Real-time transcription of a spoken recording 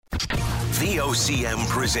VOCM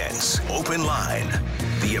presents Open Line.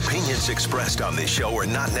 The opinions expressed on this show are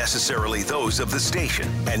not necessarily those of the station.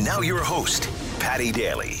 And now your host, Patty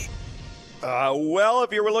Daly. Well,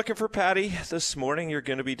 if you were looking for Patty this morning, you're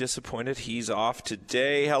going to be disappointed. He's off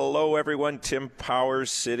today. Hello, everyone. Tim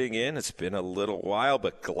Powers sitting in. It's been a little while,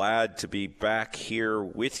 but glad to be back here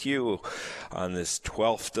with you on this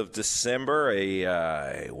 12th of December,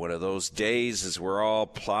 one of those days as we're all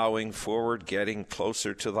plowing forward, getting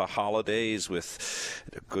closer to the holidays with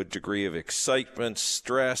a good degree of excitement,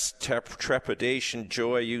 stress, trepidation,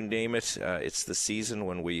 joy, you name it. It's the season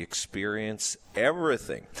when we experience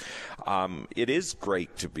everything. It is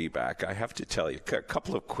great to be back. I have to tell you a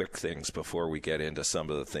couple of quick things before we get into some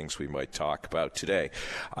of the things we might talk about today.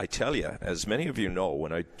 I tell you, as many of you know,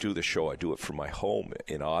 when I do the show, I do it from my home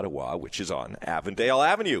in Ottawa, which is on Avondale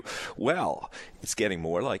Avenue. Well, it's getting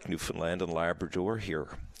more like Newfoundland and Labrador here.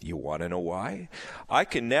 You want to know why? I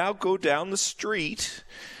can now go down the street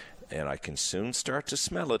and I can soon start to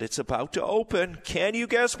smell it. It's about to open. Can you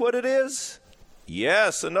guess what it is?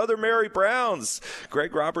 Yes, another Mary Brown's.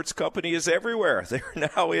 Greg Roberts' company is everywhere. They're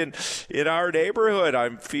now in our neighborhood.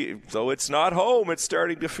 Though it's not home, it's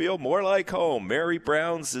starting to feel more like home. Mary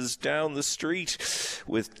Brown's is down the street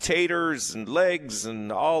with taters and legs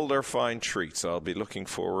and all their fine treats. I'll be looking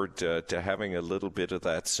forward to having a little bit of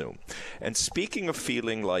that soon. And speaking of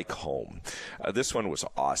feeling like home, this one was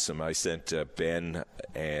awesome. I sent Ben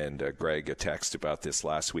and Greg a text about this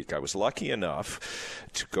last week. I was lucky enough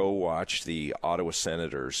to go watch the Ottawa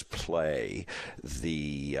Senators play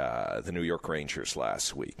the New York Rangers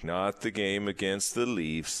last week. Not the game against the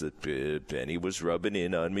Leafs that Benny was rubbing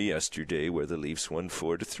in on me yesterday, where the Leafs won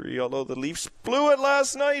 4-3, although the Leafs blew it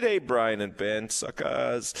last night. Hey, Brian and Ben,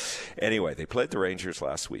 suckers. Anyway, they played the Rangers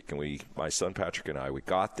last week, and my son Patrick and I, we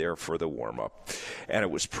got there for the warm-up. And it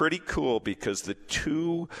was pretty cool because the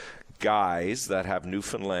two guys that have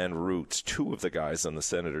Newfoundland roots, two of the guys on the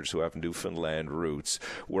Senators who have Newfoundland roots,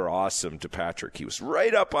 were awesome to Patrick. He was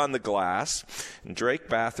right up on the glass, and Drake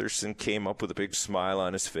Batherson came up with a big smile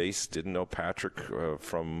on his face. Didn't know Patrick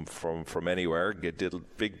from anywhere. Did a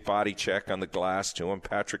big body check on the glass to him.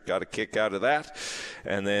 Patrick got a kick out of that.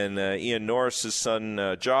 And then Ian Norris's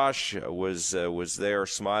son Josh was there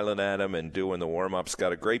smiling at him and doing the warm-ups.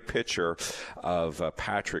 Got a great picture of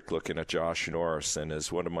Patrick looking at Josh Norris, and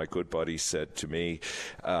as one of my good buddy said to me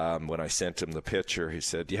when I sent him the picture, he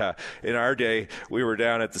said, yeah, in our day, we were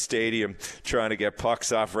down at the stadium trying to get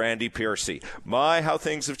pucks off Randy Piercy. My, how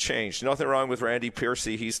things have changed. Nothing wrong with Randy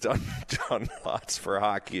Piercy. He's done lots for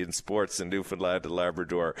hockey and sports in Newfoundland and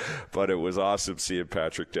Labrador, but it was awesome seeing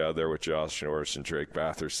Patrick down there with Josh Norris and Drake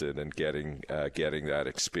Batherson and getting that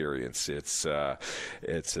experience. It's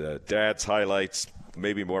Dad's highlights.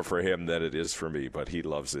 Maybe more for him than it is for me, but he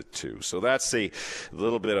loves it too. So that's a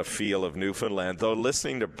little bit of feel of Newfoundland. Though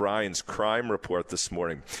listening to Brian's crime report this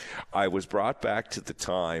morning, I was brought back to the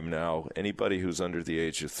time. Now, anybody who's under the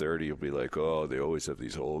age of 30 will be like, oh, they always have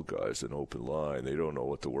these old guys in Open Line. They don't know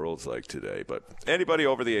what the world's like today. But anybody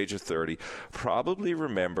over the age of 30 probably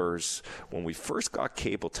remembers when we first got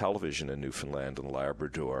cable television in Newfoundland and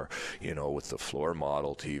Labrador, with the floor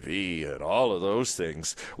model TV and all of those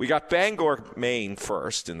things. We got Bangor, Maine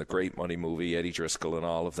first in the Great Money movie, Eddie Driscoll and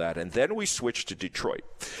all of that, and then we switched to Detroit.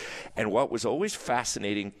 And what was always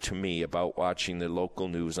fascinating to me about watching the local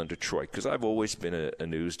news on Detroit, because I've always been a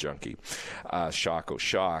news junkie,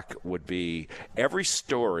 shock would be every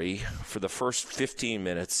story for the first 15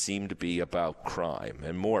 minutes seemed to be about crime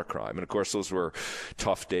and more crime. And of course those were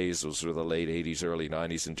tough days. Those were the late 80s, early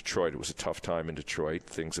 90s in Detroit. It was a tough time in Detroit.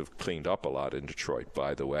 Things have cleaned up a lot in Detroit,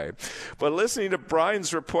 by the way. But listening to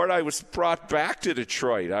Brian's report, I was brought back to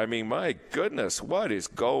Detroit. I mean, my goodness, what is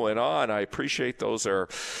going on? I appreciate those are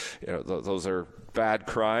bad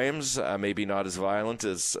crimes, maybe not as violent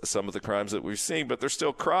as some of the crimes that we've seen, but they're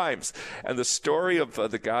still crimes. And the story of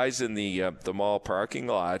the guys in the mall parking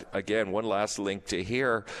lot, again, one last link to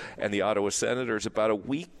here, and the Ottawa Senators about a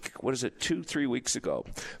week, 2-3 weeks ago,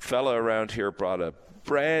 fella around here brought a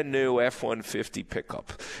brand new F-150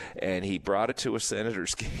 pickup, and he brought it to a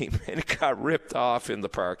Senators game, and it got ripped off in the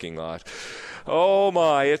parking lot. Oh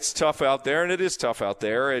my, it's tough out there, and it is tough out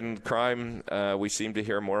there, and crime, we seem to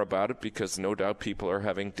hear more about it because no doubt people are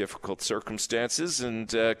having difficult circumstances, and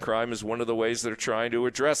crime is one of the ways they're trying to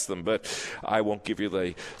address them, but I won't give you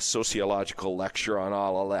the sociological lecture on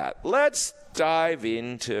all of that. Let's dive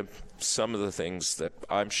into some of the things that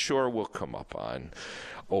I'm sure will come up on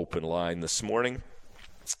Open Line this morning.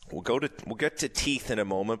 We'll get to teeth in a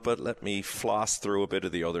moment, but let me floss through a bit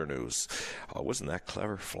of the other news. Wasn't that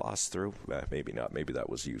clever? Floss through? Maybe not. Maybe that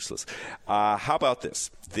was useless. How about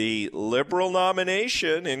this? The Liberal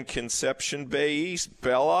nomination in Conception Bay East,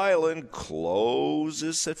 Bell Island,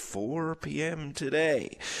 closes at 4 p.m.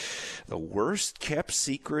 today. The worst kept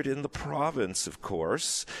secret in the province, of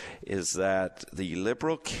course, is that the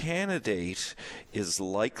Liberal candidate is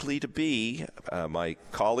likely to be my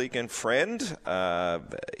colleague and friend,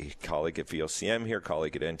 colleague at VOCM here,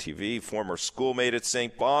 colleague at NTV, former schoolmate at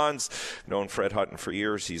St. Bon's, known Fred Hutton for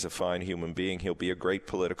years. He's a fine human being. He'll be a great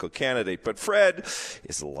political candidate. But Fred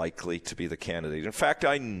is likely to be the candidate. In fact,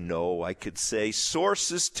 I could say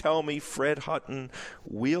sources tell me Fred Hutton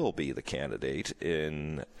will be the candidate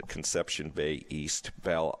in Conception Bay East,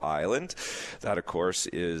 Bell Island. That, of course,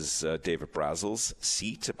 is David Brazel's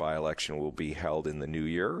seat. A by-election will be held in the new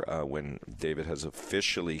year when David has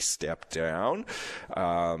officially stepped down.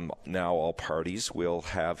 Now all parties will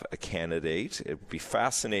have a candidate. It would be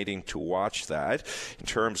fascinating to watch that. In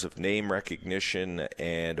terms of name recognition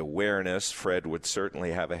and awareness, Fred would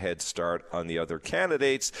certainly have a head start on the other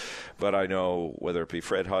candidates, but I know whether it be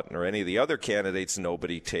Fred Hutton or any of the other candidates,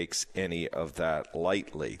 nobody takes any of that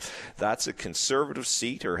lightly. That's a Conservative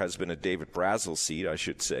seat, or has been a David Brazel seat, I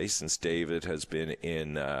should say, since David has been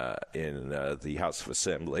in the House of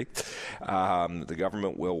Assembly. The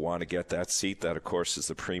government will want to get that seat. That, of course, is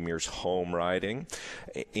the Premier's home riding.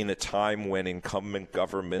 In a time when incumbent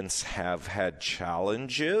governments have had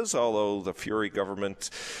challenges, although the Fury government,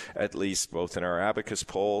 at least both in our Abacus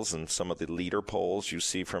polls and some of the leader polls you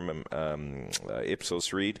see from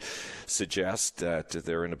Ipsos Reid, suggest that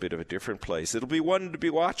they're in a bit of a different place. It'll be one to be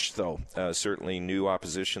watched, though. Certainly new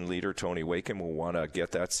opposition leader Tony Wakem will want to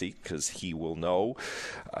get that seat because he will know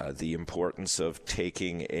the importance of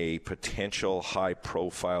taking a potential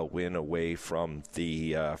high-profile win away from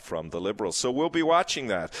the Liberals. So we'll be watching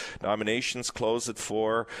that. Nominations close at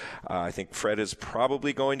 4. I think Fred is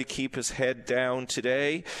probably going to keep his head down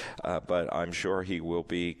today, but I'm sure he will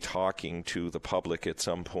be talking to the public at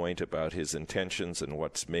some point about his intentions and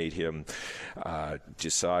what's made him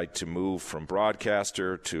decide to move from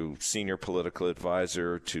broadcaster to senior political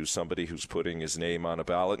advisor to somebody who's putting his name on a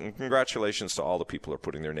ballot. And congratulations to all the people who are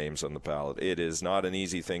putting their names on the ballot. It is not an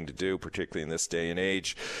easy thing to do, particularly in this day and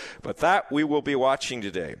age. But that we will be watching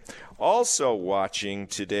today. Also watching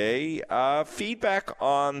today, feedback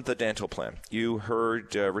on the dental plan. You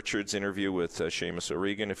heard Richard's interview with Seamus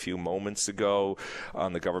O'Regan a few moments ago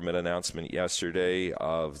on the government announcement yesterday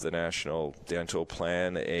of the National Dental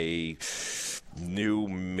Plan, a new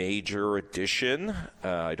major addition.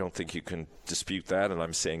 I don't think you can dispute that, and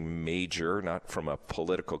I'm saying major, not from a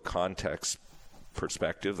political context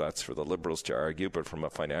perspective. That's for the Liberals to argue, but from a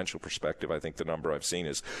financial perspective, I think the number I've seen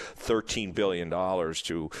is $13 billion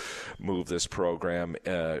to move this program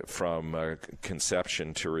from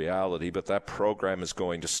conception to reality. But that program is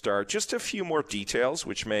going to start. Just a few more details,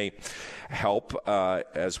 which may help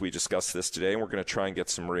as we discuss this today. And we're going to try and get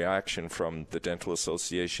some reaction from the Dental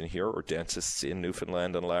Association here, or dentists in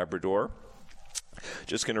Newfoundland and Labrador.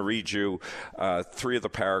 Just going to read you 3 of the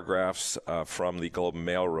paragraphs from the Globe and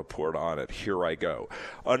Mail report on it. Here I go.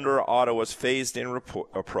 Under Ottawa's phased-in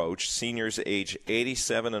approach, seniors age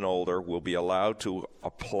 87 and older will be allowed to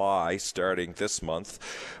apply starting this month,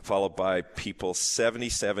 followed by people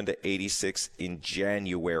 77 to 86 in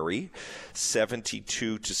January,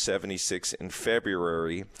 72 to 76 in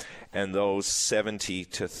February, and those 70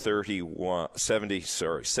 to 71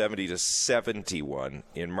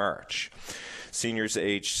 in March. Seniors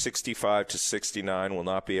aged 65 to 69 will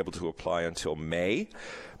not be able to apply until May.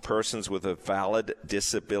 Persons with a valid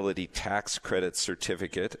disability tax credit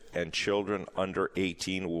certificate and children under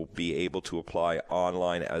 18 will be able to apply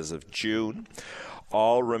online as of June.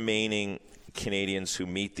 All remaining Canadians who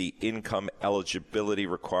meet the income eligibility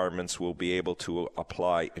requirements will be able to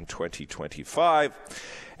apply in 2025,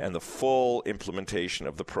 and the full implementation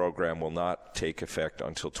of the program will not take effect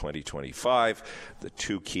until 2025. The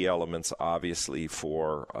 2 key elements, obviously,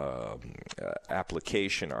 for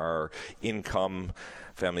application are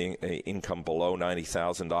family income below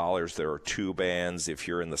 $90,000. There are 2 bands. If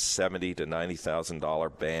you're in the $70,000 to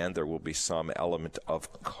 $90,000 band, there will be some element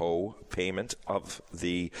of co-payment of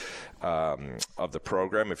the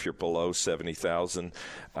program. If you're below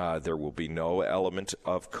 $70,000, there will be no element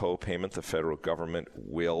of co-payment. The federal government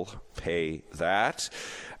will pay that.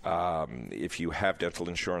 If you have dental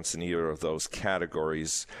insurance in either of those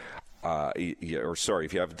categories,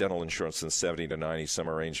 if you have dental insurance, then 70 to 90, some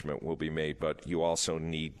arrangement will be made, but you also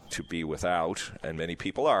need to be without, and many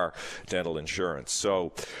people are, dental insurance.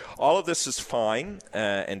 So all of this is fine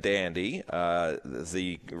and dandy.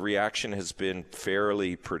 The reaction has been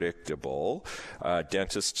fairly predictable.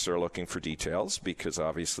 Dentists are looking for details because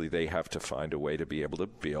obviously they have to find a way to be able to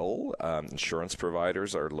bill. Insurance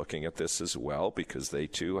providers are looking at this as well because they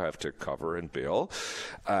too have to cover and bill.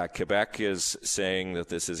 Quebec is saying that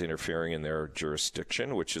this is interfering in their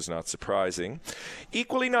jurisdiction, which is not surprising.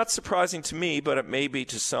 Equally not surprising to me, but it may be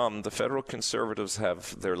to some. The federal Conservatives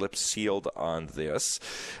have their lips sealed on this.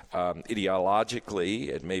 Ideologically,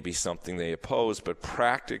 it may be something they oppose, but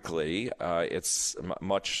practically, it's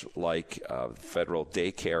much like federal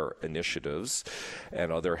daycare initiatives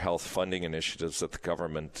and other health funding initiatives that the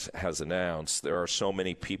government has announced. There are so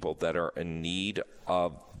many people that are in need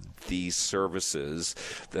of these services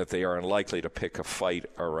that they are unlikely to pick a fight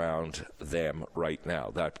around them right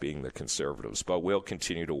now, that being the Conservatives. But we'll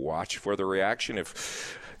continue to watch for the reaction.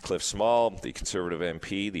 If Cliff Small, the Conservative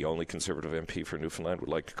MP, the only Conservative MP for Newfoundland, would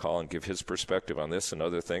like to call and give his perspective on this and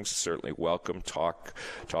other things, certainly welcome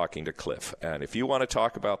talking to Cliff. And if you want to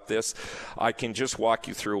talk about this, I can just walk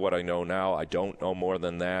you through what I know now. I don't know more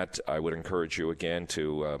than that. I would encourage you again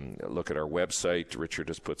to look at our website. Richard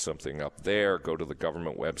has put something up there. Go to the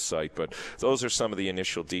government website. But those are some of the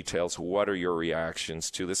initial details. What are your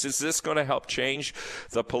reactions to this? Is this going to help change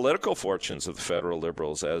the political fortunes of the federal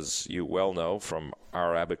Liberals? As you well know from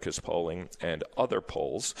our Abacus polling and other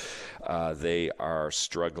polls, they are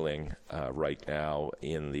struggling right now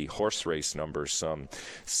in the horse race numbers, some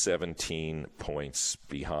 17 points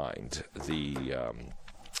behind the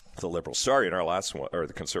Liberals. Sorry, in our last one, or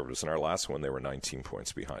the Conservatives in our last one, they were 19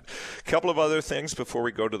 points behind. A couple of other things before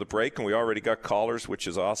we go to the break, and we already got callers, which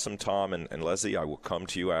is awesome. Tom and Leslie, I will come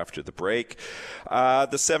to you after the break. The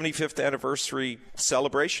 75th anniversary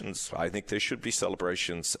celebrations, I think they should be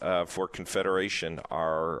celebrations for Confederation.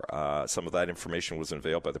 Some of that information was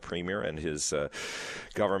unveiled by the Premier and his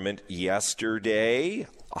government yesterday.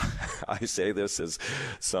 I say this as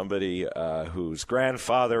somebody whose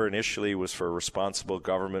grandfather initially was for responsible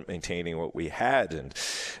government, maintaining what we had, and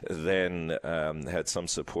then had some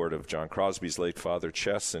support of John Crosby's late father,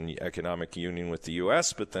 Chess, and economic union with the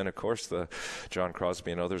U.S. But then, of course, John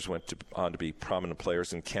Crosby and others went on to be prominent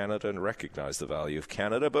players in Canada and recognize the value of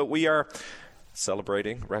Canada. But we are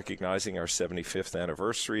celebrating, recognizing our 75th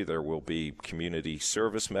anniversary. There will be community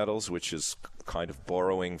service medals, which is kind of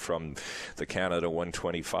borrowing from the Canada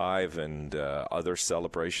 125 and other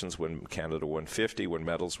celebrations when Canada 150, when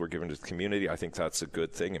medals were given to the community. I think that's a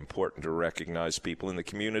good thing, important to recognize people in the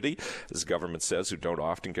community, as the government says, who don't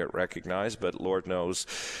often get recognized. But Lord knows,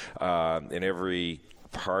 in every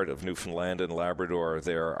part of Newfoundland and Labrador,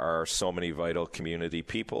 there are so many vital community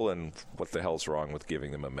people, and what the hell's wrong with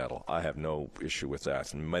giving them a medal? I have no issue with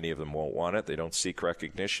that, and many of them won't want it. They don't seek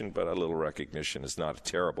recognition, but a little recognition is not a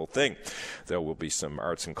terrible thing. There will be some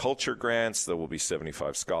arts and culture grants. There will be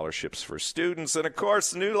 75 scholarships for students, and of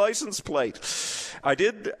course, a new license plate. I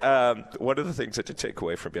did, one of the things I did take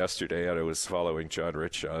away from yesterday, and I was following John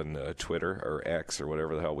Rich on Twitter, or X, or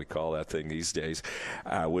whatever the hell we call that thing these days,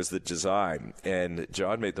 was the design. And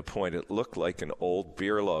John made the point, it looked like an old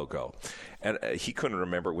beer logo. And he couldn't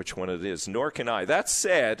remember which one it is, nor can I. That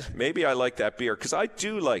said, maybe I like that beer, because I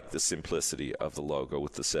do like the simplicity of the logo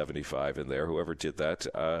with the 75 in there. Whoever did that,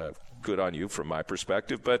 good on you from my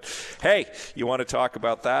perspective. But hey, you want to talk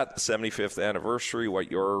about that, the 75th anniversary, what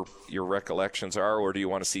your recollections are, or do you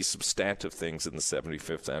want to see substantive things in the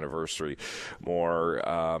 75th anniversary, more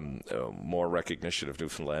recognition of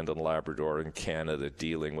Newfoundland and Labrador and Canada,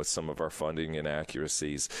 dealing with some of our funding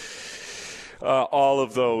inaccuracies? All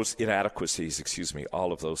of those inadequacies,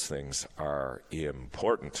 all of those things are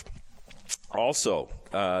important. Also,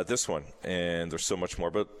 this one, and there's so much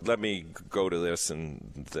more, but let me go to this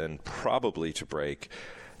and then probably to break.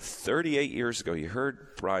 38 years ago, you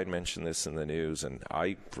heard Brian mention this in the news, and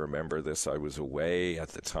I remember this. I was away at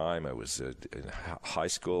the time. I was in high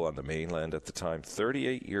school on the mainland at the time.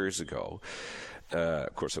 38 years ago,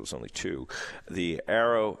 of course, I was only 2, the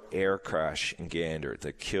Arrow air crash in Gander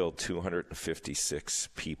that killed 256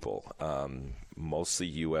 people, mostly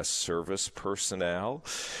U.S. service personnel.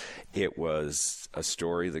 It was a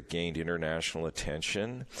story that gained international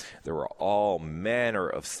attention. There were all manner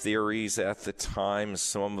of theories at the time,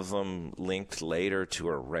 some of them linked later to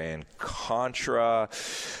Iran-Contra.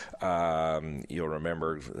 You'll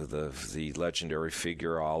remember the legendary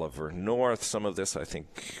figure Oliver North. Some of this, I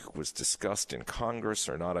think, was discussed in Congress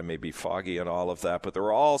or not. I may be foggy on all of that, but there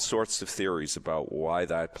were all sorts of theories about why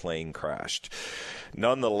that plane crashed.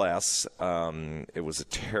 Nonetheless, it was a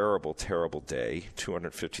terrible, terrible day.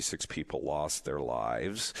 256 people lost their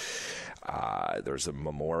lives. There's a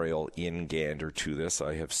memorial in Gander to this.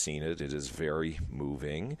 I have seen it. It is very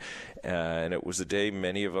moving. And it was a day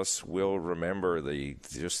many of us will remember,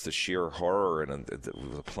 just the sheer horror. And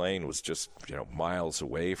the plane was just miles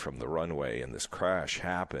away from the runway, and this crash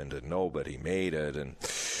happened, and nobody made it. And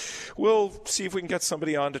we'll see if we can get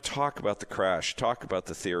somebody on to talk about the crash, talk about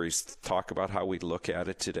the theories, talk about how we look at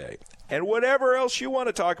it today. And whatever else you want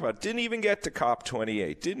to talk about. Didn't even get to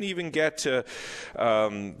COP28. Didn't even get to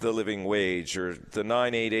the living wage or the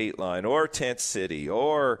 988 line or Tent City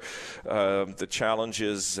or the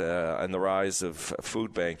challenges and the rise of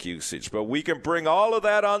food bank usage. But we can bring all of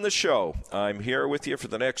that on the show. I'm here with you for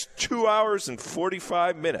the next 2 hours and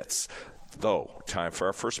 45 minutes. Though, time for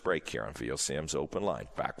our first break here on VOCM's Open Line.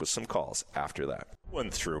 Back with some calls after that. One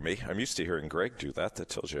through me. I'm used to hearing Greg do that. That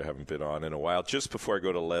tells you I haven't been on in a while. Just before I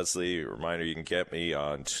go to Leslie, a reminder, you can get me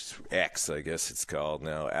on X, I guess it's called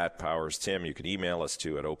now, @PowersTim. You can email us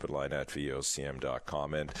too at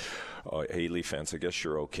openline@vocm.com. And hey, Leaf fans, I guess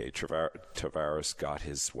you're okay. Tavares got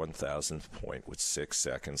his 1,000th point with 6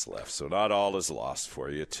 seconds left. So not all is lost for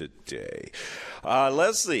you today.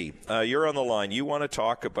 Leslie, you're on the line. You want to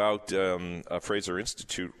talk about a Fraser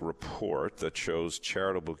Institute report that shows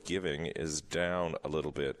charitable giving is down a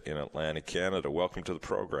little bit in Atlantic Canada. Welcome to the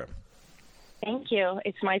program. Thank you.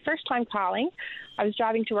 It's my first time calling. I was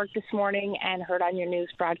driving to work this morning and heard on your news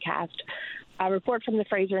broadcast a report from the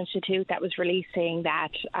Fraser Institute that was releasing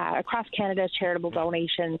that across Canada, charitable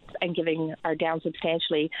donations and giving are down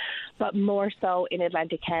substantially, but more so in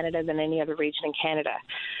Atlantic Canada than any other region in Canada.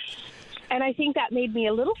 And I think that made me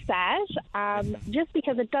a little sad, just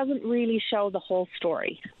because it doesn't really show the whole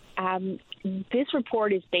story. This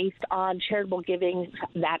report is based on charitable giving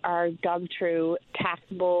that are done through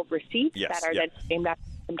taxable receipts that are then named after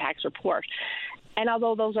the income tax report. And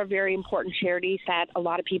although those are very important charities that a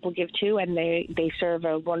lot of people give to, and they serve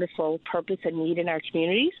a wonderful purpose and need in our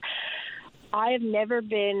communities, I have never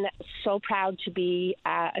been so proud to be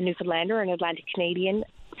a Newfoundlander, an Atlantic Canadian,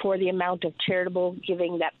 for the amount of charitable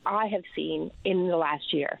giving that I have seen in the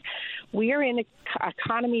last year. We are in an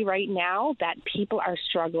economy right now that people are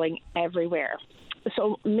struggling everywhere.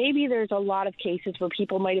 So maybe there's a lot of cases where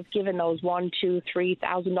people might have given those $1,000, $2,000,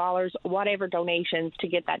 $3,000, whatever donations to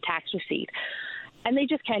get that tax receipt. And they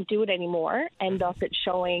just can't do it anymore. And thus it's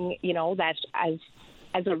showing, that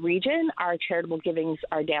as a region, our charitable givings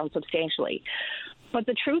are down substantially. But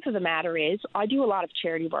the truth of the matter is I do a lot of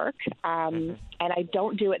charity work, and I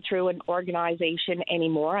don't do it through an organization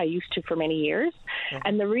anymore. I used to for many years.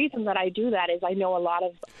 And the reason that I do that is I know a lot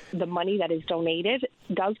of the money that is donated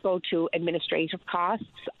does go to administrative costs.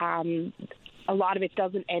 A lot of it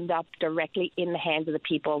doesn't end up directly in the hands of the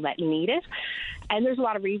people that need it. And there's a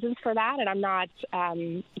lot of reasons for that, and I'm not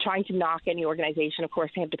trying to knock any organization. Of course,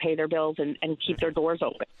 they have to pay their bills and keep their doors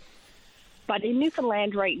open. But in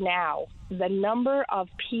Newfoundland right now, the number of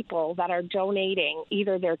people that are donating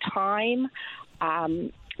either their time,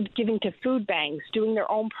 giving to food banks, doing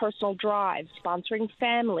their own personal drives, sponsoring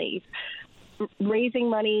families, raising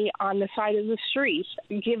money on the side of the street,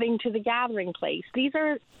 giving to the gathering place. These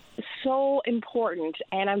are so important.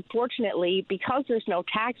 And unfortunately, because there's no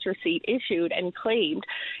tax receipt issued and claimed,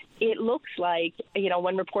 it looks like,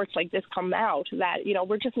 when reports like this come out, that,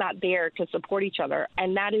 we're just not there to support each other.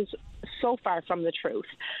 And that is so far from the truth.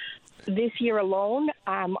 This year alone,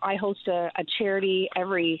 I host a charity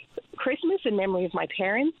every Christmas in memory of my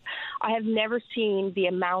parents. I have never seen the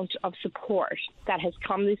amount of support that has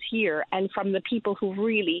come this year, and from the people who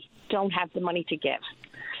really don't have the money to give.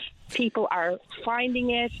 People are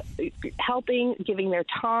finding it, helping, giving their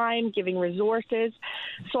time, giving resources.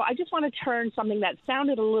 So I just want to turn something that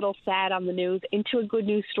sounded a little sad on the news into a good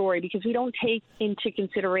news story, because we don't take into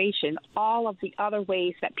consideration all of the other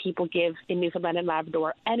ways that people give in Newfoundland and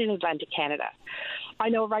Labrador and in Atlantic Canada. I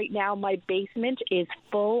know right now my basement is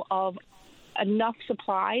full of enough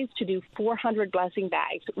supplies to do 400 blessing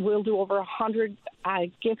bags. We'll do over 100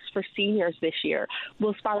 gifts for seniors this year.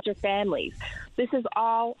 We'll sponsor families. This is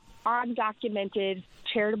all undocumented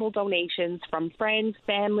charitable donations from friends,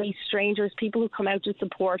 family, strangers, people who come out to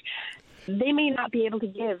support. They may not be able to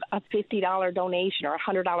give a $50 donation or a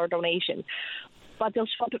 $100 donation, but they'll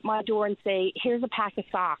show up at my door and say, here's a pack of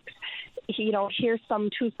socks, here's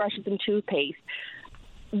some toothbrushes and toothpaste.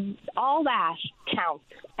 all that counts,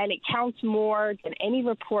 and it counts more than any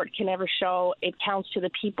report can ever show. It counts to the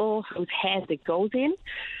people whose hands it goes in.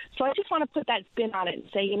 So I just want to put that spin on it and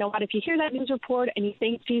say, you know what, if you hear that news report and you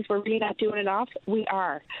think, geez, we're really not doing enough, we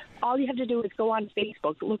are. All you have to do is go on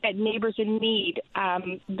Facebook, look at Neighbors in Need.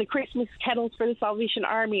 The Christmas kettles for the Salvation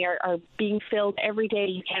Army are being filled every day.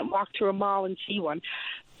 You can't walk through a mall and see one.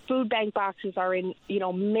 Food bank boxes are in,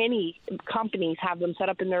 many companies have them set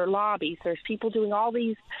up in their lobbies. There's people doing all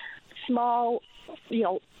these small,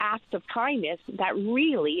 acts of kindness that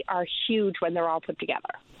really are huge when they're all put together.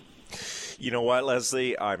 You know what,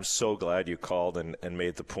 Leslie? I'm so glad you called and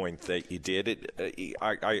made the point that you did.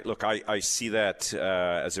 I see that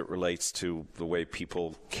as it relates to the way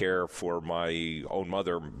people care for my own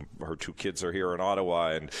mother. Her two kids are here in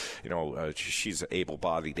Ottawa, and she's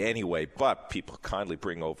able-bodied anyway. But people kindly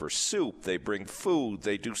bring over soup. They bring food.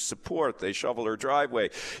 They do support. They shovel her driveway.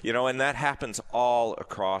 And that happens all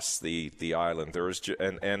across the island. There is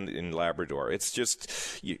and in Labrador. It's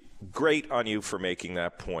just great on you for making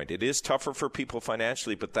that point. It is tougher for people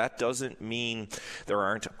financially, but that doesn't mean there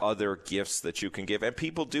aren't other gifts that you can give. And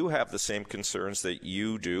people do have the same concerns that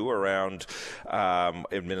you do around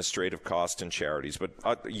administrative costs and charities.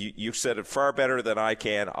 But you said it far better than I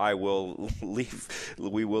can. We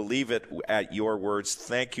will leave it at your words.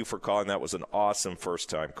 Thank you for calling. That was an awesome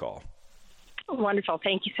first-time call. Wonderful.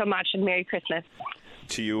 Thank you so much, and Merry Christmas.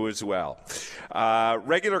 To you as well.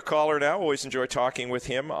 Regular caller now. Always enjoy talking with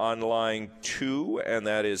him on line 2, and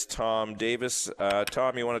that is Tom Davis.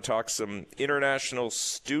 Tom, you want to talk some international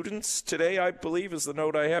students today, I believe, is the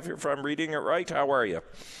note I have here, if I'm reading it right. How are you?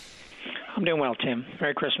 I'm doing well, Tim.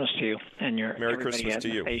 Merry Christmas to you and your Merry Christmas to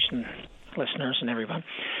you. Patient listeners and everyone.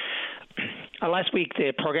 Last week,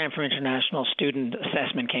 the Program for International Student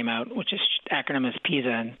Assessment came out, which is acronym is PISA,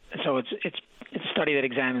 and so it's a study that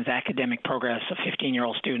examines academic progress of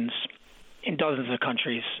 15-year-old students in dozens of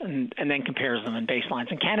countries and then compares them in baselines.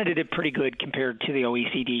 And Canada did pretty good compared to the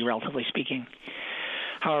OECD, relatively speaking.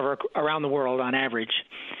 However, around the world, on average,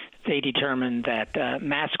 they determined that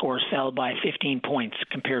math scores fell by 15 points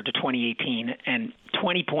compared to 2018, and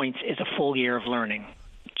 20 points is a full year of learning.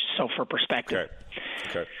 So for perspective.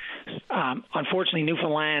 Okay. Unfortunately,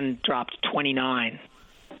 Newfoundland dropped 29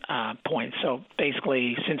 points. So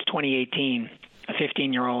basically, since 2018, a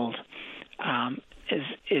 15-year-old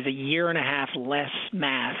is a year and a half less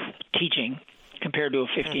math teaching compared to a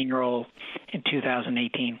 15-year-old in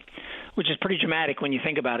 2018, which is pretty dramatic when you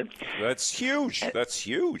think about it. That's huge.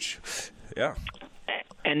 Yeah.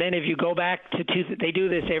 And then if you go back to they do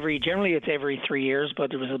this generally it's every 3 years, but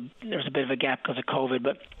there was a bit of a gap because of COVID.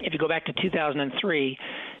 But if you go back to 2003,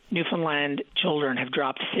 Newfoundland children have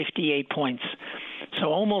dropped 58 points. So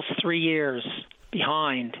almost 3 years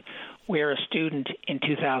behind where a student in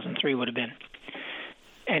 2003 would have been.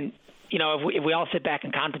 And, if we all sit back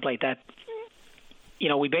and contemplate that,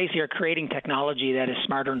 we basically are creating technology that is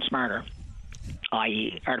smarter and smarter,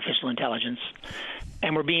 i.e. artificial intelligence.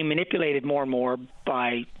 And we're being manipulated more and more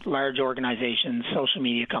by large organizations, social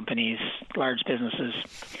media companies, large businesses,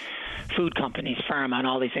 food companies, pharma, and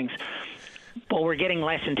all these things. But we're getting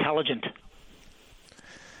less intelligent.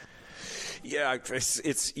 Yeah,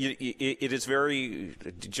 it is very.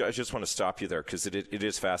 I just want to stop you there because it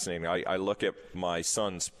is fascinating. I look at my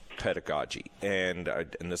son's pedagogy, and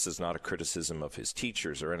this is not a criticism of his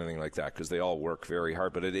teachers or anything like that, because they all work very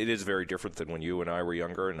hard, but it is very different than when you and I were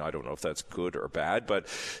younger, and I don't know if that's good or bad, but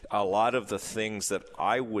a lot of the things that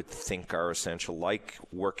I would think are essential, like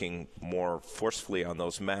working more forcefully on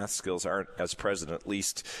those math skills, aren't as present, at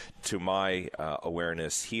least to my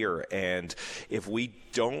awareness here. And if we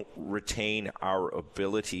don't retain our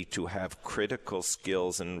ability to have critical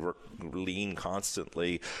skills and lean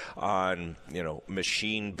constantly on,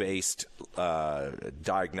 machine-based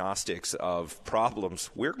diagnostics of problems,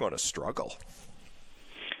 we're going to struggle.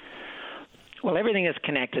 Well, everything is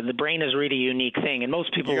connected. The brain is a really unique thing, and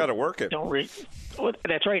most people you got to work it. Well,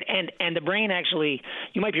 that's right. And the brain actually,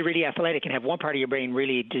 you might be really athletic and have one part of your brain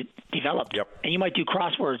really developed. Yep. And you might do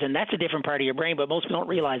crosswords, and that's a different part of your brain, but most people don't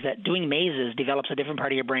realize that doing mazes develops a different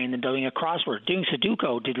part of your brain than doing a crossword. Doing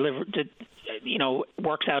Sudoku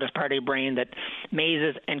works out as part of your brain that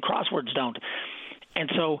mazes and crosswords don't.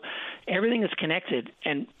 And so everything is connected,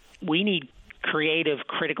 and we need creative,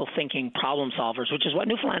 critical thinking problem solvers, which is what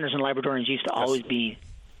Newfoundlanders and Labradorians used to always be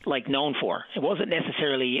known for. It wasn't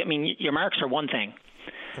necessarily, your marks are one thing.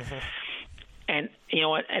 Mm-hmm. And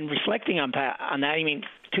and reflecting on that,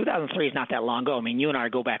 2003 is not that long ago. You and I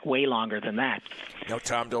go back way longer than that. No,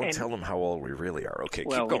 Tom, don't tell them how old we really are. Okay,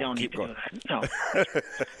 well, keep going. We don't keep need going. To do that.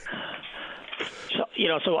 No.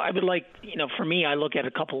 So I would like, for me, I look at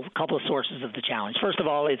a couple of sources of the challenge. First of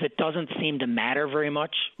all, is it doesn't seem to matter very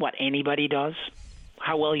much what anybody does,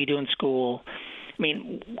 how well you do in school. I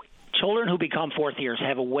mean, children who become fourth years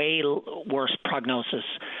have a way worse prognosis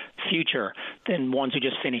future than ones who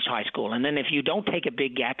just finish high school. And then if you don't take a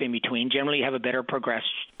big gap in between, generally you have a better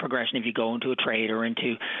progression if you go into a trade or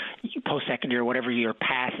into post-secondary or whatever your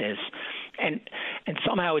path is. And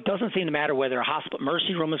somehow it doesn't seem to matter whether a hospital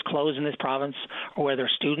emergency room is closed in this province or whether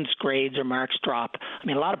students' grades or marks drop. I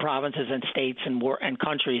mean, a lot of provinces and states and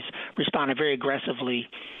countries responded very aggressively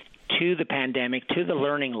to the pandemic, to the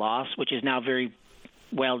learning loss, which is now very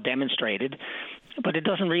well demonstrated. But it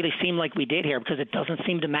doesn't really seem like we did here because it doesn't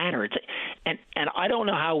seem to matter. And I don't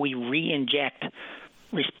know how we re-inject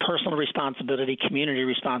personal responsibility, community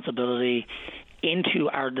responsibility into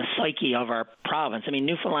the psyche of our province. I mean,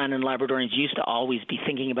 Newfoundland and Labradorians used to always be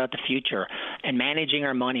thinking about the future and managing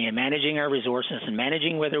our money and managing our resources and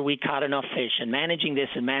managing whether we caught enough fish and managing this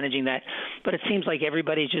and managing that. But it seems like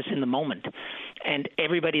everybody's just in the moment. And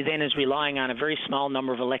everybody then is relying on a very small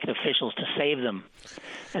number of elected officials to save them.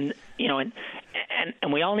 And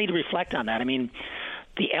we all need to reflect on that. I mean,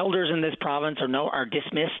 the elders in this province are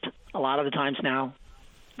dismissed a lot of the times now.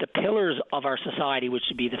 The pillars of our society, which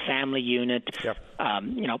should be the family unit, yep.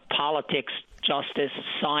 Politics, justice,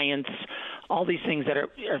 science, all these things that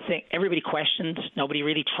everybody questions. Nobody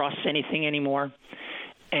really trusts anything anymore.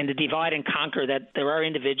 And to divide and conquer that, there are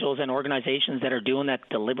individuals and organizations that are doing that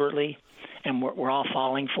deliberately, and we're all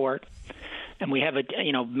falling for it. And we have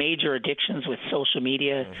major addictions with social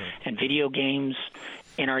media and video games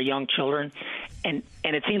in our young children. And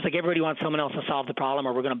it seems like everybody wants someone else to solve the problem,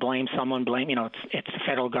 or we're going to blame someone. It's the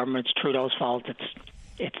federal government, it's Trudeau's fault,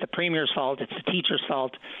 it's the Premier's fault, it's the teacher's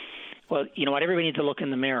fault. Well, you know what? Everybody needs to look in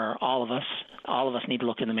the mirror. All of us need to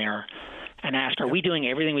look in the mirror and ask: are we doing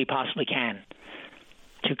everything we possibly can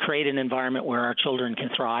to create an environment where our children can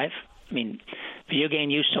thrive? I mean, video game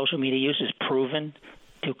use, social media use is proven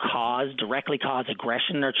to directly cause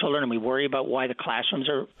aggression in our children, and we worry about why the classrooms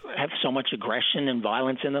have so much aggression and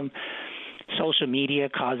violence in them. Social media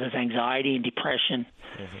causes anxiety and depression.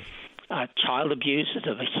 Child abuse is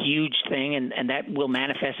a huge thing, and that will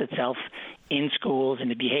manifest itself in schools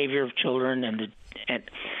and the behavior of children,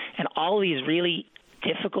 and all these really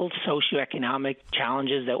difficult socioeconomic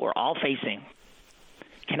challenges that we're all facing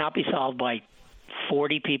cannot be solved by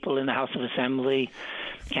 40 people in the House of Assembly,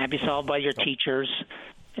 can't be solved by your teachers.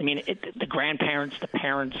 I mean, the grandparents, the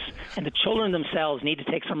parents, and the children themselves need to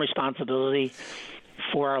take some responsibility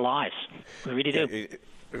for our lives. We really do.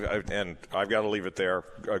 And I've got to leave it there.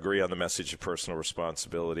 Agree on the message of personal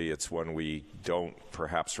responsibility. It's one we don't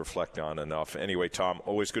perhaps reflect on enough. Anyway, Tom,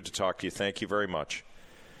 always good to talk to you. Thank you very much.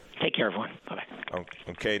 Take care, everyone. Bye-bye.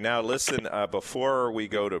 Okay, now listen, before we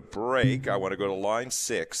go to break, I want to go to line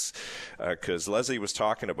 6 because Leslie was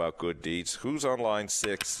talking about good deeds. Who's on line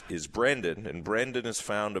 6 is Brendan, and Brendan has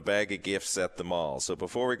found a bag of gifts at the mall. So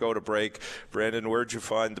before we go to break, Brendan, where'd you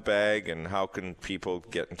find the bag, and how can people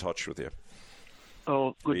get in touch with you?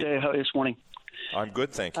 Oh, good day. How are you this morning? I'm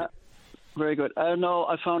good, thank you. Very good. I know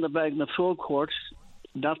I found a bag in the food court,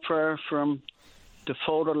 not far from the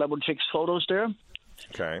photo, level 6 photos there.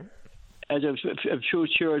 Okay. As a few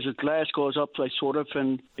chairs, the glass goes up like sort of,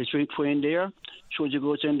 and it's between there. So as it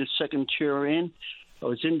goes in, the second chair in. I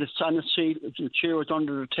was in the sun seat. The chair was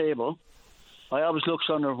under the table. I always look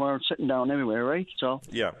under where I'm sitting down anyway, right? So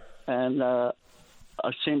yeah. And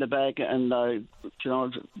I've seen the bag, and I,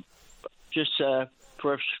 just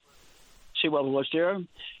first see what was there.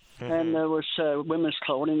 Mm-hmm. And there was women's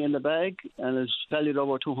clothing in the bag, and it's valued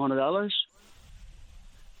over $200.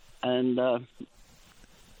 And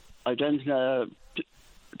I then,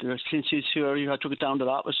 since he's here, I took it down to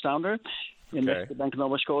the office down there in the Bank of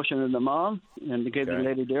Nova Scotia in the mall, and they gave the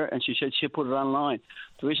lady there, and she said she put it online.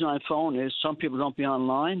 The reason I phoned is some people don't be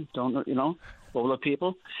online, older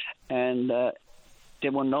people, and they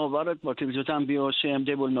won't know about it, but if it was on VOCM,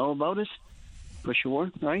 they will know about it, for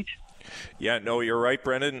sure, right? Yeah, no, you're right,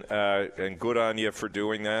 Brendan, and good on you for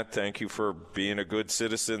doing that. Thank you for being a good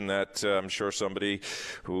citizen. That I'm sure somebody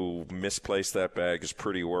who misplaced that bag is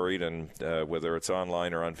pretty worried, and whether it's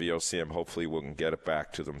online or on VOCM, hopefully we can get it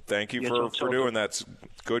back to them. Thank you for doing that.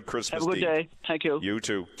 Good Christmas. Have a good day. Thank you. You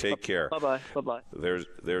too. Take care. Bye-bye. Bye-bye.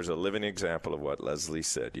 There's a living example of what Leslie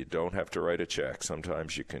said. You don't have to write a check.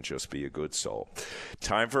 Sometimes you can just be a good soul.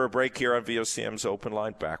 Time for a break here on VOCM's Open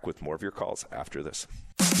Line. Back with more of your calls after this.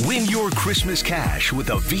 Win your Christmas cash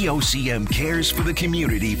with a VOCM Cares for the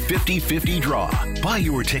Community 50/50 draw. Buy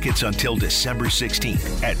your tickets until December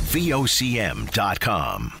 16th at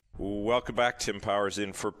VOCM.com. Welcome back. Tim Powers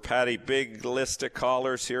in for Patty. Big list of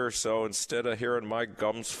callers here, so instead of hearing my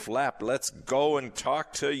gums flap, let's go and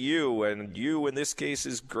talk to you. And you, in this case,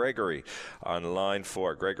 is Gregory on line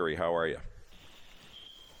 4. Gregory, how are you?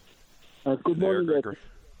 Good morning, Gregory.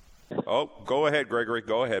 Oh, go ahead, Gregory.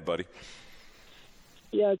 Go ahead, buddy.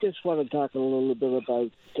 Yeah, I just want to talk a little bit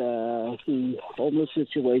about the homeless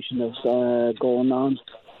situation that's going on.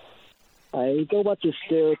 I don't want to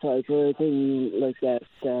stereotype or anything like that.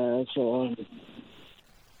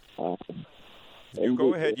 You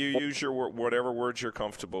go ahead. You use your whatever words you're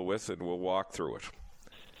comfortable with, and we'll walk through it.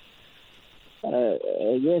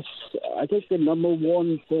 Yes, I think the number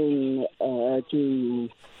one thing to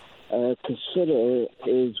consider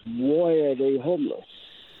is why are they homeless?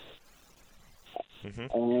 Mm-hmm.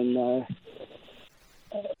 And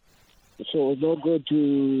so it's no good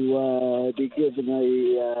to be given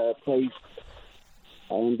a place,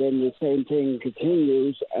 and then the same thing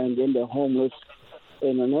continues, and then they're homeless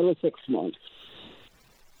in another 6 months.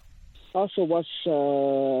 Also, what's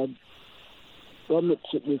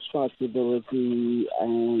government's responsibility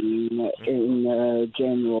and in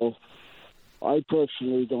general? I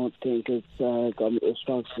personally don't think it's government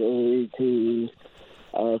responsibility to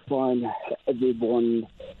find everyone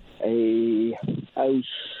a house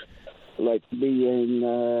like me and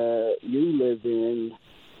you live in,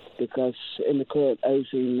 because in the current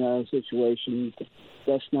housing situation,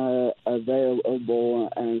 that's not available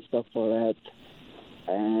and stuff like that.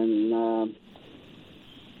 And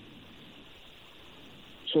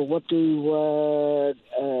so what do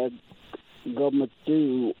government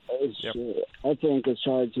do is, I think, is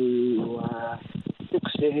try to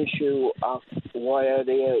fix the issue of why are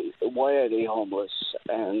they homeless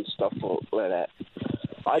and stuff like that.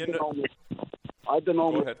 I've been homeless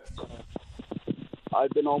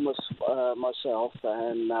myself,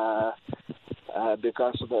 and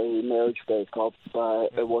because of a marriage breakup,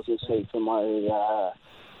 it wasn't safe in my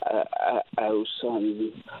house,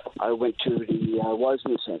 and I went to the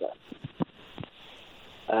Wisdom Center.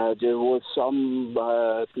 There were some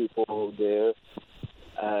people there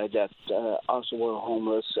that also were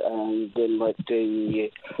homeless and didn't like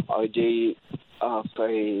the idea of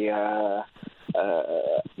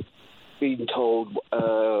being told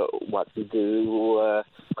what to do,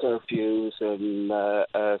 curfews and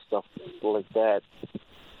stuff like that.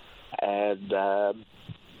 And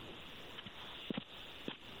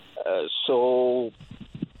so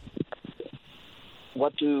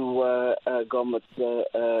what do government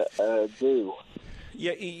do?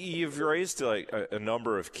 Yeah, you've raised a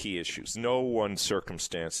number of key issues. No one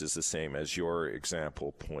circumstance is the same, as your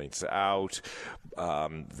example points out.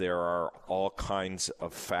 There are all kinds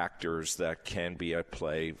of factors that can be at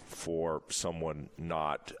play for someone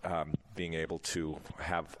not being able to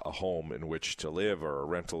have a home in which to live, or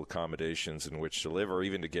rental accommodations in which to live, or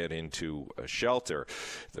even to get into a shelter.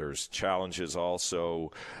 There's challenges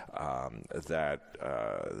also that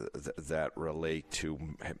relate to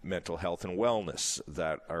mental health and wellness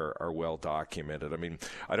that are well documented. I mean,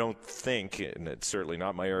 I don't think, and it's certainly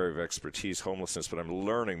not my area of expertise, homelessness, but I'm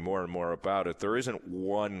learning more and more about it. There isn't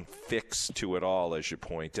one fix to it all, as you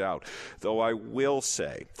point out. Though I will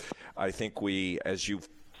say, I think we, as you've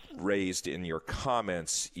raised in your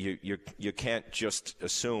comments, you can't just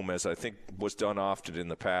assume, as I think was done often in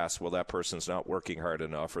the past, well, that person's not working hard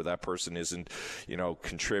enough, or that person isn't,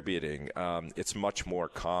 contributing. It's much more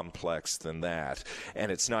complex than that,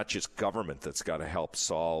 and it's not just government that's got to help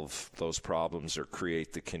solve those problems or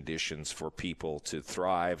create the conditions for people to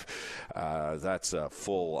thrive. That's a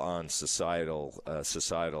full-on societal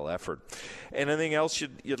effort. Anything else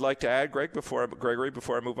you'd like to add, Gregory,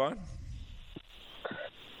 before I move on?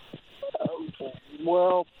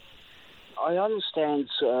 Well, I understand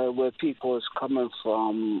where people is coming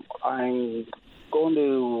from. I'm going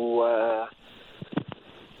to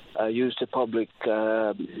use the public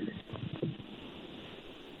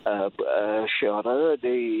shelter,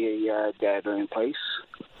 the gathering place.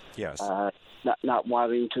 Yes. Not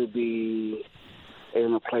wanting to be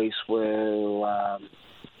in a place where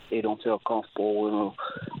they don't feel comfortable.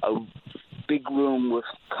 A big room with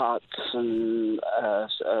cots and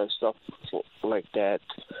stuff like that.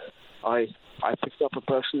 I picked up a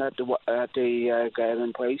person at the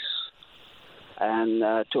gathering place and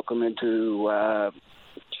took him into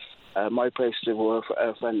my place to work,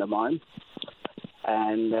 a friend of mine,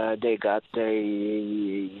 and they got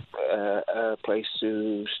a place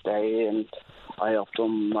to stay, and I helped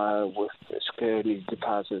them with security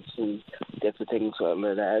deposits and different things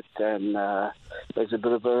like that, and there's a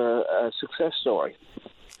bit of a success story.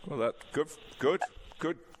 Well, that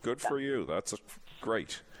good for you. That's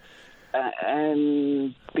great.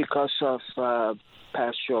 and because of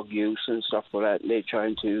past drug use and stuff like that, they're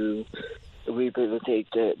trying to rehabilitate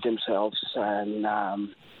themselves, and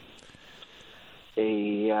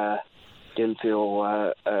they didn't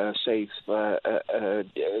feel safe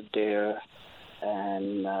there,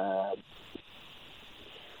 and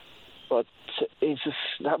but it's just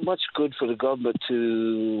not much good for the government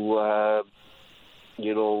to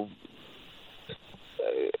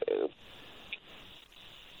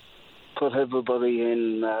put everybody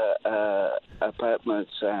in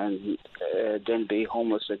apartments and then be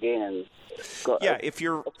homeless again. Yeah, if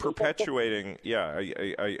you're perpetuating,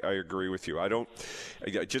 I agree with you. I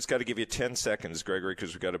just got to give you 10 seconds, Gregory,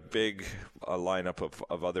 because we've got a big lineup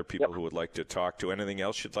of other people who would like to talk to. Anything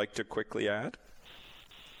else you'd like to quickly add?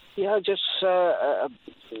 Yeah, just that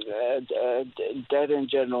in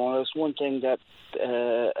general. There's one thing that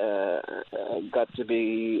got to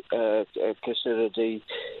be considered,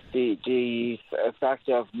 the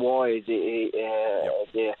factor of why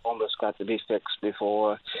the homeless got to be fixed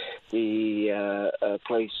before the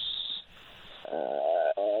place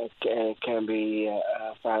can be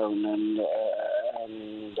found, and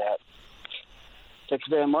that. Thank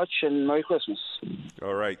you very much, and Merry Christmas.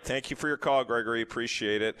 All right. Thank you for your call, Gregory.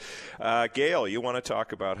 Appreciate it. Gail, you want to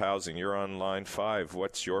talk about housing. You're on line 5.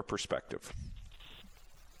 What's your perspective?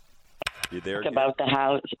 You there? About the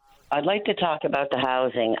house. I'd like to talk about the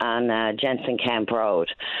housing on Jensen Camp Road.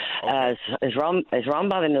 Okay. Is run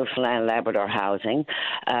by the Newfoundland Labrador Housing.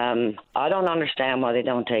 I don't understand why they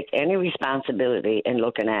don't take any responsibility in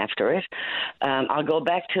looking after it. I'll go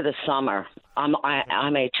back to the summer. I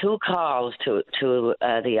made 2 calls to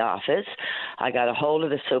the office. I got a hold of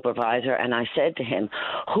the supervisor, and I said to him,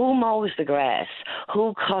 who mows the grass?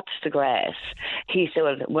 Who cuts the grass? He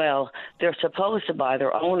said, well, they're supposed to buy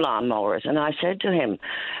their own lawnmowers. And I said to him,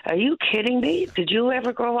 are you kidding me? Did you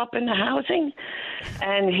ever grow up in the housing?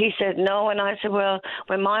 And he said, no. And I said, well,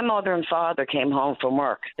 when my mother and father came home from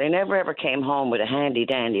work, they never ever came home with a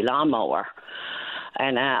handy-dandy lawnmower.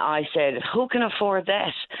 And I said, who can afford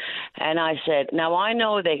that? And I said, now I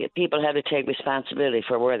know people have to take responsibility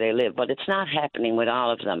for where they live, but it's not happening with all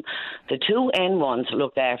of them. The 2 N1s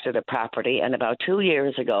looked after the property, and about 2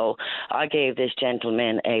 years ago, I gave this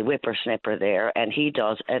gentleman a whippersnapper there, and he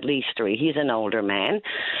does at least 3. He's an older man,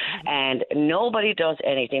 and nobody does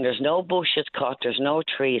anything. There's no bushes cut. There's no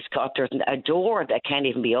trees cut. There's a door that can't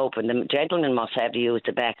even be opened. The gentleman must have to use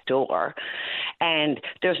the back door, and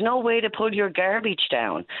there's no way to pull your garbage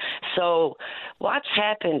down. So what's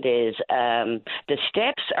happened is the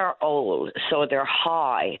steps are old, so they're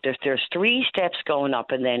high. There's 3 steps going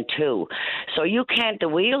up and then 2. So you can't, the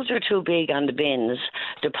wheels are too big on the bins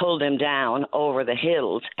to pull them down over the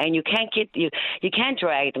hills, and you can't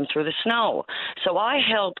drag them through the snow. So I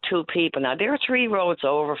helped 2 people. Now they're 3 roads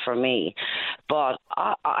over from me, but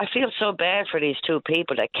I feel so bad for these 2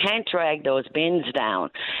 people that can't drag those bins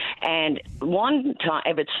down. And one time,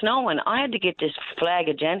 if it's snowing, I had to get this flag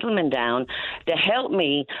of gentlemen down to help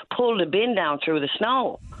me pull the bin down through the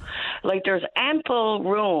snow. Like, there's ample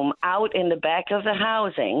room out in the back of the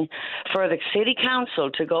housing for the city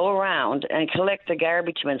council to go around and collect the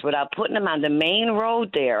garbage bins without putting them on the main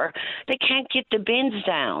road there. They can't get the bins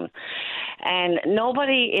down. And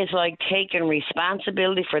nobody is, like, taking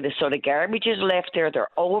responsibility for this. So the garbage is left there. They're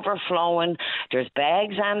overflowing. There's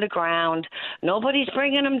bags on the ground. Nobody's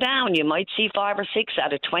bringing them down. You might see 5 or 6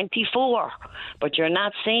 out of 24, but you're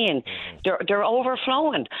not seeing. They're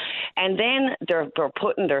overflowing. And then they're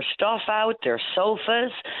putting their stuff out, their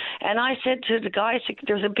sofas. And I said to the guys,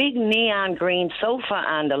 there's a big neon green sofa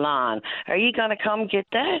on the lawn. Are you going to come get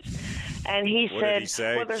that? And he said, did he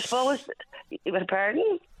say? Well, they're supposed to...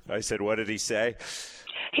 Pardon? I said, what did he say?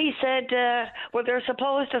 He said, well, they're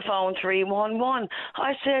supposed to phone 311.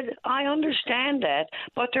 I said, I understand that,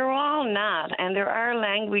 but they're all not, and there are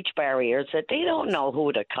language barriers that they don't know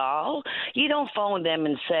who to call. You don't phone them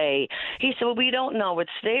and say, he said, well, we don't know it's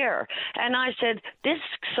there. And I said, this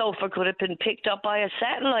sofa could have been picked up by a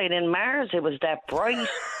satellite in Mars. It was that bright.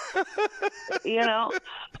 You know,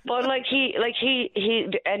 but he,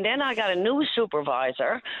 and then I got a new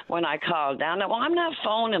supervisor when I called down. Now, I'm not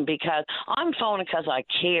phoning because I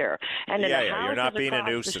care. And you're not being a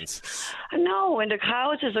nuisance. No, and the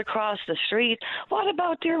houses across the street, what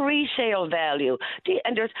about their resale value?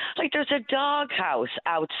 And there's a dog house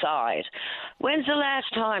outside. When's the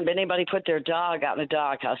last time anybody put their dog out in a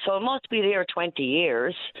dog house? So it must be there 20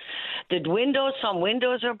 years. Some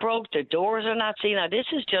windows are broke, the doors are not seen. Now, this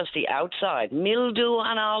is just the outside. Mildew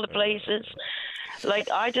on all the places.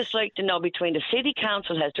 I just like to know between the city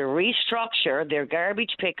council has to restructure their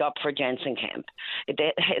garbage pickup for Jensen Camp.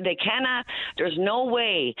 They cannot. There's no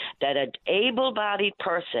way that an able-bodied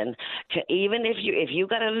person, even if you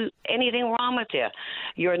got anything wrong with you,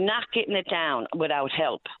 you're not getting it down without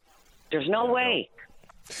help. There's no way.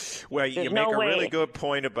 Well, you make a really good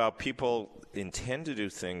point about people intend to do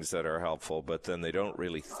things that are helpful, but then they don't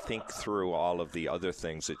really think through all of the other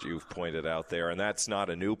things that you've pointed out there, and that's not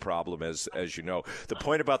a new problem, as you know. The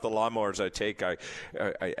point about the lawnmowers,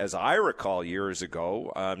 as I recall years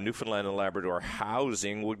ago, Newfoundland and Labrador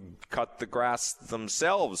Housing would cut the grass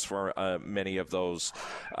themselves for many of those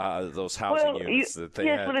housing units that they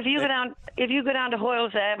had. Yes, but if you go down to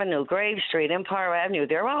Hoyles Avenue, Grave Street, Empire Avenue,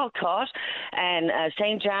 they're all cut, and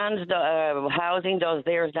St. John's Housing does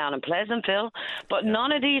theirs down in Pleasantville. But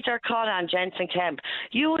none of these are caught on Jensen Camp.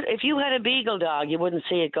 If you had a beagle dog, you wouldn't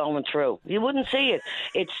see it going through. You wouldn't see it.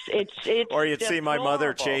 It's or you'd see my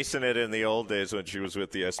mother horrible. chasing it in the old days when she was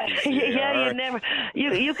with the SPCA.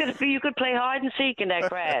 You could play hide and seek in that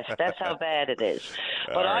grass. That's how bad it is.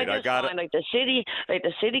 But right, I find the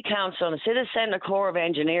city council, instead of sending a corps of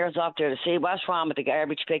engineers up there to see what's wrong with the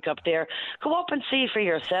garbage pickup there, go up and see for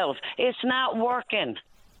yourself. It's not working.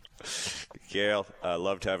 Gail, I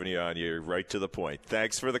loved having you on. You're right to the point.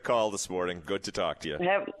 Thanks for the call this morning. Good to talk to you.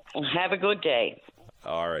 Have a good day.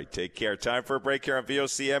 All right, take care. Time for a break here on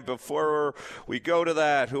VOCM. Before we go to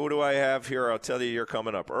that, who do I have here? I'll tell you, you're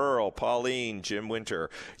coming up. Earl, Pauline, Jim Winter.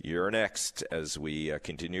 You're next as we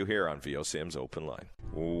continue here on VOCM's Open Line.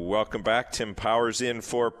 Welcome back. Tim Powers in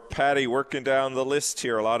for Patty, working down the list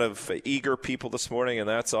here. A lot of eager people this morning, and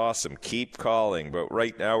that's awesome. Keep calling. But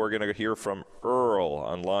right now we're going to hear from Earl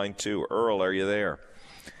on line 2. Earl, are you there?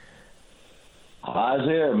 I was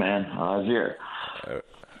here, man. I was here.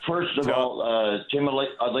 First of all, Tim, I'd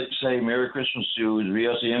like to say Merry Christmas to the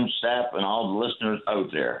VOCM staff and all the listeners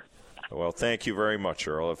out there. Well, thank you very much,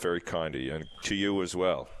 Earl. That's very kind of you, and to you as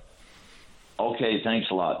well. Okay, thanks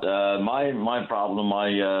a lot. My problem,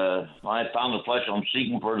 I found the flesh I'm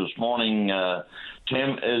seeking for this morning, Tim,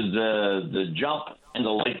 is the jump in the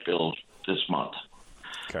light bills this month.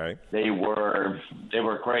 Okay. They were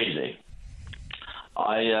crazy.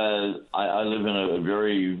 I live in a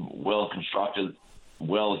very well-constructed,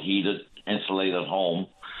 well-heated, insulated home,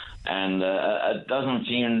 and it doesn't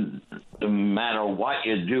seem to matter what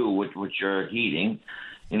you do with your heating,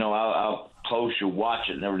 how close you watch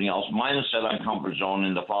it and everything else. Mine is set on comfort zone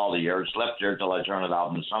in the fall of the year. It's left there till I turn it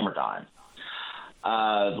off in the summertime.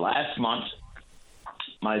 Last month,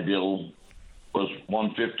 my bill was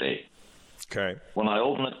 $150. Okay. When I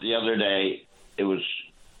opened it the other day, it was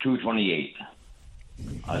 $228.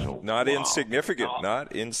 Not insignificant.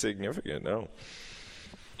 Not insignificant, no.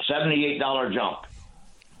 $78 jump.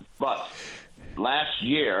 But last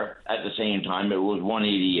year, at the same time, it was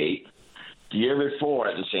 $188. The year before,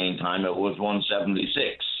 at the same time, it was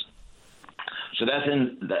 $176. So that's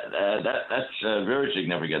very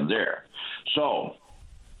significant there. So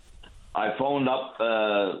I phoned up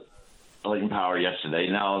Light and Power yesterday.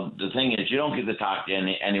 Now the thing is, you don't get to talk to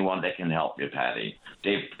anyone that can help you, Patty.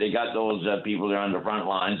 They got those people there on the front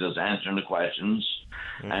lines that's answering the questions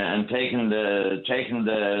and taking the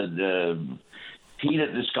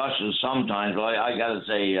heated discussions sometimes. But I got to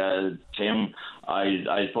say, Tim,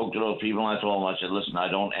 I spoke to those people and I told them, I said, listen, I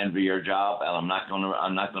don't envy your job, and I'm not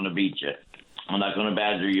going to beat you. I'm not going to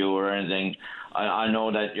badger you or anything. I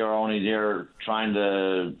know that you're only there trying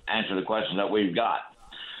to answer the questions that we've got.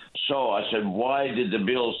 So I said, why did the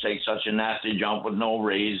bills take such a nasty jump with no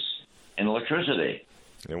raise in electricity?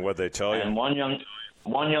 And what'd they tell you? And one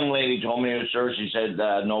young lady told me, sir, she said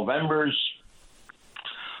November's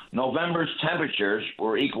temperatures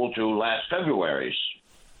were equal to last February's.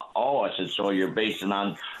 Oh, I said, so you're basing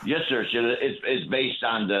on? Yes, sir. It's based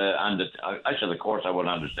on the. I said, of course, I would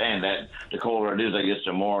understand that. The colder it is, I guess,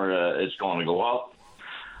 the more it's going to go up.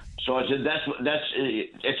 So I said,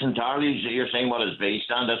 it's entirely, you're saying what it's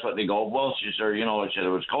based on. That's what they go. Well, she said, I said, it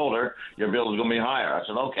was colder, your bill is going to be higher. I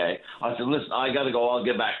said, okay. I said, listen, I got to go. I'll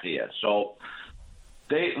get back to you. So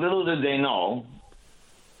little did they know,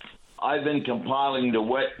 I've been compiling the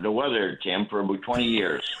weather, Tim, for about 20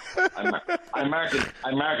 years. I mark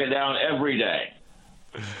it down every day.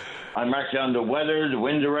 I mark down the weather, the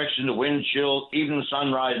wind direction, the wind chill, even the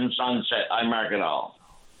sunrise and sunset. I mark it all.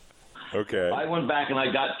 Okay. I went back and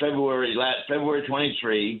I got February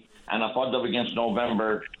 23, and I put up against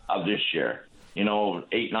November of this year. 8,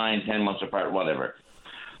 9, 10 months apart, whatever.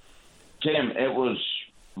 Tim, it was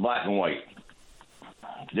black and white.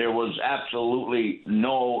 There was absolutely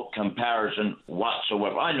no comparison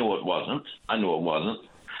whatsoever. I knew it wasn't.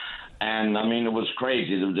 And I mean, it was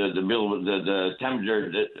crazy. The bill, the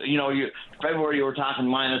temperature. February you were talking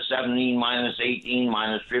minus 17, minus 18,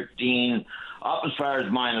 minus 15, up as far as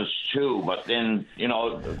 -2. But then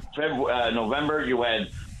November you had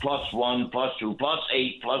 +1, +2,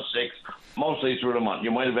 +8, +6, mostly through the month. You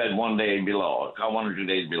might have had 1 day below, 1 or 2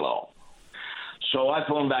 days below. So I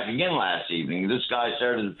phoned back again last evening. This guy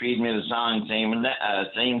started to feed me the song,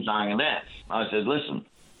 same song and dance. I said, listen.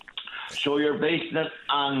 So you're basing it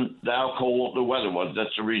on how cold the weather was.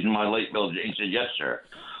 That's the reason my late bill. He said, yes, sir.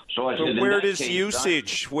 So I said, where does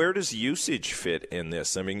usage fit in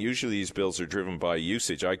this? I mean, usually these bills are driven by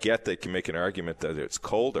usage. I get they can make an argument that it's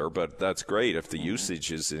colder, but that's great. If the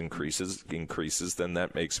usage increases, then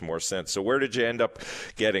that makes more sense. So where did you end up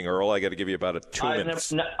getting, Earl? I got to give you about 2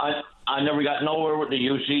 minutes. I never got nowhere with the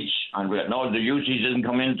usage. The usage didn't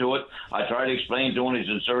come into it. I tried to explain to him. He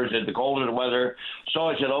said, sir, the colder the weather. So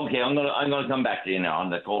I said, okay, I'm gonna come back to you now on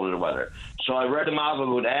the colder the weather. So I read them out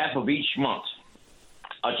about half of each month.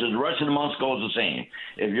 I said, the rest of the month goes the same.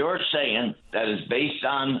 If you're saying that it's based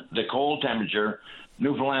on the cold temperature,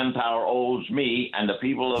 Newfoundland Power owes me and the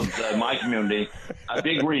people of my community a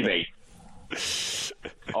big rebate.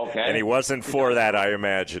 Okay? And he wasn't for that, I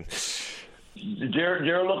imagine.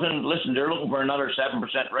 They're looking for another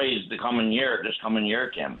 7% raise this coming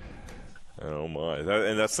year, Tim. Oh, my.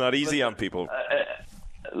 And that's not easy on people.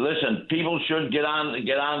 Listen, people should get on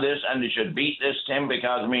this, and they should beat this, Tim,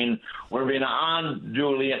 because, I mean, we're being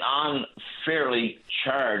unduly and unfairly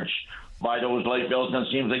charged by those light bills, and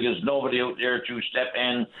it seems like there's nobody out there to step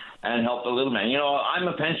in and help the little man. I'm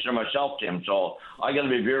a pensioner myself, Tim, so I got to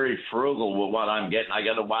be very frugal with what I'm getting. I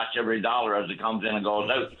got to watch every dollar as it comes in and goes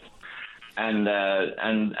out, and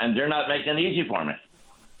they're not making it easy for me.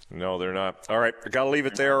 No, they're not. All right, I got to leave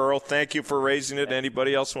it there, Earl. Thank you for raising it.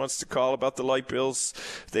 Anybody else wants to call about the light bills,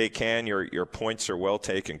 they can. Your points are well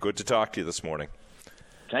taken. Good to talk to you this morning.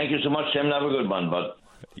 Thank you so much, Tim. Have a good one, bud.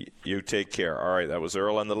 You take care. All right, that was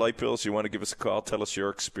Earl on the light bills. You want to give us a call, tell us your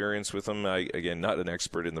experience with them. Again, not an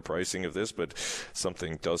expert in the pricing of this, but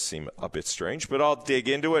something does seem a bit strange. But I'll dig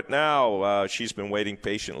into it now. She's been waiting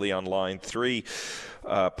patiently on line 3.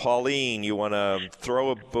 Pauline, you want to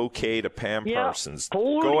throw a bouquet to Pam Parsons.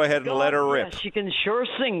 Go ahead and let her rip. Yes, you can sure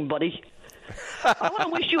sing, buddy. I want to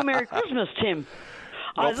wish you a Merry Christmas, Tim.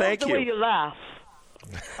 Well, thank you. I love the way you laugh.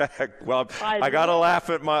 Well, I gotta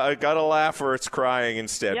laugh or it's crying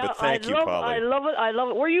instead. Yeah, but thank you, Pauline. I love it.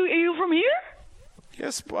 Are you from here?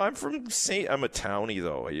 Yes, I'm from I'm a townie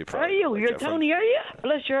though. You're a townie, are you?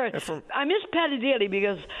 Bless your heart. I miss Patty Daly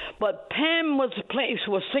but Pam was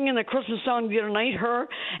singing a Christmas song the other night. Her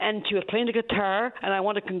and she was playing the guitar, and I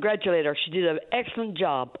want to congratulate her. She did an excellent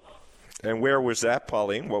job. And where was that,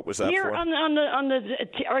 Pauline? What was that here for? on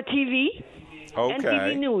our TV. Okay.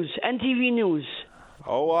 NTV News.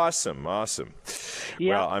 Oh, awesome.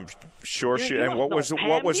 Yeah. Well, I'm sure she. And what was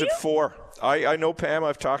it for? I know Pam.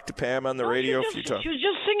 I've talked to Pam on the radio a few times. She was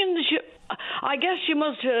just singing. I guess she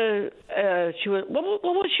must. She was. What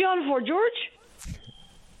was she on for, George?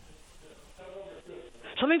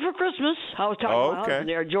 Something for Christmas. I was talking to my husband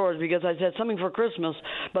there, George, because I said something for Christmas.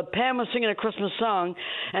 But Pam was singing a Christmas song,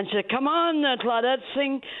 and she said, "Come on, Claudette,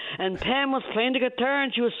 sing." And Pam was playing the guitar,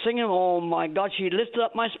 and she was singing. Oh my God, she lifted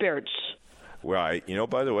up my spirits. Well,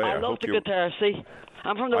 by the way, I love the guitar. See,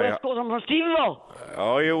 I'm from the West Coast. I'm from Stephenville.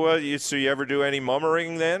 Oh, you will. So you ever do any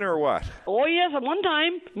mummering then, or what? Oh yes, at one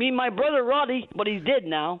time, me and my brother Roddy, but he's dead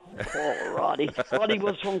now. Oh, Roddy. Roddy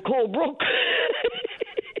was from Colebrook.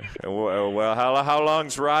 Well, how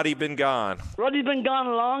long's Roddy been gone? Roddy's been gone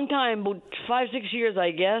a long time, about 5-6 years,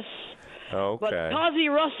 I guess. Okay. But Causey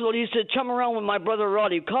Russell used to chum around with my brother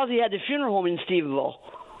Roddy. Causey had the funeral home in Stephenville.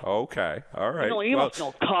 Okay, all right. You must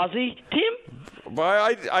know Causey, Tim.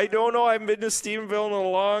 Well, I don't know. I haven't been to Stephenville in a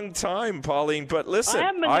long time, Pauline. But listen,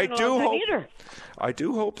 I do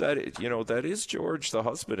hope that that is George, the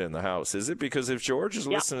husband, in the house. Is it? Because if George is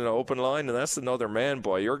listening to Open Line and that's another man,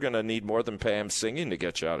 boy, you're going to need more than Pam singing to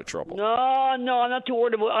get you out of trouble. No, I'm not too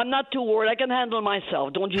worried. I'm not too worried. I can handle it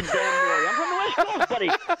myself. Don't you damn worry. I'm from the West Coast, buddy.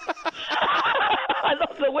 I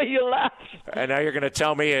love the way you laugh. And now you're going to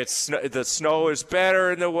tell me the snow is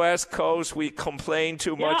better in the West Coast. We complain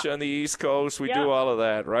too much on the East Coast. We do all of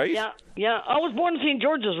that, right? Yeah. I was born in St.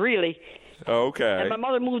 George's, really. Okay. And my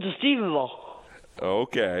mother moved to Stephenville.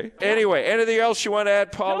 Okay. Anyway, anything else you want to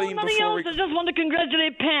add, Pauline? No, nothing else. I just want to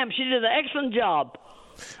congratulate Pam. She did an excellent job.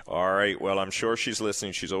 All right. Well, I'm sure she's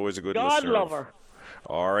listening. She's always a good listener. God love her.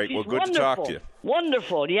 All right. She's good to talk to you.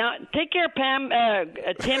 Wonderful. Yeah. Take care, Pam.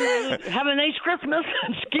 Tim, have a nice Christmas.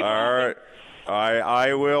 All right.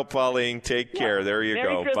 I will, Pauline. Take care. There you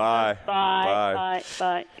Merry go. Christmas. Bye. Bye.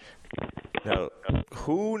 Bye. Now,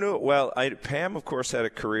 who knew? Well, Pam, of course, had a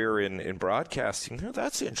career in broadcasting. Now,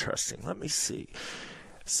 that's interesting. Let me see.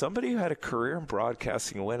 Somebody who had a career in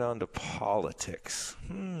broadcasting went on to politics.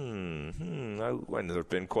 There have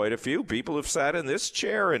been quite a few people who've sat in this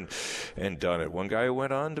chair and done it. One guy who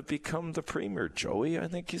went on to become the premier, Joey, I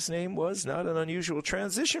think his name was. Not an unusual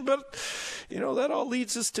transition, but, that all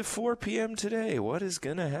leads us to 4 p.m. today. What is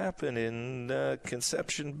going to happen in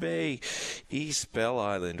Conception Bay, East Bell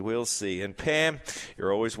Island? We'll see. And Pam,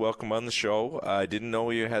 you're always welcome on the show. I didn't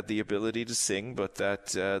know you had the ability to sing, but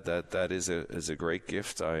that is a great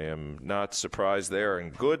gift. I am not surprised there,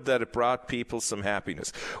 and good that it brought people some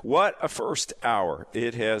happiness. What a first hour.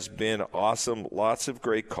 It has been awesome. Lots of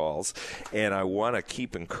great calls, and I want to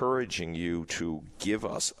keep encouraging you to give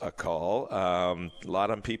us a call. A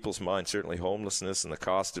lot on people's minds, certainly homelessness and the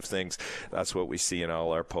cost of things. That's what we see in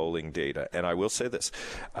all our polling data. And I will say this,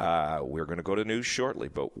 we're going to go to news shortly,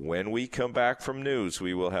 but when we come back from news,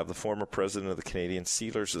 we will have the former president of the Canadian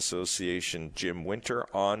Sealers Association, Jim Winter,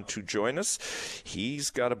 on to join us. He's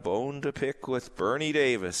got a bone to pick with Bernie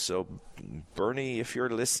Davis. So, Bernie, if you're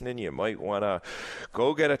listening, you might want to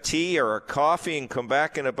go get a tea or a coffee and come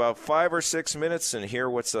back in about 5 or 6 minutes and hear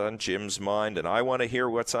what's on Jim's mind. And I want to hear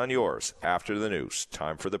what's on yours after the news.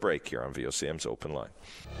 Time for the break here on VOCM's Open Line.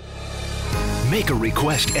 Make a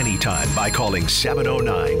request anytime by calling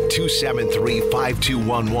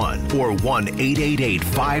 709-273-5211 or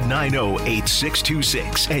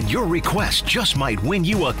 1-888-590-8626. And your request just might win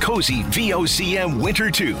you a cozy VOCM winter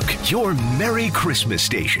toque. Your Merry Christmas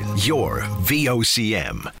station. Your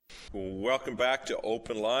VOCM. Welcome back to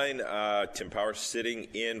Open Line. Tim Powers sitting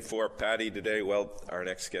in for Patty today. Well, our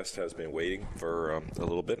next guest has been waiting for a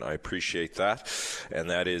little bit, and I appreciate that. And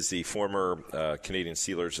that is the former Canadian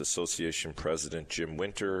Sealers Association president, Jim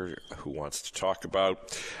Winter, who wants to talk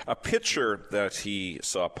about a picture that he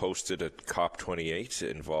saw posted at COP28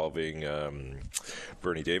 involving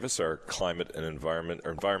Bernie Davis, our climate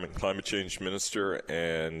climate change minister,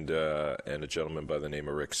 and a gentleman by the name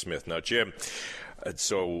of Rick Smith. Now, Jim,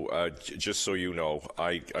 just so you know,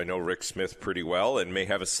 I know Rick Smith pretty well and may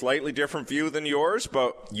have a slightly different view than yours,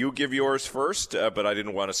 but you give yours first, but I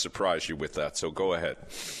didn't want to surprise you with that, so go ahead.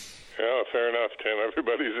 Yeah, fair enough, Tim.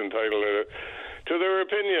 Everybody's entitled to their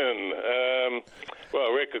opinion.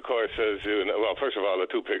 Well, Rick, of course, says, well, first of all,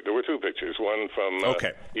 there were two pictures, one from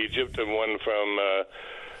Egypt and one from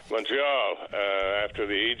Montreal. After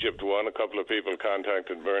the Egypt one, a couple of people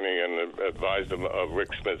contacted Bernie and advised him of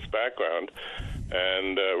Rick Smith's background.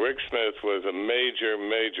 And Rick Smith was a major,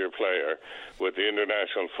 major player with the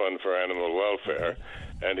International Fund for Animal Welfare.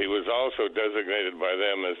 And he was also designated by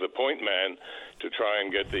them as the point man to try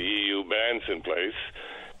and get the EU bans in place,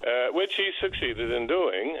 which he succeeded in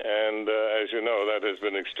doing. And as you know, that has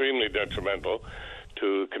been extremely detrimental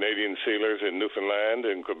to Canadian sealers in Newfoundland,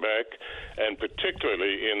 in Quebec, and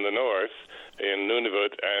particularly in the north, in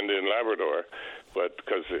Nunavut and in Labrador, but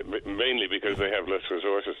mainly because they have less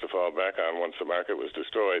resources to fall back on once the market was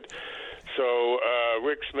destroyed. So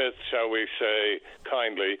Rick Smith, shall we say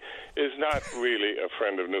kindly, is not really a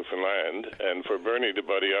friend of Newfoundland, and for Bernie to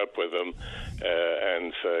buddy up with him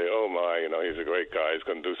and say, oh my, he's a great guy, he's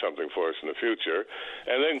going to do something for us in the future,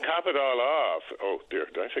 and then cop it all off. Oh dear,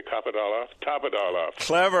 did I say cop it all off? Top it all off.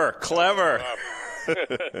 Clever.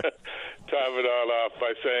 Top it all off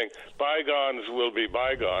by saying bygones will be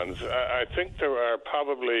bygones. I think there are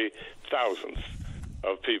probably thousands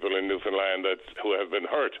of people in Newfoundland who have been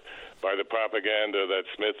hurt by the propaganda that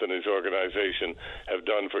Smith and his organization have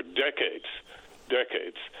done for decades,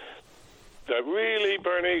 that really,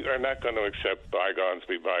 Bernie, are not going to accept bygones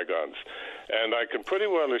be bygones. And I can pretty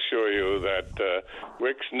well assure you that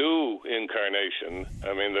Rick's new incarnation,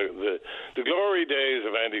 I mean, the glory days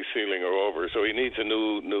of anti-sealing are over, so he needs a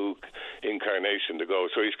new incarnation to go.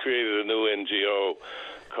 So he's created a new NGO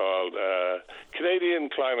called Canadian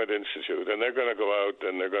Climate Institute, and they're going to go out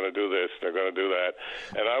and they're going to do this, they're going to do that.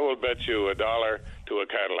 And I will bet you $1 to a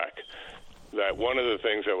Cadillac that one of the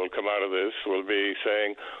things that will come out of this will be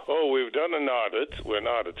saying, oh, we've done an audit. Well, an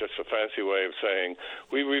audit, just a fancy way of saying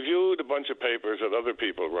we reviewed a bunch of papers that other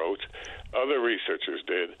people wrote, other researchers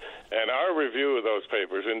did, and our review of those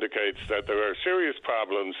papers indicates that there are serious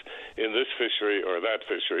problems in this fishery or that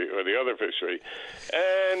fishery or the other fishery,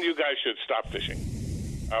 and you guys should stop fishing.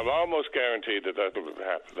 I'm almost guaranteed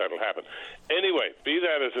that'll happen. Anyway, be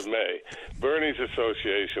that as it may, Bernie's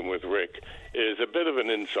association with Rick is a bit of an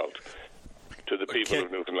insult to the people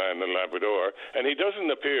of Newfoundland and Labrador, and he doesn't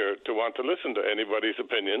appear to want to listen to anybody's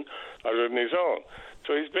opinion other than his own.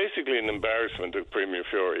 So he's basically an embarrassment to Premier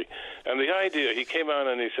Fury. And the idea, he came on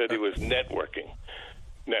and he said he was networking.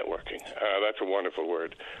 networking. That's a wonderful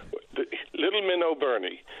word. Little Minnow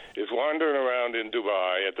Bernie is wandering around in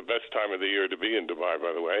Dubai at the best time of the year to be in Dubai,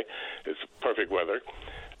 by the way. It's perfect weather.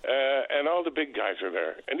 And all the big guys are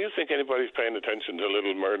there. And do you think anybody's paying attention to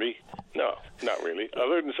Little Bernie? No, not really,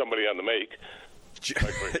 other than somebody on the make.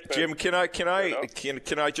 Jim, can I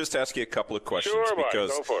just ask you a couple of questions? Sure,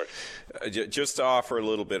 because go for it. Just to offer a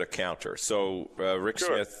little bit of counter. So, Rick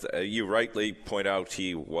Smith, you rightly point out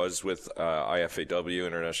he was with IFAW,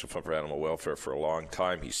 International Fund for Animal Welfare, for a long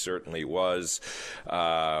time. He certainly was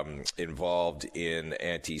involved in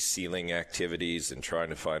anti-sealing activities and trying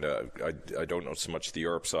to find I don't know so much the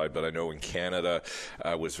Europe side, but I know in Canada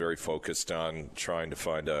was very focused on trying to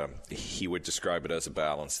find he would describe it as a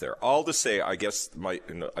balance there. All to say, I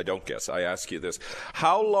ask you this.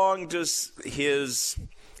 How long does his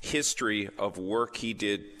history of work he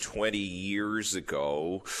did 20 years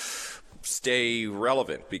ago stay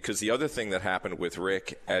relevant? Because the other thing that happened with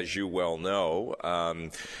Rick, as you well know,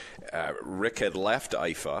 Rick had left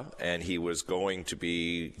IFA and he was going to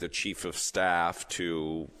be the chief of staff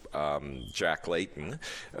to Jack Layton,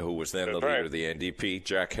 who was then the leader of the NDP.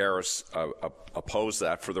 Jack Harris opposed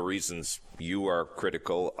that for the reasons you are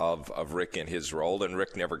critical of Rick and his role, and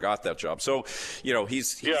Rick never got that job. So,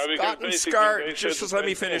 he's gotten scarred. Just let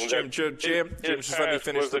me finish, Jim. Jim, just let me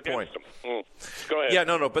finish the point. Go ahead. Yeah,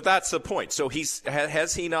 no, but that's the point. So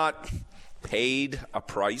has he not paid a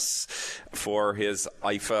price for his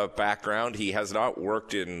IFA background? He has not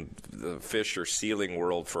worked in the fish or sealing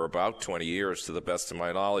world for about 20 years, to the best of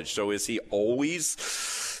my knowledge. So is he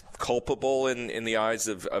always culpable in the eyes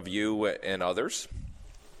of you and others?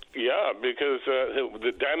 Yeah, because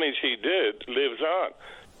the damage he did lives on,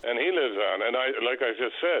 and he lives on. And like I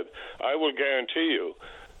just said, I will guarantee you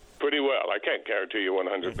pretty well, I can't guarantee you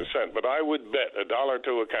 100%, but I would bet $1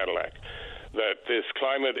 to a Cadillac that this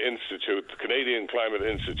Climate Institute, the Canadian Climate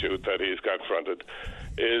Institute that he's got fronted,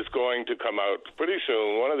 is going to come out pretty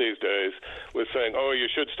soon, one of these days, with saying, you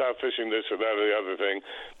should stop fishing this or that or the other thing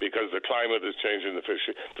because the climate is changing the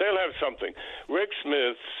fishing. They'll have something. Rick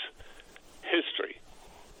Smith's history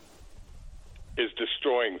is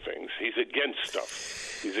destroying things. He's against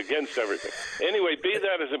stuff. He's against everything. Anyway, be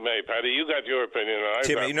that as it may, Patty, you got your opinion.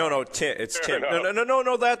 Tim, it's Tim.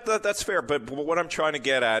 No, that's fair. But what I'm trying to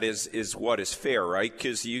get at is what is fair, right?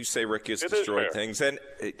 Because you say Rick has destroyed things, and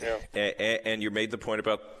you made the point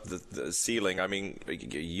about the sealing. I mean,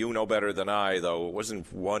 you know better than I, though. It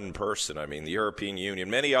wasn't one person. I mean, the European Union,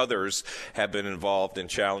 many others have been involved in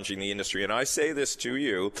challenging the industry. And I say this to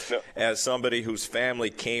you as somebody whose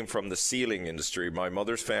family came from the sealing industry. My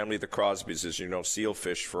mother's family, the Crosbys, as you know, seal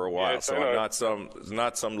fish for a while. So I'm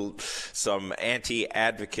not some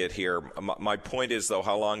anti-advocate here. My point is, though,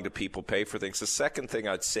 how long do people pay for things? The second thing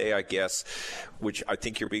I'd say, I guess, which I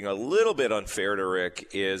think you're being a little bit unfair to Rick,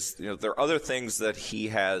 is there are other things that he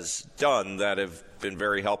has done that have been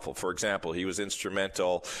very helpful. For example, he was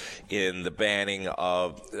instrumental in the banning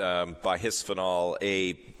of bisphenol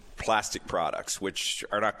A plastic products, which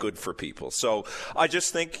are not good for people. So I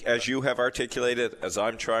just think, as you have articulated, as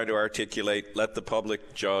I'm trying to articulate, let the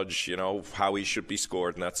public judge, how he should be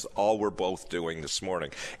scored, and that's all we're both doing this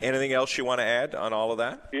morning. Anything else you want to add on all of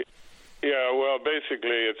that? Yeah, well,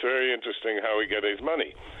 basically, it's very interesting how he got his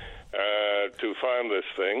money to fund this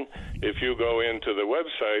thing. If you go into the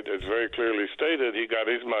website, it's very clearly stated he got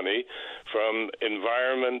his money from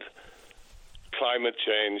Environment Climate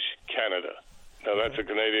Change Canada. Now, that's a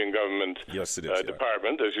Canadian government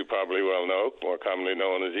department, as you probably well know, more commonly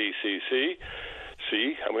known as ECC.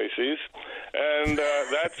 See, how many C's? And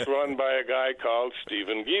that's run by a guy called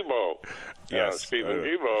Stephen Guilbeault. Stephen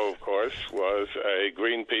Guilbeault, of course, was a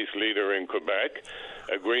Greenpeace leader in Quebec,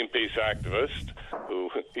 a Greenpeace activist who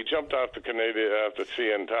he jumped off the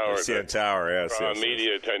CN Tower. CN Tower, yes.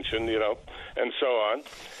 Media attention, and so on.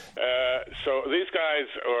 So these guys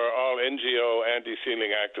are all NGO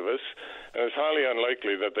anti-sealing activists, and it's highly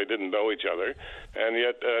unlikely that they didn't know each other. And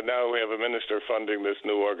yet now we have a minister funding this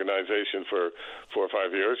new organization for 4 or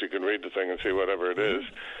 5 years. You can read the thing and see whatever it is.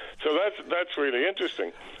 So that's really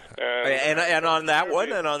interesting. And on that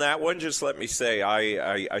one, just let me say,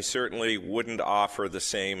 I certainly wouldn't offer the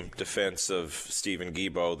same defense of Stephen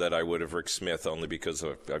Guilbeault that I would of Rick Smith, only because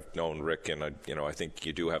I've known Rick, and I think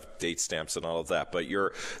you do have date stamps and all of that. But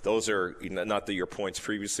those are not that your points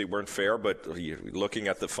previously weren't fair, but looking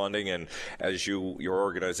at the funding, and as your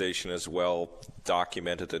organization as well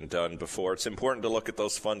documented and done before, it's important to look at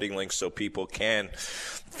those funding links so people can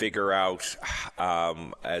figure out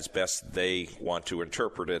as best they want to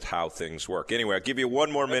interpret it how things work. Anyway, I'll give you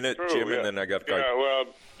one more minute, Jim, and then I got to go. Yeah, well,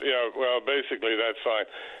 basically that's fine.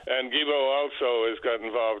 And Guibo also has got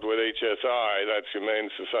involved with HSI, that's Humane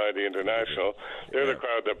Society International. They're the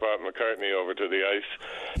crowd that brought McCartney over to the ice.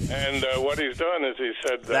 And what he's done is he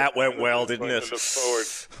said that went well, didn't it? To look forward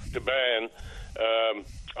to ban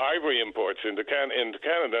ivory imports into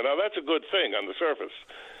Canada. Now, that's a good thing on the surface.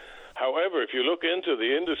 However, if you look into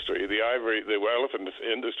the industry, the elephant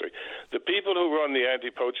industry, the people who run the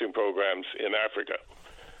anti-poaching programs in Africa,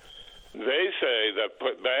 they say that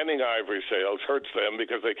banning ivory sales hurts them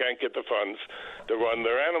because they can't get the funds to run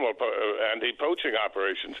their anti-poaching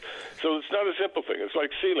operations. So it's not a simple thing. It's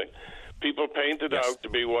like sealing. People paint it out to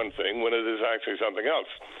be one thing when it is actually something else.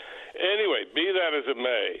 Anyway, be that as it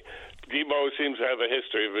may, Guibo seems to have a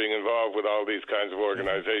history of being involved with all these kinds of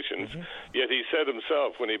organizations. Yet he said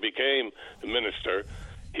himself when he became the minister,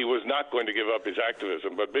 he was not going to give up his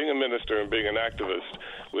activism. But being a minister and being an activist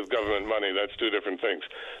with government money, that's two different things.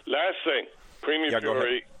 Last thing, Premier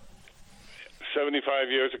Fury, 75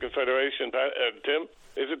 years of Confederation. Tim?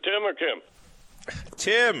 Is it Tim or Kim?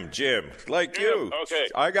 Tim, Jim, like Tim, you. Okay.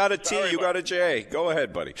 I got a T, you got a J. Go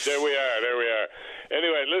ahead, buddy. There we are.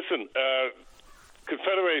 Anyway, listen,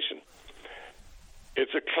 Confederation.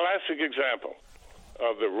 It's a classic example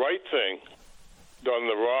of the right thing done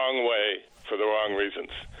the wrong way for the wrong reasons.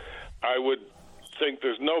 I would think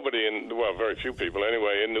there's nobody very few people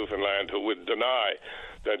anyway, in Newfoundland who would deny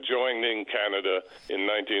that joining Canada in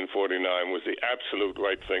 1949 was the absolute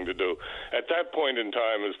right thing to do. At that point in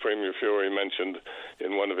time, as Premier Fury mentioned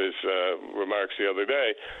in one of his remarks the other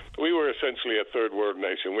day, we were essentially a third world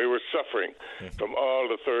nation. We were suffering from all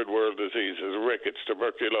the third world diseases, rickets,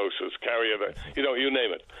 tuberculosis, you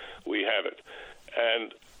name it. We had it.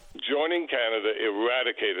 And joining Canada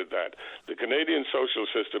eradicated that. The Canadian social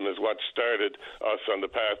system is what started us on the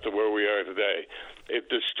path to where we are today. It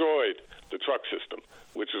destroyed the truck system,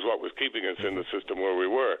 which is what was keeping us in the system where we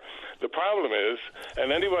were. The problem is,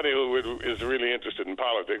 and anybody who is really interested in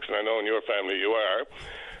politics, and I know in your family you are,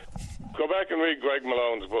 go back and read Greg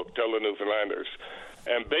Malone's book, Tell the Newfoundlanders.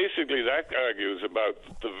 And basically that argues about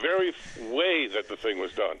the very way that the thing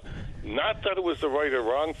was done. Not that it was the right or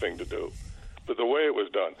wrong thing to do, but the way it was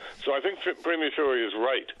done. So I think Premier Fury is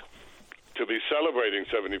right to be celebrating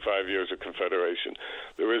 75 years of Confederation.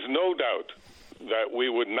 There is no doubt that we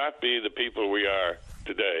would not be the people we are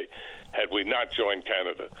today had we not joined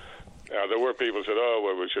Canada. Now, there were people who said,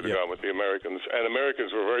 we should have gone with the Americans. And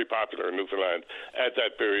Americans were very popular in Newfoundland at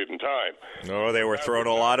that period in time. Oh, they were throwing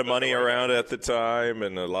a lot of money around at the time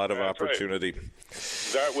and a lot of opportunity.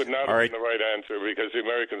 Right. That would not have been the right answer because the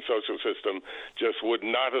American social system just would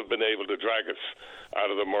not have been able to drag us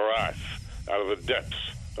out of the morass, out of the depths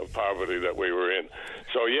of poverty that we were in.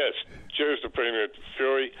 So, yes, cheers to Premier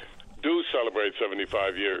Fury. Do celebrate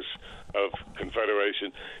 75 years of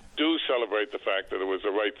Confederation. Do celebrate the fact that it was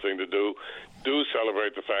the right thing to do. Do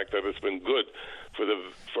celebrate the fact that it's been good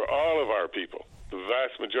for all of our people, the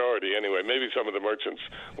vast majority anyway. Maybe some of the merchants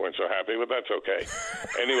weren't so happy, but that's okay.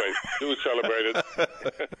 Anyway, do celebrate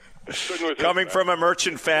it. Coming from a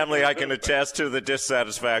merchant family, I can attest to the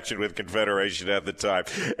dissatisfaction with Confederation at the time.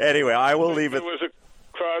 Anyway, I will leave it. There was a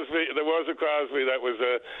Crosby that was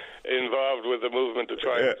involved with the movement to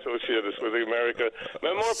try and associate us with America.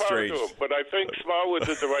 No more power to him. But I think Smallwood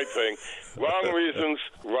did the right thing. Wrong reasons,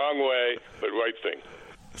 wrong way, but right thing.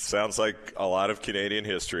 Sounds like a lot of Canadian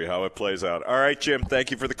history, how it plays out. All right, Jim,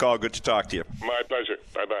 thank you for the call. Good to talk to you. My pleasure.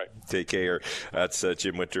 Bye-bye. Take care. That's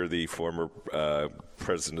Jim Winter, the former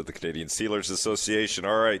president of the Canadian Steelers Association.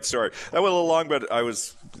 All right, sorry. That went a little long, but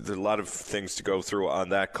there's a lot of things to go through on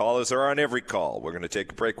that call, as there are on every call. We're going to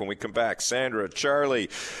take a break. When we come back, Sandra, Charlie,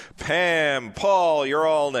 Pam, Paul, you're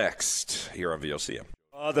all next here on VOCM.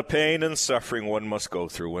 The pain and suffering one must go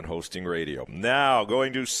through when hosting radio. Now,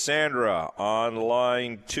 going to Sandra on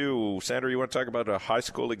line 2. Sandra, you want to talk about a high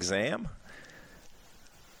school exam?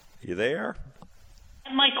 You there?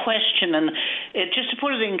 My question, and just to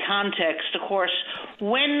put it in context, of course,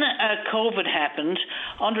 when COVID happened,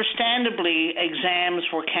 understandably, exams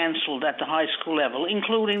were cancelled at the high school level,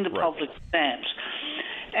 including the public exams.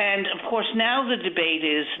 And, of course, now the debate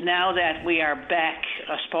is, now that we are back,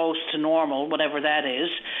 I suppose, to normal, whatever that is,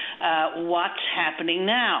 what's happening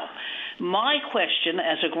now? My question,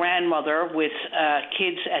 as a grandmother with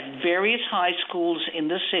kids at various high schools in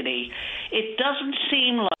the city, it doesn't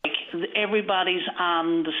seem like everybody's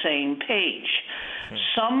on the same page.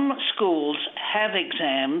 Some schools have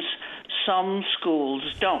exams, some schools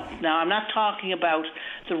don't. Now, I'm not talking about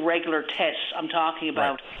the regular tests. I'm talking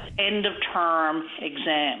about end-of-term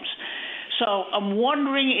exams. So I'm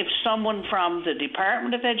wondering if someone from the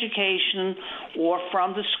Department of Education or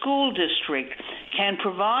from the school district can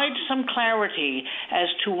provide some clarity as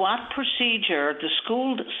to what procedure the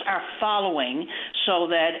schools are following so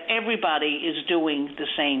that everybody is doing the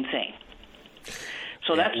same thing.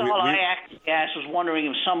 So that's all I actually asked, was wondering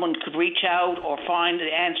if someone could reach out or find the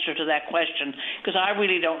answer to that question, because I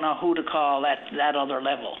really don't know who to call at that other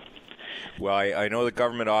level. Well, I know the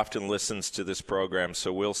government often listens to this program,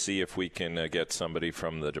 so we'll see if we can get somebody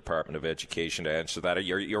from the Department of Education to answer that.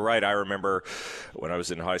 You're right. I remember when I was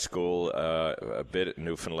in high school, a bit in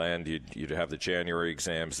Newfoundland, you'd have the January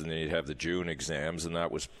exams and then you'd have the June exams, and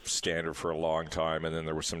that was standard for a long time, and then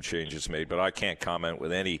there were some changes made. But I can't comment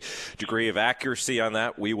with any degree of accuracy on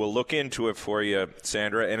that. We will look into it for you,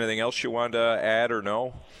 Sandra. Anything else you want to add or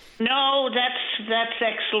no? No, that's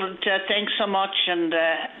excellent. Thanks so much, and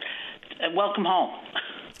welcome home.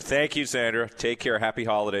 Thank you, Sandra. Take care. Happy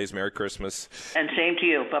holidays. Merry Christmas. And same to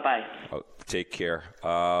you. Bye-bye. Oh, take care.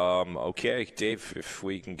 Okay, Dave, if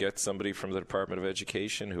we can get somebody from the Department of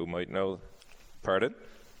Education who might know. Pardon?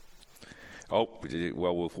 Oh,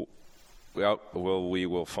 well, we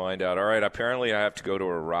will find out. All right, apparently I have to go to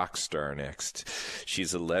a rock star next.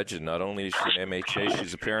 She's a legend. Not only is she an MHA,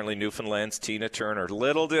 she's apparently Newfoundland's Tina Turner.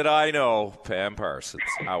 Little did I know, Pam Parsons.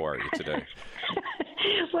 How are you today?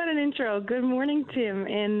 What an intro. Good morning, Tim,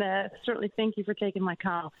 and certainly thank you for taking my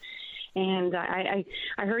call. And I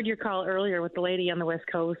heard your call earlier with the lady on the West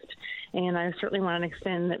Coast, and I certainly want to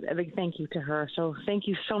extend a big thank you to her. So thank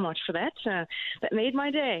you so much for that. That made my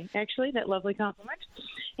day, actually, that lovely compliment.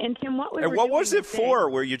 And Tim, what was it for?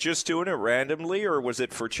 Were you just doing it randomly, or was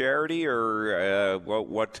it for charity, or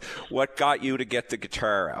what got you to get the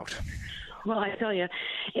guitar out? Well, I tell you,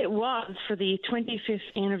 it was for the 25th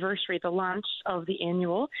anniversary, the launch of the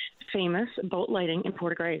annual famous boat lighting in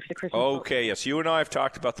Portagrave, the Christmas Okay, yes. You and I have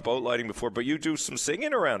talked about the boat lighting before, but you do some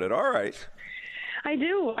singing around it. All right. I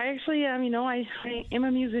do. I actually, I am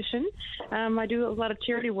a musician. I do a lot of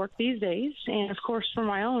charity work these days, and, of course, for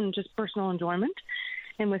my own just personal enjoyment.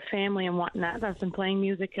 And with family and whatnot, I've been playing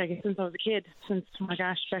music, I guess, since I was a kid, since, oh my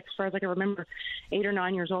gosh, back as far as I can remember, 8 or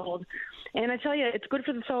 9 years old. And I tell you, it's good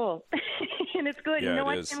for the soul. And it's good. Yeah, you know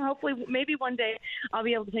what, Tim? Hopefully, maybe one day I'll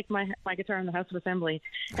be able to take my guitar in the House of Assembly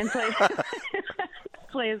and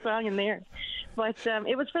play a song in there. But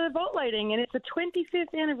it was for the boat lighting, and it's the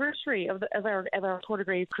 25th anniversary of our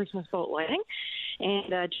Portagrave Christmas boat lighting.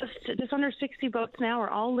 And just under 60 boats now are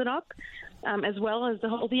all lit up, as well as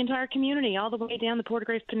the entire community, all the way down the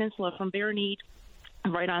Portagrave Peninsula from Barronede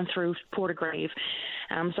right on through Portagrave.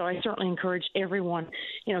 So I certainly encourage everyone,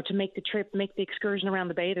 to make the trip, make the excursion around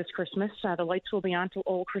the bay this Christmas. The lights will be on till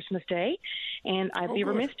Old Christmas Day, and I'd be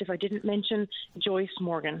remiss if I didn't mention Joyce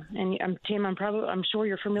Morgan. And Tim, I'm sure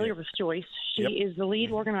you're familiar with Joyce. She is the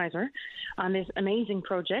lead organizer on this amazing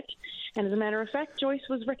project. And as a matter of fact, Joyce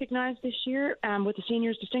was recognized this year with the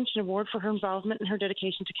Seniors Distinction Award for her involvement and her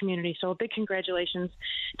dedication to community. So a big congratulations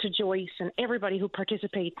to Joyce and everybody who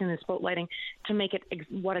participates in this boat lighting to make it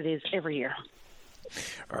what it is every year.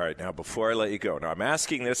 All right, now before I let you go, now I'm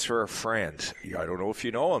asking this for a friend. I don't know if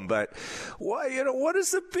you know him, but what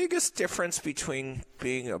is the biggest difference between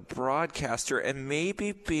being a broadcaster and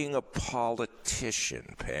maybe being a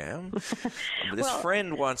politician, Pam? This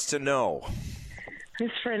friend wants to know.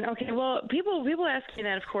 His friend. Okay, well, people ask me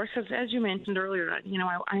that, of course, as you mentioned earlier.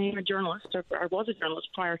 I am a journalist, or I was a journalist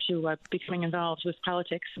prior to becoming involved with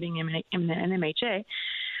politics, being an MHA.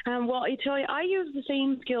 Well, I tell you, I use the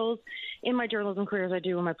same skills in my journalism career as I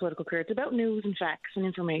do in my political career. It's about news and facts and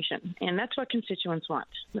information, and that's what constituents want.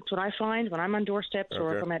 That's what I find when I'm on doorsteps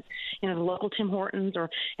or if I'm at the local Tim Hortons or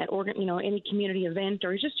at any community event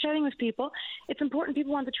or just chatting with people. It's important.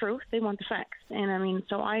 People want the truth. They want the facts, and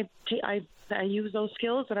so I use those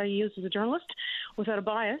skills that I use as a journalist without a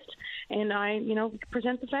bias, and I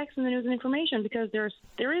present the facts and the news and information because there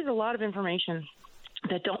is a lot of information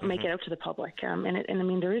that don't make it out to the public.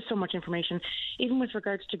 There is so much information, even with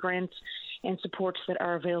regards to grants and supports that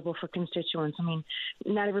are available for constituents.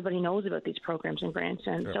 Not everybody knows about these programs and grants,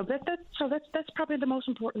 and so that's probably the most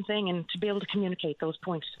important thing, and to be able to communicate those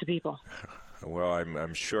points to people. Well,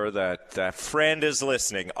 I'm sure that friend is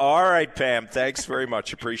listening. All right, Pam, thanks very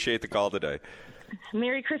much. Appreciate the call today.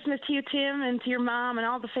 Merry Christmas to you, Tim, and to your mom and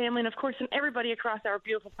all the family, and, of course, and everybody across our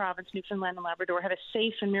beautiful province, Newfoundland and Labrador. Have a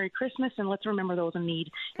safe and Merry Christmas, and let's remember those in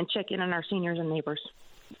need and check in on our seniors and neighbors.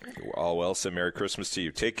 All well said. Merry Christmas to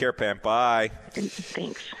you. Take care, Pam. Bye.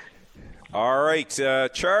 Thanks. All right,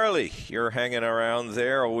 Charlie, you're hanging around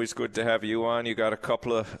there. Always good to have you on. You got a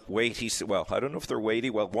couple of weighty, well, I don't know if they're weighty.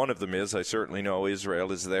 Well, one of them is. I certainly know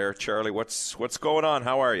Israel is there. Charlie, what's going on?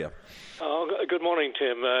 How are you? Oh, Good morning,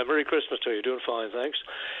 Tim. Merry Christmas to you. Doing fine, thanks.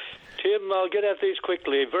 Tim, I'll get at these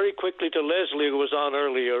quickly. Very quickly to Leslie, who was on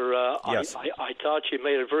earlier. Yes. I thought she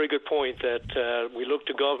made a very good point that we look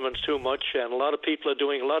to governments too much, and a lot of people are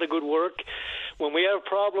doing a lot of good work. When we have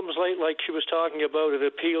problems like she was talking about, it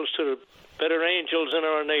appeals to the better angels in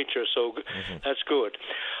our nature, so that's good.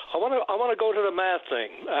 I want to go to the math thing,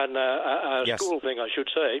 and school thing, I should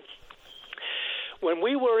say. When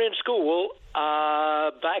we were in school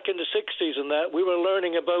back in the 60s and that, we were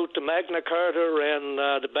learning about the Magna Carta and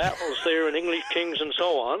the battles there and English kings and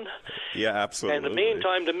so on. Yeah, absolutely. And in the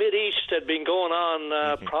meantime, the Mideast had been going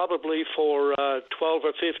on probably for 12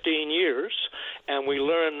 or 15 years, and we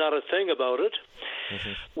learned not a thing about it.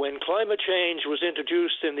 When climate change was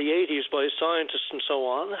introduced in the 80s by scientists and so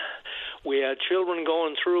on, we had children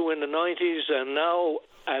going through in the 90s and now,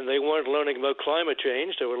 and they weren't learning about climate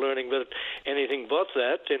change. They were learning about anything but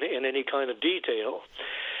that in any kind of detail.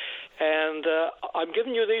 And I'm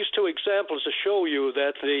giving you these two examples to show you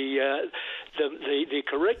that the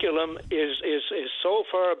curriculum is so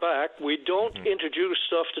far back. We don't introduce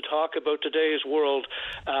stuff to talk about today's world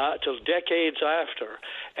till decades after.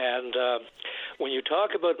 And when you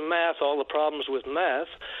talk about math, all the problems with math,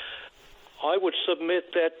 I would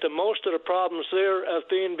submit that most of the problems there have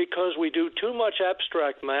been because we do too much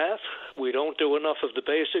abstract math. We don't do enough of the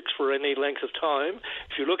basics for any length of time.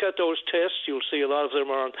 If you look at those tests, you'll see a lot of them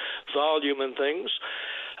are on volume and things.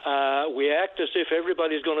 We act as if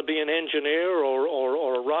everybody's going to be an engineer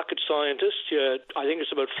or a rocket scientist. I think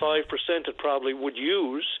it's about 5% that probably would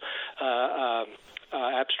use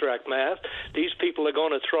abstract math. These people are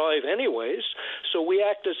going to thrive anyways, so we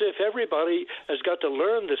act as if everybody has got to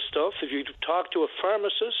learn this stuff. If you talk to a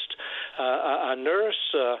pharmacist, a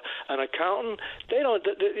nurse, an accountant, they don't.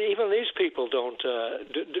 Even these people don't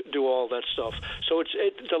do all that stuff. So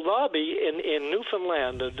the lobby in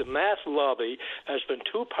Newfoundland, the math lobby, has been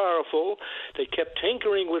too powerful. They kept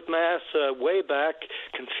tinkering with math way back,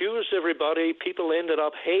 confused everybody. People ended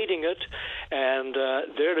up hating it, and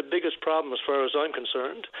they're the biggest problem as far as I'm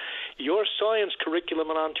concerned. Your science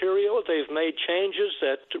curriculum in Ontario, they've made changes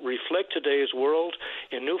that reflect today's world.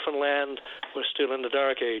 In Newfoundland, we're still in the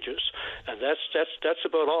dark ages. And that's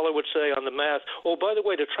about all I would say on the math. Oh, by the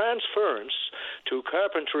way, the transference to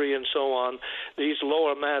carpentry and so on, these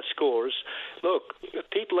lower math scores, look,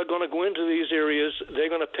 people are going to go into these areas. They're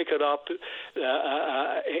going to pick it up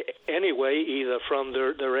anyway, either from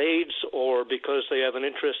their aides or because they have an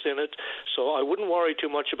interest in it. So I wouldn't worry too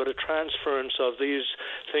much about a transference of these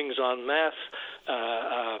things on math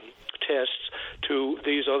tests to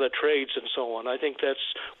these other trades and so on. I think that's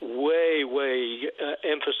way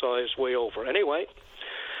emphasized way over. Anyway,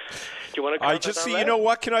 do you want to comment on that? You know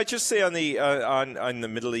what? Can I just say on the on the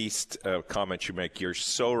Middle East comment you make? You're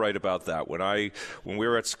so right about that. When we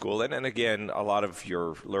were at school, and again, a lot of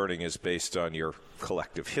your learning is based on your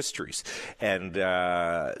collective histories, and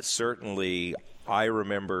certainly I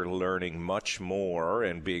remember learning much more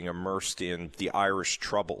and being immersed in the Irish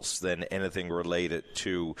Troubles than anything related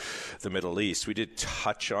to the Middle East. We did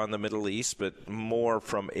touch on the Middle East, but more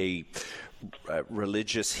from a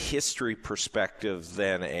religious history perspective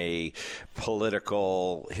than a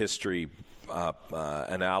political history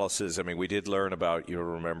analysis. I mean, we did learn about, you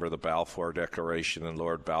remember the Balfour Declaration and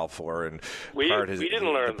Lord Balfour. And we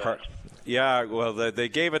didn't learn that. Yeah, well, they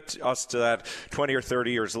gave it us to that 20 or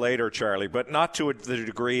 30 years later, Charlie, but not to the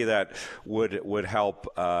degree that would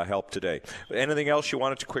help today. Anything else you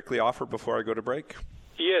wanted to quickly offer before I go to break?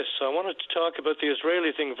 Yes, I wanted to talk about the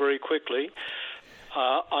Israeli thing very quickly.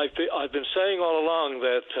 I've been saying all along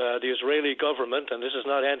that the Israeli government, and this is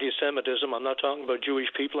not anti-Semitism, I'm not talking about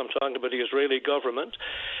Jewish people, I'm talking about the Israeli government.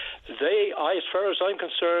 As far as I'm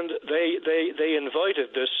concerned, they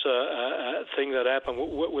invited this thing that happened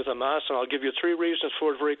with Hamas, and I'll give you three reasons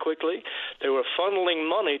for it very quickly. They were funneling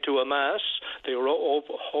money to Hamas. They were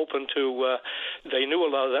hoping to. They knew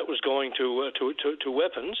a lot of that was going to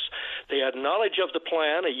weapons. They had knowledge of the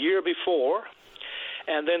plan a year before.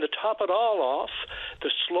 And then to top it all off, the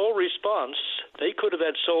slow response, they could have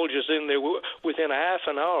had soldiers in there within a half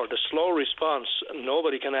an hour. The slow response,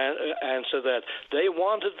 nobody can answer that. They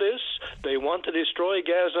wanted this. They want to destroy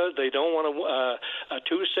Gaza. They don't want a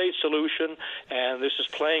two-state solution, and this is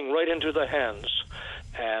playing right into their hands.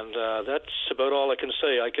 And that's about all I can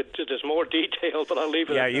say. There's more detail, but I'll leave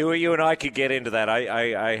it. Yeah, you and I could get into that.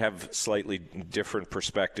 I have slightly different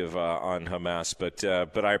perspective on Hamas,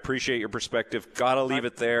 but I appreciate your perspective. Gotta leave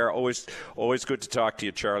it there. Always good to talk to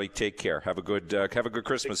you, Charlie. Take care. Have a good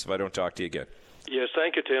Christmas. If I don't talk to you again. Yes,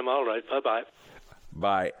 thank you, Tim. All right, bye.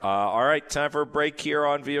 Bye. All right, time for a break here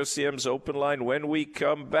on VOCM's Open Line. When we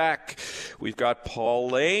come back, we've got Paul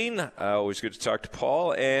Lane. Always good to talk to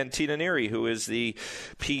Paul. And Tina Neary, who is the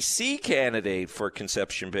PC candidate for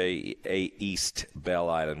Conception Bay East Bell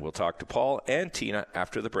Island. We'll talk to Paul and Tina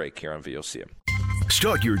after the break here on VOCM.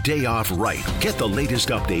 Start your day off right. Get the latest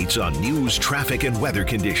updates on news, traffic, and weather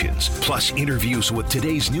conditions, plus interviews with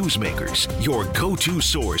today's newsmakers. Your go-to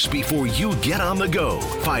source before you get on the go.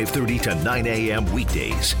 5:30 to 9 a.m.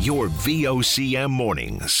 weekdays. Your VOCM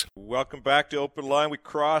mornings. Welcome back to Open Line. We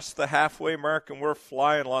crossed the halfway mark, and we're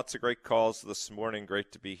flying. Lots of great calls this morning.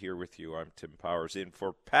 Great to be here with you. I'm Tim Powers in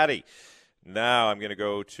for Patty. Now I'm going to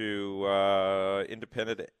go to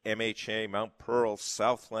independent MHA, Mount Pearl,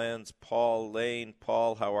 Southlands, Paul Lane.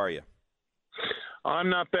 Paul, how are you? I'm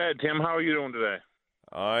not bad, Tim. How are you doing today?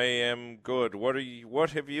 I am good. What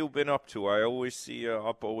have you been up to? I always see you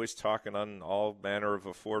up, always talking on all manner of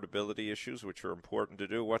affordability issues, which are important to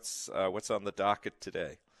do. What's on the docket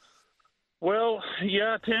today? Well,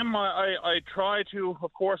 yeah, Tim, I try to,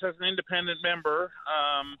 of course, as an independent member,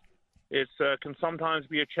 it can sometimes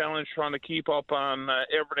be a challenge trying to keep up on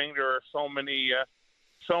everything. There are so many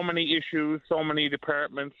issues, so many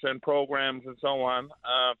departments and programs and so on.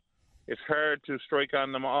 It's hard to strike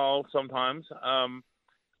on them all sometimes.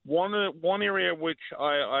 One area which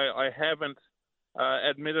I haven't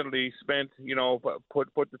admittedly spent, put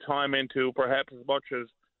the time into perhaps as much as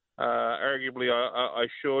arguably I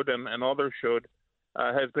should and others should,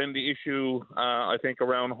 has been the issue, I think,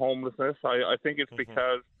 around homelessness. I think it's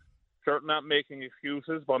because, certainly not making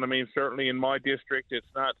excuses, but I mean, certainly in my district, it's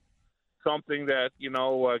not something that,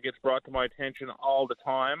 gets brought to my attention all the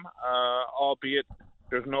time, albeit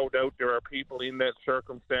there's no doubt there are people in that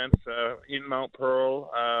circumstance in Mount Pearl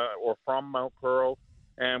or from Mount Pearl,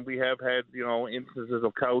 and we have had, instances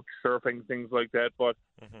of couch surfing, things like that. But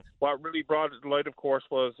what really brought it to light, of course,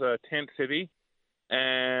 was Tent City.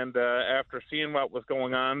 And after seeing what was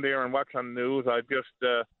going on there and watching the news, I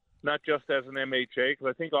just, not just as an MHA, because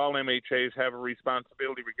I think all MHAs have a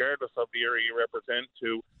responsibility, regardless of the area you represent,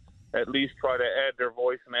 to at least try to add their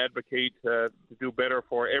voice and advocate to do better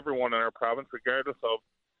for everyone in our province, regardless of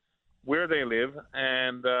where they live.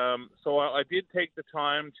 And so I did take the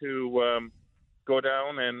time to go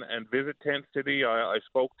down and visit Tent City. I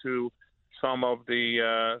spoke to some of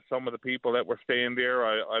the people that were staying there.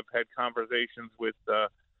 I've had conversations with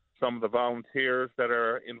some of the volunteers that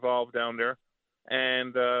are involved down there.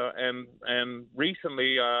 And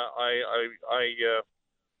recently,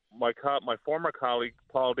 my former colleague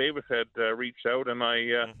Paul Davis had reached out, and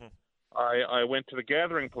I went to the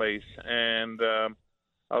gathering place, and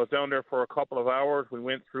I was down there for a couple of hours. We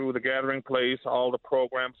went through the gathering place, all the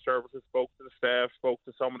program services, spoke to the staff, spoke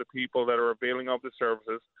to some of the people that are availing of the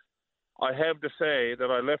services. I have to say that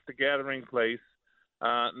I left the gathering place,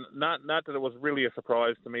 not that it was really a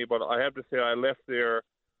surprise to me, but I have to say I left there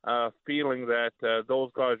feeling that those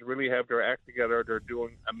guys really have their act together. They're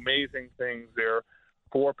doing amazing things there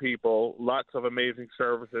for people, lots of amazing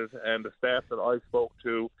services, and the staff that I spoke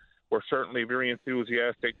to were certainly very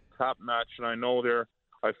enthusiastic, top-notch, and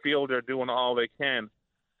I feel they're doing all they can.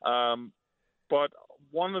 But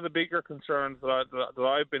one of the bigger concerns that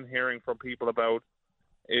I've been hearing from people about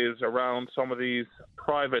is around some of these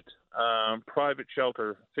private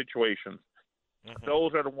shelter situations.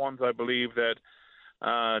 Those are the ones I believe that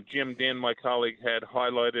Jim Dinn, my colleague, had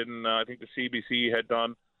highlighted, and I think the CBC had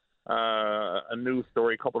done a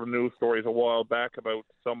couple of news stories a while back about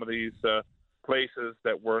some of these places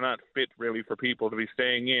that were not fit really for people to be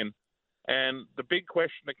staying in. And the big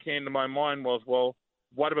question that came to my mind was, well,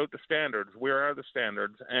 what about the standards? Where are the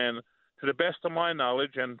standards? And to the best of my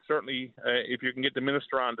knowledge, and certainly if you can get the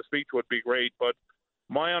minister on to speak to it, would be great, but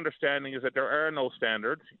my understanding is that there are no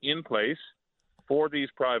standards in place for these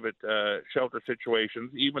private shelter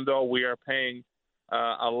situations, even though we are paying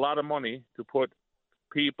a lot of money to put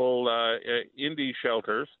people in these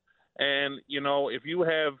shelters. And, if you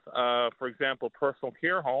have, for example, personal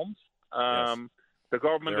care homes, the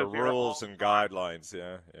government there are rules and guidelines,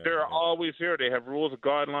 they're always there. They have rules and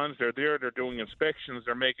guidelines. They're there. They're doing inspections.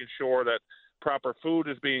 They're making sure that proper food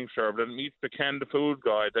is being served and meets the canned food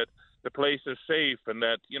guide, that the place is safe, and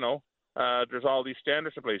that, there's all these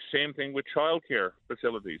standards in place. Same thing with childcare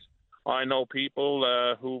facilities. I know people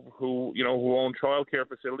who own childcare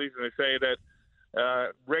facilities, and they say that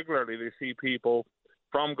regularly they see people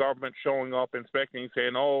from government showing up, inspecting,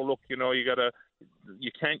 saying, "Oh, look,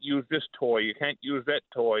 you can't use this toy, you can't use that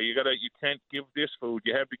toy, you can't give this food,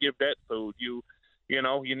 you have to give that food. You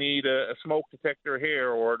need a smoke detector here,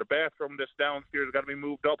 or the bathroom that's downstairs got to be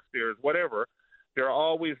moved upstairs." Whatever. They're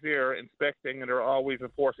always there inspecting, and they're always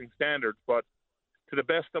enforcing standards. But to the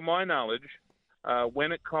best of my knowledge,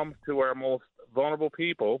 when it comes to our most vulnerable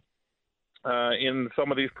people in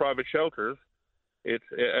some of these private shelters, it's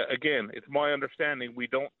my understanding we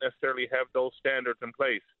don't necessarily have those standards in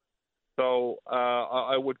place. So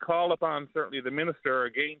I would call upon certainly the minister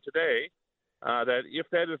again today that if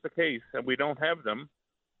that is the case and we don't have them,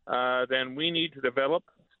 then we need to develop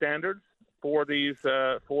standards for these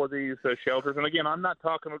shelters. And again, I'm not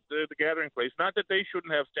talking about the gathering place. Not that they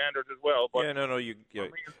shouldn't have standards as well. But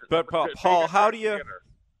But Paul, how do you?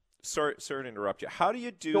 Sorry to interrupt you. How do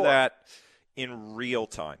you do that in real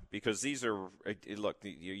time? Because these are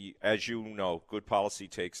as you know, good policy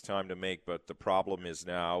takes time to make. But the problem is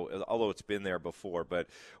now, although it's been there before. But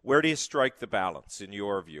where do you strike the balance in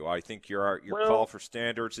your view? I think your call for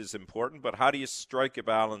standards is important. But how do you strike a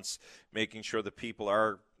balance, making sure that people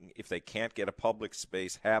are, if they can't get a public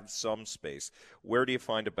space, have some space? Where do you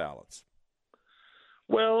find a balance?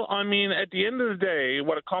 Well, I mean, at the end of the day,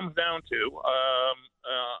 what it comes down to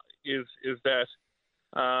is that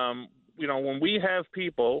when we have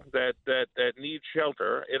people that need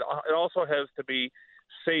shelter, it also has to be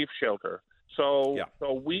safe shelter. So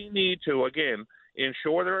we need to, again,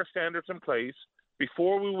 ensure there are standards in place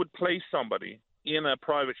before we would place somebody in a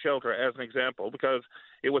private shelter, as an example, because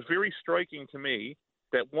it was very striking to me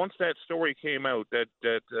that once that story came out that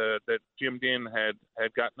Jim Dinn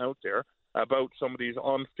had gotten out there about some of these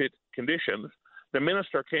unfit conditions, the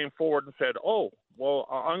minister came forward and said, "Oh, well,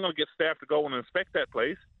 I'm going to get staff to go and inspect that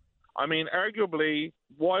place." I mean, arguably,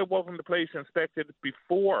 why wasn't the place inspected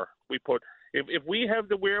before we put? If we have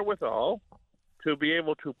the wherewithal to be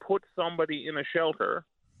able to put somebody in a shelter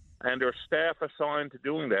and there's staff assigned to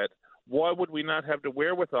doing that, why would we not have the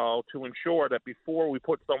wherewithal to ensure that before we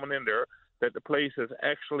put someone in there that the place is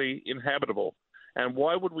actually inhabitable? And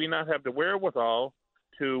why would we not have the wherewithal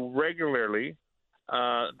to regularly,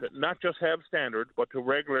 not just have standards, but to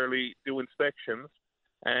regularly do inspections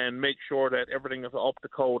and make sure that everything is up to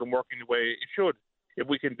code and working the way it should? If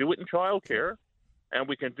we can do it in childcare and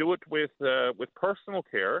we can do it with personal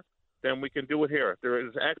care, then we can do it here. There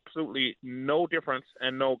is absolutely no difference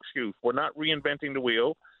and no excuse. We're not reinventing the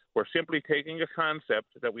wheel. We're simply taking a concept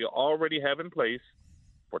that we already have in place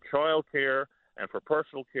for childcare and for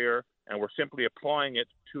personal care, and we're simply applying it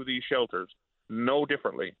to these shelters, no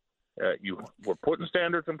differently. We're putting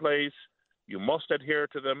standards in place. You must adhere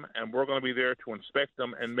to them, and we're going to be there to inspect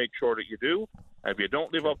them and make sure that you do. And if you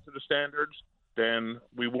don't live up to the standards, then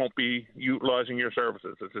we won't be utilizing your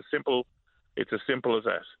services. It's as simple as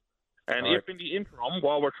that. And if in the interim,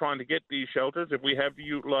 while we're trying to get these shelters, if we have to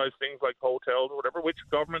utilize things like hotels or whatever, which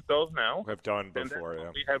government does now, have done before, that's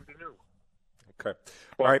what we have to do. Okay.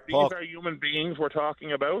 But all right, these Paul. are human beings we're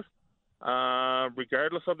talking about,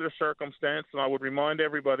 regardless of their circumstance. And I would remind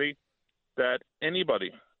everybody that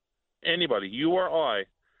anybody, you or I,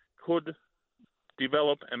 could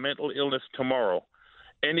develop a mental illness tomorrow.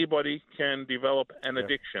 Anybody can develop an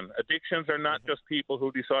addiction. Addictions are not just people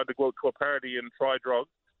who decide to go out to a party and try drugs.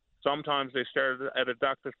 Sometimes they started at a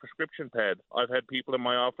doctor's prescription pad. I've had people in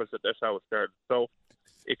my office that's how it started. So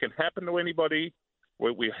it can happen to anybody.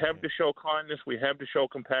 We have to show kindness. We have to show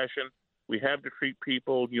compassion. We have to treat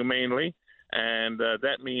people humanely. And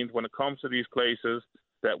that means when it comes to these places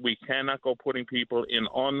that we cannot go putting people in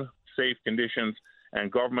unsafe conditions,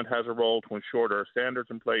 and government has a role to ensure there are standards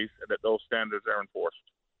in place and that those standards are enforced.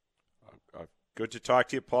 Good to talk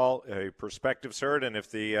to you, Paul. Perspectives heard, and if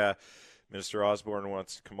the Minister Osborne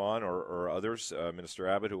wants to come on, or others, Minister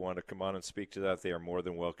Abbott, who want to come on and speak to that, they are more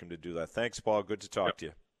than welcome to do that. Thanks, Paul. Good to talk to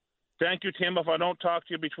you. Thank you, Tim. If I don't talk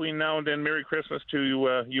to you between now and then, Merry Christmas to you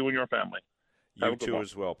and your family. You too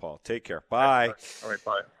as well, Paul. Take care. Bye. All right,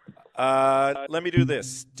 bye. Let me do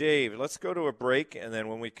this. Dave, let's go to a break, and then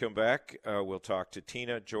when we come back, we'll talk to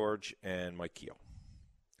Tina, George, and Mike Keogh.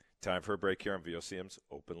 Time for a break here on VOCM's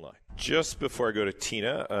Open Line. Just before I go to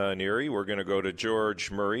Tina Neary, we're going to go to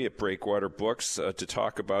George Murray at Breakwater Books to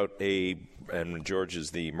talk about and George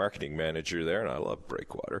is the marketing manager there, and I love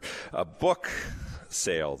Breakwater, a book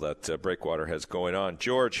sale that Breakwater has going on.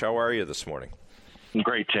 George, how are you this morning?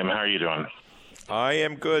 Great, Tim. How are you doing? I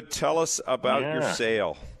am good. Tell us about your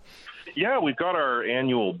sale. Yeah, we've got our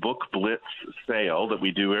annual Book Blitz sale that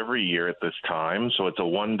we do every year at this time. So it's a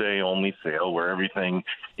one-day only sale where everything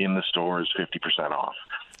in the store is 50% off.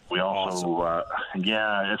 We also,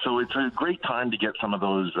 so it's a great time to get some of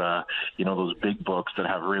those, those big books that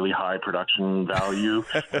have really high production value,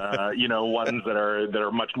 ones that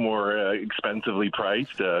are much more expensively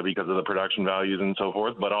priced because of the production values and so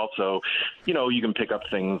forth. But also, you can pick up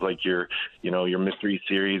things like your mystery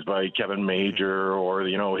series by Kevin Major or,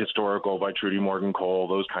 historical by Trudy Morgan Cole,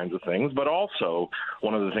 those kinds of things. But also,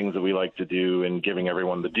 one of the things that we like to do in giving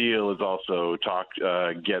everyone the deal is also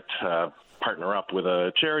partner up with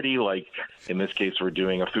a charity, like in this case we're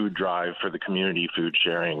doing a food drive for the Community Food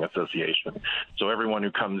Sharing Association. So everyone who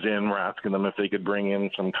comes in, we're asking them if they could bring in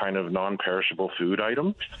some kind of non-perishable food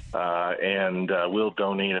item, and we'll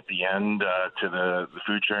donate at the end to the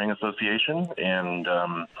Food Sharing Association and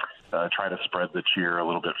try to spread the cheer a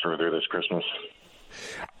little bit further this Christmas.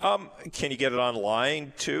 Can you get it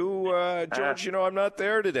online too, George? I'm not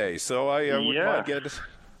there today, so I wouldn't mind getting.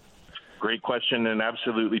 Great question, and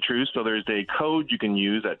absolutely true. So there's a code you can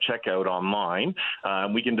use at checkout online.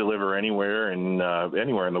 We can deliver anywhere in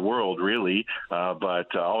the world, really,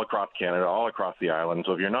 but all across Canada, all across the island.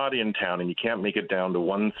 So if you're not in town and you can't make it down to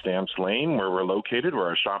One Stamps Lane, where we're located, where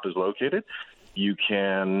our shop is located, you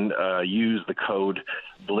can use the code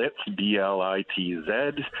BLITZ,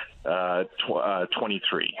 BLITZ,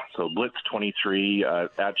 23. So BLITZ 23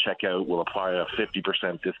 at checkout will apply a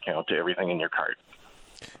 50% discount to everything in your cart.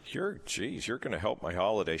 You're going to help my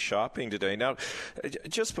holiday shopping today. Now,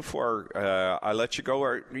 just before I let you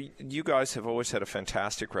go, you guys have always had a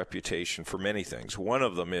fantastic reputation for many things. One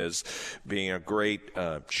of them is being a great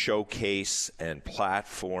showcase and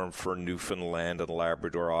platform for Newfoundland and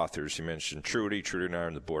Labrador authors. You mentioned Trudy and I are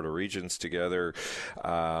in the Board of Regents together.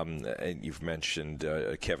 And you've mentioned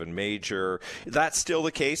Kevin Major. That's still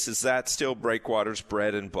the case? Is that still Breakwater's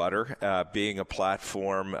bread and butter, being a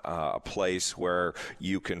platform, a place where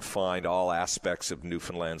you can find all aspects of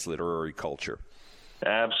Newfoundland's literary culture?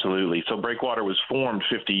 Absolutely. So Breakwater was formed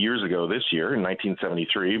 50 years ago this year in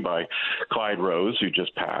 1973 by Clyde Rose, who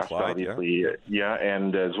just passed, obviously. Yeah,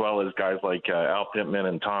 and as well as guys like Al Pittman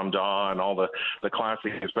and Tom Daw and all the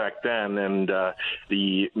classics back then. And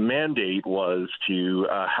the mandate was to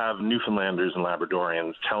have Newfoundlanders and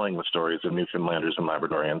Labradorians telling the stories of Newfoundlanders and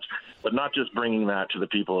Labradorians, but not just bringing that to the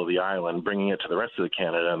people of the island, bringing it to the rest of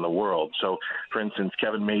Canada and the world. So, for instance,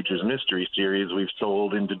 Kevin Major's mystery series we've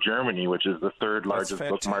sold into Germany, which is the third largest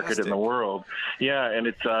book market in the world. Yeah, and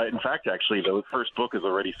it's in fact, actually, the first book is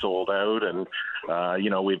already sold out, and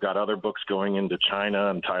we've got other books going into China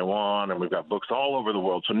and Taiwan, and we've got books all over the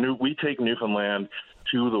world. So we take Newfoundland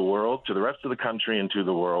to the world, to the rest of the country, and to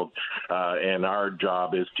the world. And our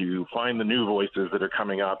job is to find the new voices that are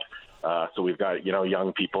coming up. So we've got,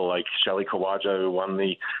 young people like Shelley Kawaja, who won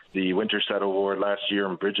the Winterset Award last year,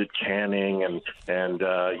 and Bridget Canning, and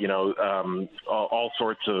all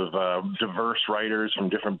sorts of diverse writers from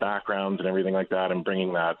different backgrounds and everything like that, and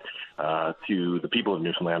bringing that to the people of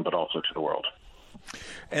Newfoundland, but also to the world.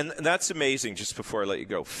 And that's amazing. Just before I let you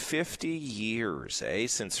go, 50 years,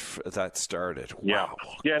 since that started. Wow.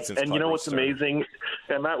 Yeah. And you know what's amazing?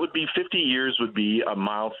 And that would be 50 years would be a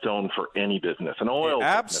milestone for any business, an oil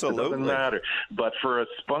absolutely business. It doesn't matter. But for a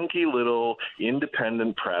spunky little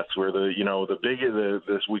independent press, where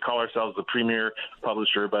we call ourselves the premier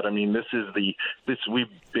publisher, but I mean we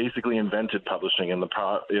basically invented publishing in the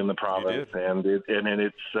province, and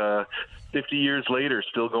it's 50 years later,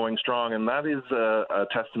 still going strong, and that is a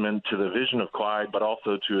testament to the vision of Clyde, but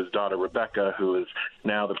also to his daughter Rebecca, who is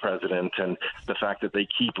now the president, and the fact that they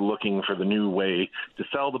keep looking for the new way to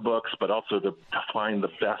sell the books, but also to find the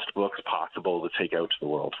best books possible to take out to the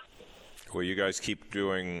world. Well, you guys keep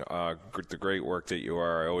doing the great work that you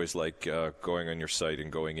are. I always like going on your site and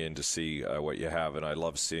going in to see what you have, and I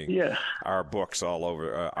love seeing our books all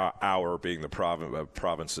over, our being the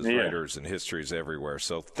province's writers and histories everywhere.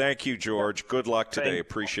 So thank you, George. Good luck today.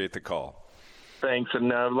 Appreciate the call. Thanks, and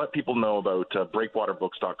let people know about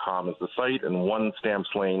breakwaterbooks.com is the site, and One Stamps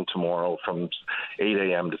Lane tomorrow from 8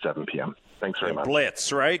 a.m. to 7 p.m. Thanks very much.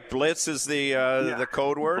 Blitz, right? Blitz is the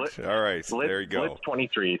code word? Blitz, all right, there you go. Blitz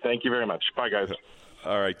 23. Thank you very much. Bye, guys.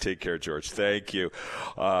 All right, take care, George. Thank you.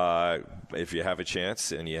 If you have a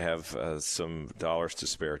chance and you have some dollars to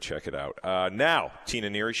spare, check it out. Now, Tina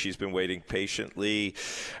Neary, she's been waiting patiently.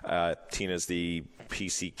 Tina's the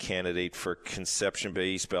PC candidate for Conception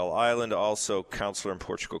Bay, East Bell Island, also councillor in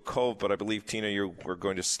Portugal Cove. But I believe, Tina, you were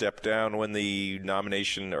going to step down when the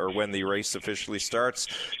nomination or when the race officially starts.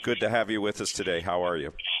 Good to have you with us today. How are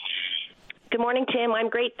you? Good morning, Tim. I'm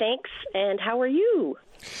great, thanks. And how are you?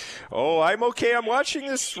 Oh, I'm okay. I'm watching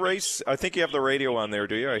this race. I think you have the radio on there,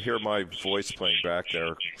 do you? I hear my voice playing back there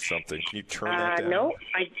or something. Can you turn that down? No,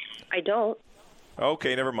 I don't.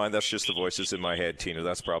 Okay, never mind. That's just the voices in my head, Tina.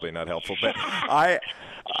 That's probably not helpful. But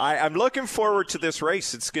I'm looking forward to this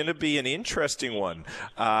race. It's going to be an interesting one.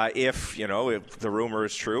 If the rumor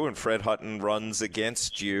is true and Fred Hutton runs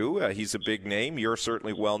against you, he's a big name. You're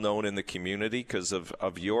certainly well known in the community because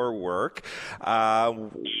of your work.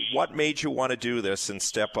 What made you want to do this and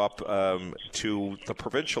step up to the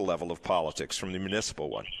provincial level of politics from the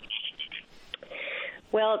municipal one?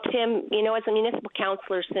 Well, Tim, as a municipal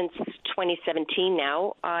councillor since 2017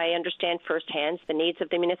 now, I understand firsthand the needs of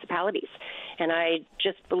the municipalities. And I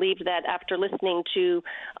just believed that after listening to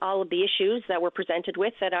all of the issues that were presented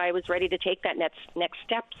with, that I was ready to take that next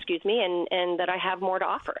step, and that I have more to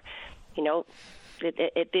offer.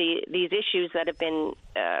 These issues that have been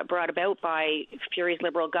brought about by Furey's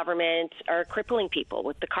Liberal government are crippling people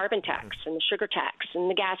with the carbon tax and the sugar tax and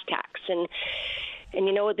the gas tax. And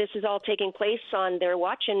this is all taking place on their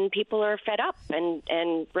watch, and people are fed up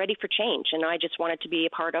and ready for change. And I just wanted to be a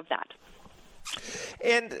part of that.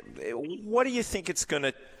 And what do you think it's going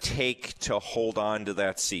to take to hold on to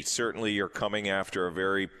that seat? Certainly you're coming after a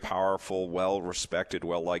very powerful, well-respected,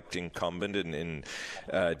 well-liked incumbent in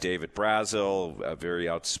David Brazel, very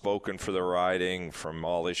outspoken for the riding from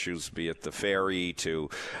all issues, be it the ferry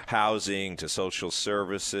to housing to social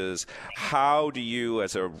services. How do you,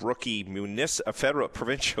 as a rookie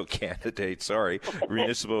provincial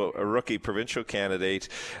candidate,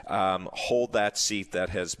 hold that seat that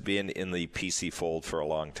has been in the PC fold for a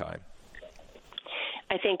long time?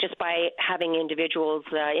 I think just by having individuals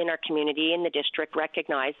in our community, in the district,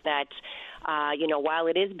 recognize that, while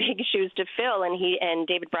it is big shoes to fill, and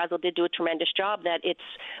David Brazel did do a tremendous job, that it's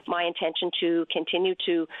my intention to continue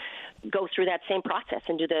to go through that same process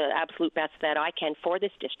and do the absolute best that I can for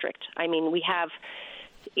this district. I mean, we have...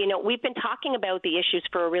 we've been talking about the issues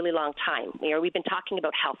for a really long time. We've been talking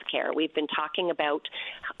about healthcare. We've been talking about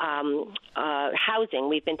housing.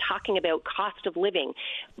 We've been talking about cost of living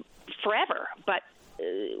forever. But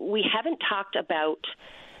we haven't talked about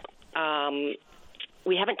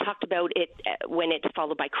it when it's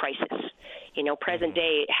followed by crisis. Present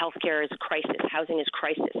day healthcare is a crisis. Housing is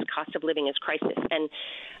crisis. Cost of living is crisis. And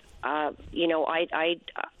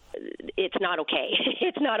it's not okay.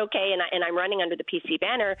 It's not okay, and I'm running under the PC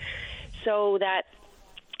banner so that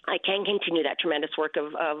I can continue that tremendous work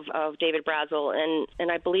of David Brazel,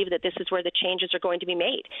 and I believe that this is where the changes are going to be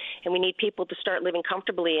made. And we need people to start living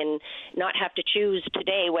comfortably and not have to choose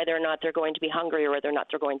today whether or not they're going to be hungry or whether or not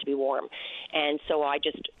they're going to be warm. And so I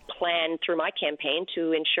just plan through my campaign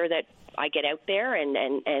to ensure that I get out there and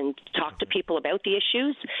talk to people about the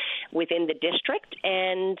issues within the district,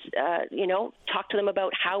 and talk to them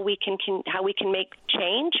about how we can make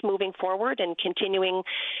change moving forward and continuing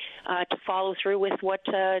to follow through with what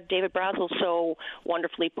David Brazel so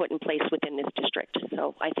wonderfully put in place within this district.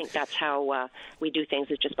 So I think that's how we do things,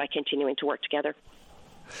 is just by continuing to work together.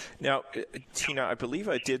 Now, Tina, I believe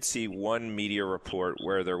I did see one media report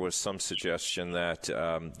where there was some suggestion that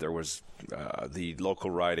there was the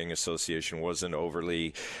local riding association wasn't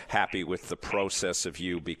overly happy with the process of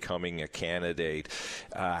you becoming a candidate.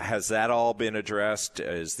 Has that all been addressed?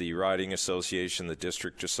 Is the riding association, the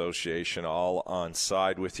district association, all on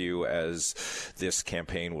side with you as this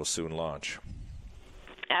campaign will soon launch?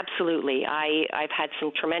 Absolutely. I've had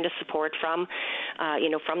some tremendous support from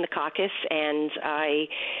the caucus, and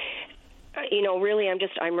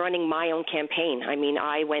I'm running my own campaign. I mean,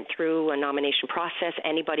 I went through a nomination process.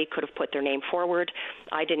 Anybody could have put their name forward.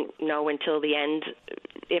 I didn't know until the end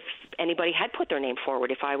if anybody had put their name forward,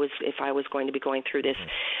 if I was going to be going through this,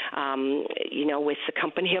 with the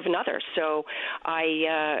company of another. So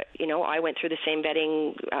I went through the same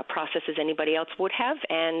vetting process as anybody else would have,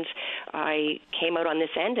 and I came out on this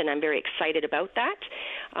end, and I'm very excited about that.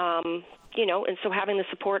 And so having the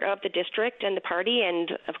support of the district and the party,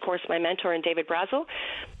 and of course my mentor in David Brazel,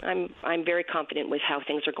 I'm very confident with how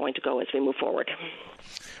things are going to go as we move forward.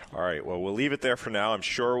 All right. Well, we'll leave it there for now. I'm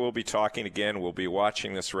sure we'll be talking again. We'll be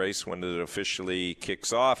watching this race when it officially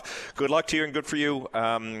kicks off. Good luck to you and good for you.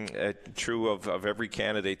 True of every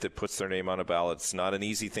candidate that puts their name on a ballot. It's not an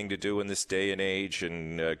easy thing to do in this day and age.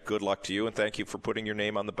 And good luck to you. And thank you for putting your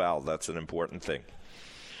name on the ballot. That's an important thing.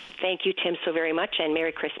 Thank you, Tim, so very much. And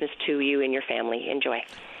Merry Christmas to you and your family. Enjoy.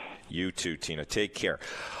 You too, Tina. Take care.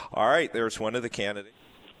 All right. There's one of the candidates.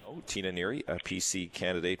 Tina Neary, a PC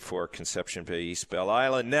candidate for Conception Bay East Bell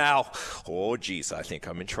Island. Now, I think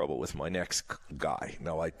I'm in trouble with my next guy.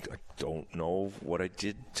 Now, I don't know what I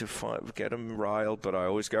did to get him riled, but I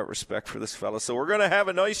always got respect for this fella. So we're going to have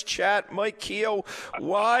a nice chat. Mike Keogh,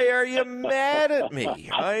 why are you mad at me?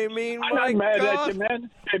 I mean, I'm not mad at you, man.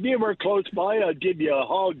 If you were close by, I'd give you a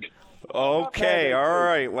hug. Okay, all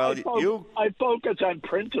right. Well, I focus on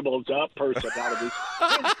principles, not personalities.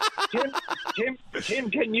 Tim,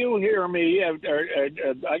 can you hear me?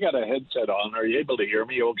 I got a headset on. Are you able to hear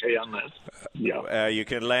me okay on this? Yeah. You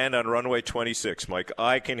can land on runway 26, Mike.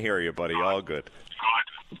 I can hear you, buddy. All good.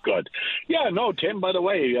 Good. Yeah, no, Tim, by the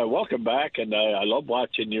way, welcome back. And I love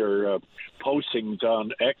watching your postings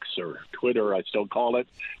on X or Twitter, I still call it,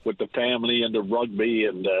 with the family and the rugby.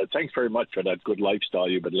 And thanks very much for that good lifestyle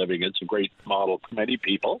you've been living. It's a great model for many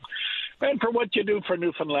people. And for what you do for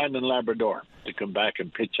Newfoundland and Labrador, to come back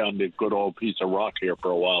and pitch on the good old piece of rock here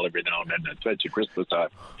for a while every now and then, especially Christmas time.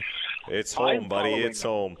 It's home, buddy. It's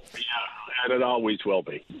home. Yeah, and it always will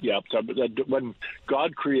be. Yeah. So when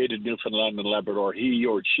God created Newfoundland and Labrador, he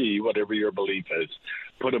or she, whatever your belief is,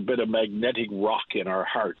 put a bit of magnetic rock in our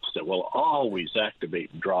hearts that will always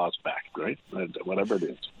activate and draw us back, right? Whatever it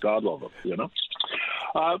is. God love them, you know?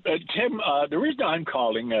 Tim, the reason I'm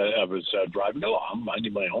calling, I was driving along,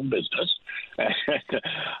 minding my own business, and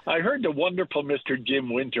I heard the wonderful Mr.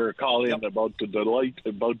 Jim Winter call in about the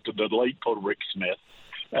delightful Rick Smith.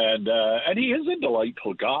 And he is a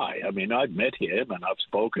delightful guy. I mean, I've met him and I've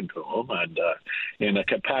spoken to him, and in a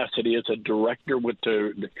capacity as a director with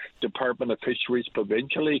the Department of Fisheries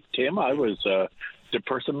provincially, Tim, I was the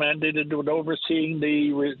person mandated with overseeing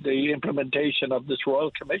the implementation of this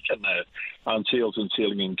Royal Commission on seals and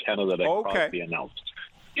sealing in Canada that Crosby announced.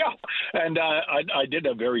 Yeah, and I did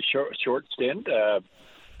a very short stint.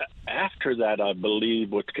 After that, I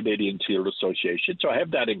believe, with the Canadian Seal Association. So I have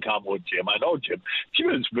that in common with Jim. I know Jim. Jim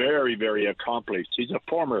is very, very accomplished. He's a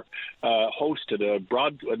former host of the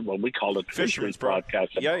we call it Fisheries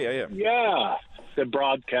broadcast. Yeah, the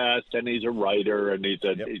broadcast, and he's a writer, and he's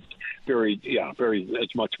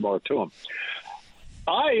there's much more to him.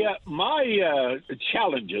 My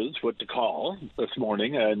challenges with the call this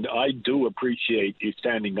morning, and I do appreciate you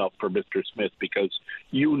standing up for Mr. Smith, because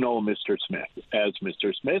you know Mr. Smith as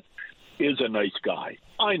Mr. Smith is a nice guy.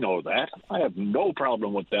 I know that. I have no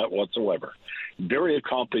problem with that whatsoever. Very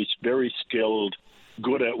accomplished, very skilled,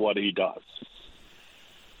 good at what he does.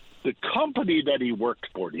 The company that he worked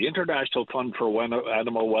for, the International Fund for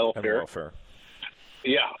Animal Welfare.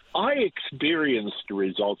 Yeah, I experienced the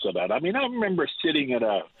results of that. I mean, I remember sitting in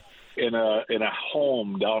a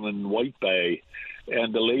home down in White Bay,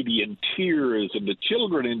 and the lady in tears and the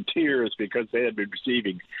children in tears because they had been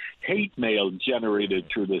receiving hate mail generated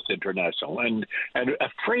through this international, and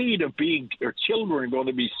afraid of their children going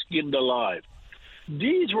to be skinned alive.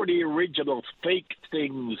 These were the original fake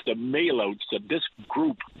things, the mail-outs that this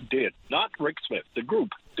group did, not Rick Smith. The group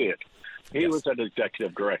did. He was an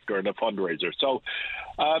executive director and a fundraiser. So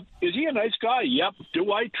is he a nice guy? Yep.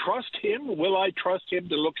 Do I trust him? Will I trust him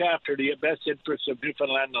to look after the best interests of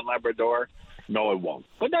Newfoundland and Labrador? No, I won't.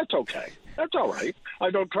 But that's okay. That's all right. I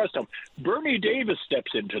don't trust him. Bernie Davis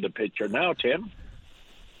steps into the picture now, Tim.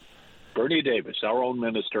 Bernie Davis, our own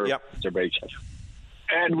Minister of Conservation.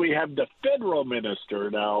 And we have the federal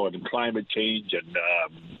minister now in climate change and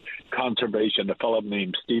conservation, a fellow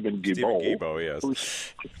named Stephen Guilbeault,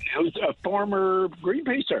 who's a former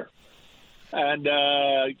Greenpeacer, and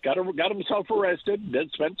got himself arrested. Then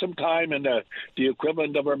spent some time in the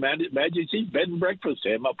equivalent of our Majesty's bed and breakfast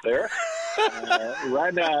him up there.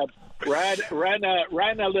 Ran a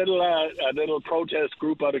little protest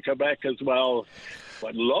group out of Quebec as well.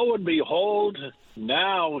 But lo and behold,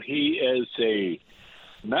 now he is the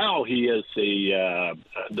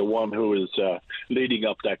one who is leading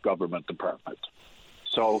up that government department.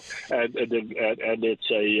 So, and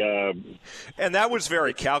it's and that was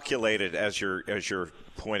very calculated, as you're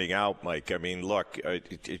pointing out, Mike. I mean, look,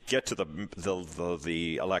 get to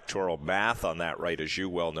the electoral math on that, right? As you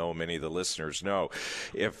well know, many of the listeners know,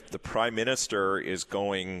 if the Prime Minister is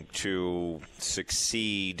going to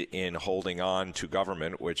succeed in holding on to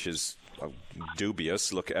government, which is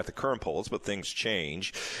dubious, look at the current polls, but things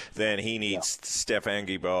change, then he needs Stéphane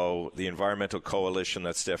Guilbeault, the environmental coalition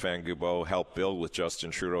that Stéphane Guilbeault helped build with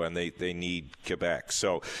Justin Trudeau, and they need Quebec.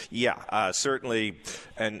 So, certainly,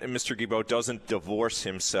 and Mr. Guilbeault doesn't divorce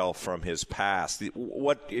himself from his past.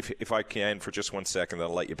 What, if I can, for just 1 second, then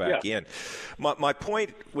I'll let you back in. My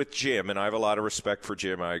point with Jim, and I have a lot of respect for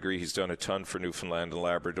Jim, I agree he's done a ton for Newfoundland and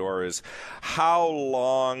Labrador, is how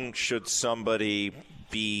long should somebody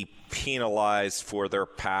be penalized for their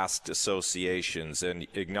past associations, and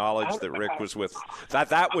acknowledge that Rick was with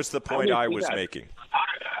that was the point I was making.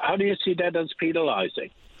 How do you see that as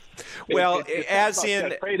penalizing? Well, as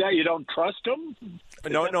in afraid that you don't trust him?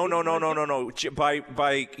 No.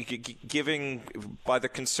 By the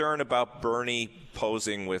concern about Bernie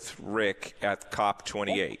posing with Rick at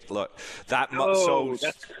COP28. Look,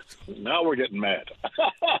 now we're getting mad.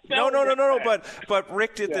 No. But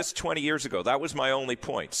Rick did this 20 years ago. That was my only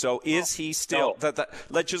point. So is he still?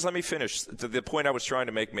 Let me finish. The point I was trying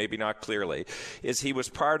to make, maybe not clearly, is he was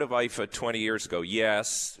part of IFA 20 years ago.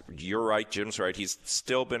 Yes, you're right. Jim's right. He's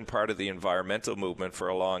still been part of the environmental movement for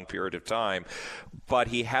a long period of time, but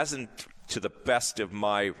he hasn't, to the best of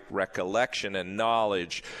my recollection and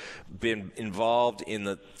knowledge, been involved in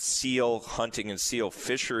the seal hunting and seal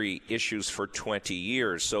fishery issues for 20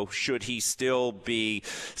 years. So should he still be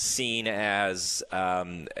seen as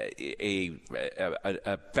a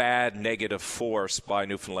bad negative force by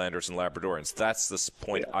Newfoundlanders and Labradorians? That's the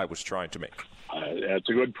point I was trying to make. That's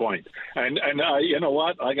a good point. And you know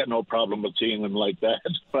what? I got no problem with seeing them like that.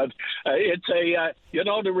 But it's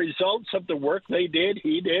the results of the work they did,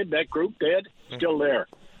 he did, that group did, still there.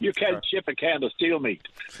 You can't ship a can of steel meat.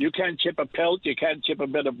 You can't ship a pelt. You can't ship a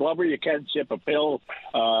bit of blubber. You can't ship a pill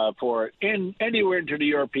anywhere into the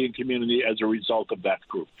European community as a result of that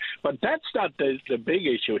group. But that's not the big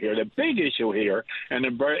issue here. The big issue here,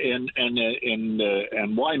 and why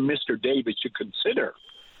Mr. Davis should consider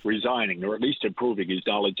resigning, or at least improving his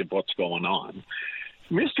knowledge of what's going on.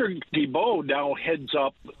 Mr. Guilbeault now heads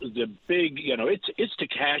up the big, it's the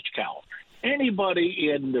cash cow. Anybody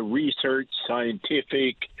in the research,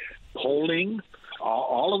 scientific, polling,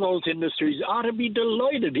 all of those industries ought to be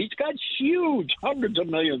delighted. He's got huge hundreds of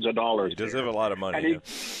millions of dollars. He does have a lot of money. And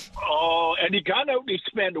he got out and he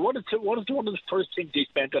spent, what is one of the first things he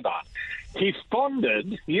spent it on? He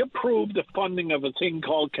approved the funding of a thing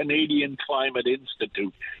called Canadian Climate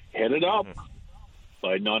Institute, headed up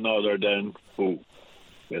by none other than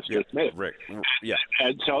Mr. Smith. Rick. Yeah.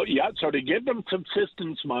 And so to give them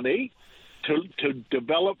subsistence money, to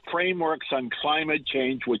develop frameworks on climate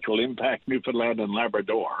change which will impact Newfoundland and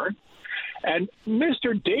Labrador. And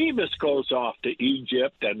Mr. Davis goes off to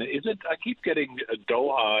Egypt, and I keep getting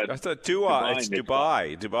Doha. I thought it's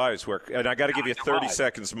Dubai. Dubai's work. And I got to give you 30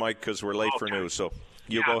 seconds, Mike, because we're late for news. So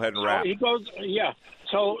you go ahead and wrap. He goes,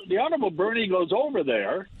 So the Honorable Bernie goes over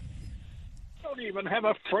there. They don't even have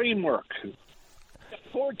a framework. A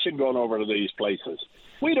fortune going over to these places.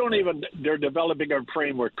 They're developing a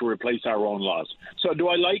framework to replace our own laws. So do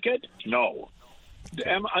I like it? No.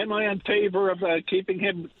 Am I in favor of keeping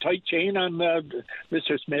him tight chain on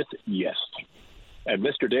Mr. Smith? Yes. And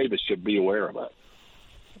Mr. Davis should be aware of it.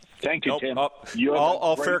 Thank you, Tim.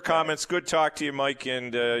 All fair comments. Good talk to you, Mike,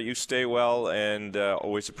 and you stay well, and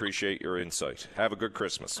always appreciate your insight. Have a good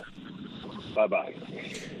Christmas. Bye-bye.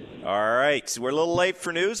 All right. We're a little late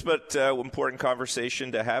for news, but important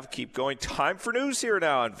conversation to have. Keep going. Time for news here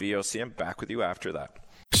now on VOCM. Back with you after that.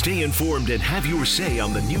 Stay informed and have your say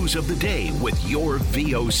on the news of the day with your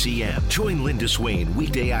VOCM. Join Linda Swain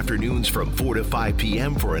weekday afternoons from 4 to 5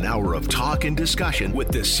 p.m. for an hour of talk and discussion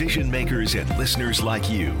with decision makers and listeners like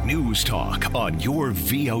you. News Talk on your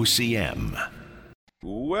VOCM.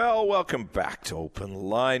 Well, welcome back to Open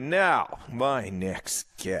Line. Now, my next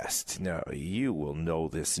guest. Now, you will know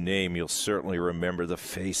this name. You'll certainly remember the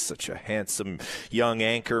face. Such a handsome young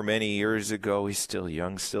anchor many years ago. He's still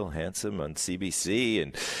young, still handsome on CBC,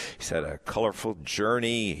 and he's had a colorful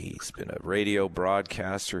journey. He's been a radio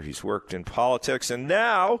broadcaster. He's worked in politics, and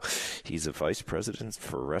now he's a vice president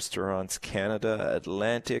for Restaurants Canada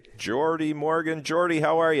Atlantic. Geordie Morgan. Geordie,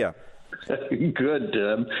 how are you? Good.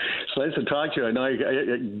 It's nice to talk to you. I know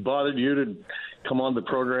I bothered you to come on the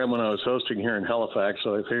program when I was hosting here in Halifax,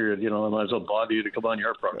 so I figured, I might as well bother you to come on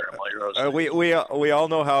your program while you're hosting. We all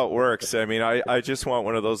know how it works. I mean, I just want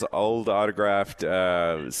one of those old autographed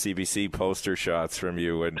CBC poster shots from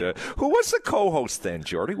you. And who was the co-host then,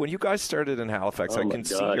 Geordie, when you guys started in Halifax? I can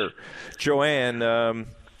see her. Joanne.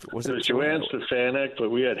 Was it Joanne Stefanik, but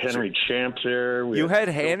we had Henry Champ there. You had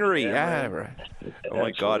Henry, yeah. Right. Oh,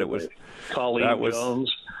 my God, it was Colleen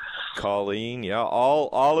Jones. Colleen, yeah.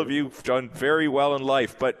 All of you have done very well in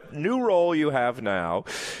life. But new role you have now.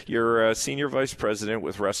 You're Senior Vice President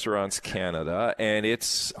with Restaurants Canada, and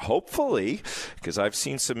it's hopefully, because I've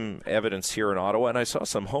seen some evidence here in Ottawa, and I saw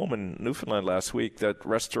some home in Newfoundland last week, that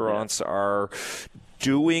restaurants are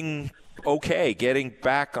doing okay, getting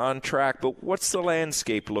back on track. But what's the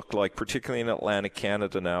landscape look like, particularly in Atlantic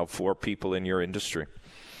Canada now, for people in your industry?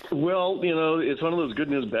 Well, it's one of those good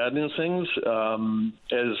news, bad news things.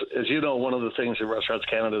 As you know, one of the things in Restaurants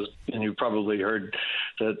Canada, and you've probably heard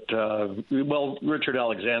that, Richard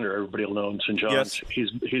Alexander, everybody will know in St. John's. Yes.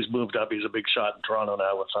 He's moved up. He's a big shot in Toronto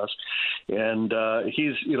now with us. And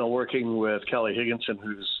he's, working with Kelly Higginson,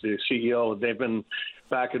 who's the CEO. They've been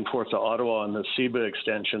back and forth to Ottawa on the CEBA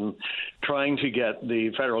extension, trying to get the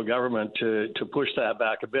federal government to push that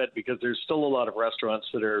back a bit, because there's still a lot of restaurants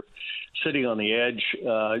that are sitting on the edge.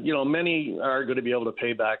 Many are going to be able to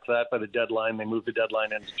pay back that by the deadline. They moved the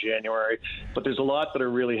deadline into January, but there's a lot that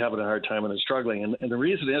are really having a hard time and are struggling. And the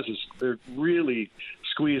reason is they're really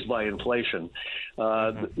squeezed by inflation.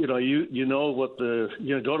 What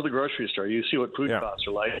go to the grocery store, you see what food costs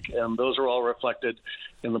are like, and those are all reflected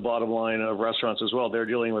in the bottom line of restaurants as well. They're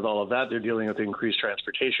dealing with all of that. They're dealing with increased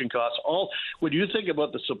transportation costs. When you think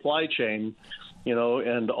about the supply chain,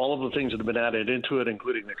 and all of the things that have been added into it,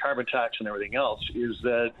 including the carbon tax and everything else, is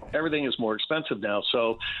that everything is more expensive now.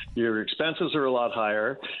 So your expenses are a lot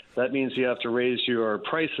higher. That means you have to raise your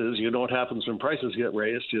prices. What happens when prices get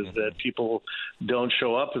raised is that people don't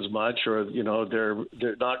show up as much, or they're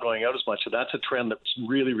not going out as much. So that's a trend that's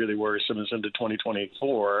really, really worrisome as into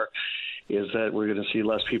 2024, is that we're going to see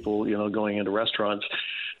less people, going into restaurants.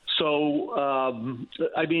 So,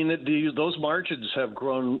 those margins have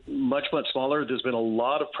grown much, much smaller. There's been a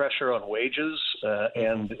lot of pressure on wages,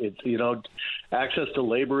 and access to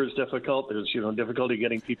labor is difficult. There's, difficulty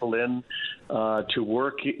getting people in to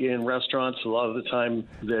work in restaurants. A lot of the time,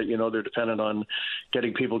 they're dependent on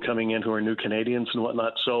getting people coming in who are new Canadians and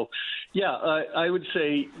whatnot. So, I would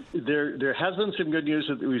say there has been some good news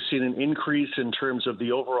that we've seen an increase in terms of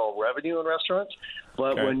the overall revenue in restaurants.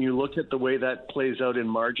 But when you look at the way that plays out in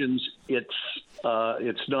margins,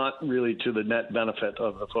 it's not really to the net benefit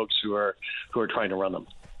of the folks who are trying to run them.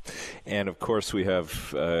 And, of course, we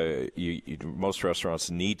have most restaurants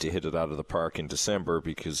need to hit it out of the park in December,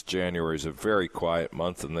 because January is a very quiet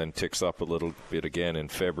month and then ticks up a little bit again in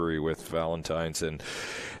February with Valentine's and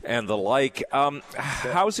the like.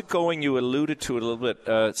 How's it going? You alluded to it a little bit,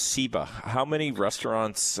 CEBA. How many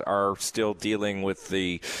restaurants are still dealing with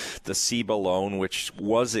the CEBA loan, which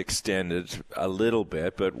was extended a little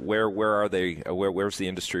bit, but where are they? Where's the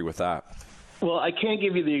industry with that? Well, I can't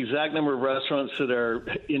give you the exact number of restaurants that are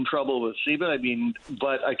in trouble with CEBA.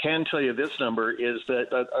 But I can tell you this number is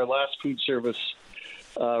that our last food service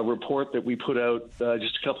report that we put out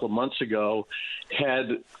just a couple of months ago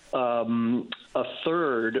had a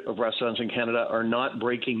third of restaurants in Canada are not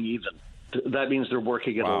breaking even. That means they're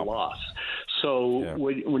working at a loss. So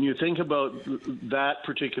when you think about that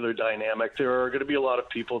particular dynamic, there are going to be a lot of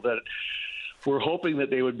people that we're hoping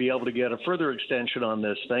that they would be able to get a further extension on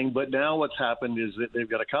this thing. But now what's happened is that they've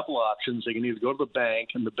got a couple options. They can either go to the bank,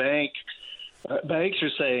 and the banks are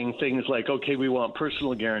saying things like, okay, we want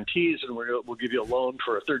personal guarantees, and we'll give you a loan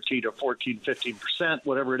for a 13 or 14, 15%,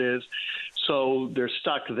 whatever it is. So they're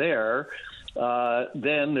stuck there.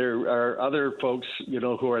 Then there are other folks,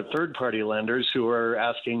 who are third-party lenders who are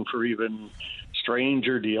asking for even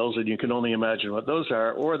stranger deals, and you can only imagine what those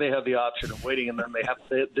are. Or they have the option of waiting, and then they have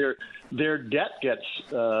their debt gets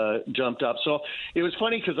jumped up. So it was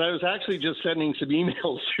funny, because I was actually just sending some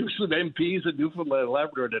emails to some MPs in Newfoundland and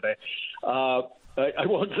Labrador today. I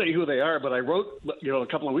won't say who they are, but I wrote, a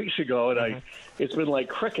couple of weeks ago, and it's been like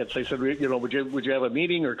crickets. I said, would you have a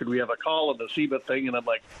meeting, or could we have a call on the CEBA thing? And I'm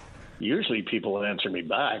like, usually people answer me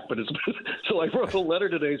back, but so I wrote a letter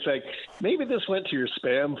today saying, maybe this went to your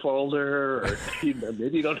spam folder, or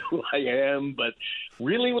maybe you don't know who I am, but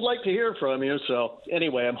really would like to hear from you. So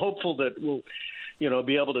anyway, I'm hopeful that we'll,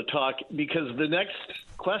 be able to talk, because the next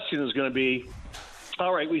question is going to be,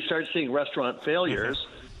 all right, we start seeing restaurant failures.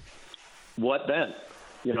 What then?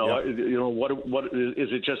 What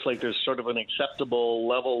is it? Just like there's sort of an acceptable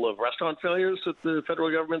level of restaurant failures that the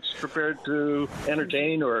federal government's prepared to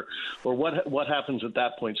entertain, or what happens at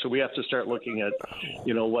that point? So we have to start looking at,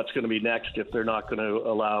 what's going to be next if they're not going to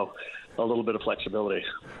allow a little bit of flexibility.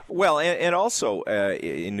 Well, and also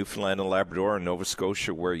in Newfoundland and Labrador and Nova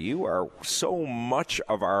Scotia, where you are, so much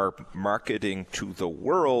of our marketing to the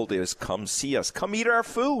world is come see us, come eat our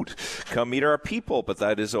food, come meet our people. But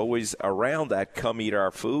that is always around that come eat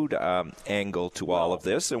our food angle to all of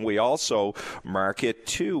this. And we also market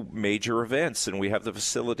to major events, and we have the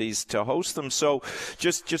facilities to host them. So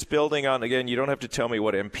just building on, again, you don't have to tell me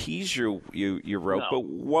what MPs you wrote, but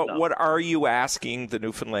what are you asking the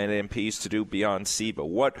Newfoundland MPs to do beyond CEBA?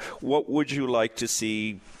 What would you like to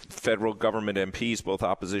see federal government MPs, both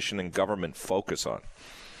opposition and government, focus on?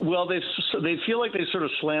 Well, they feel like they sort of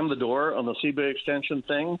slammed the door on the CEBA extension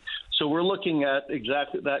thing. So we're looking at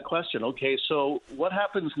exactly that question. Okay, so what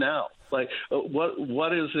happens now? Like,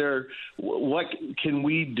 what is there? What can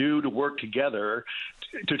we do to work together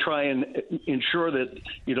to try and ensure that,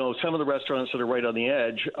 you know, some of the restaurants that are right on the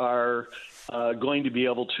edge are going to be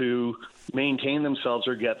able to maintain themselves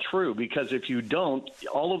or get through? Because if you don't,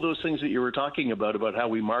 all of those things that you were talking about how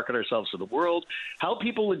we market ourselves to the world, how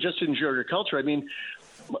people would just enjoy your culture. I mean,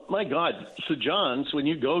 my God, St. John's, when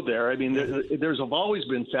you go there, I mean, there's always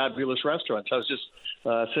been fabulous restaurants. I was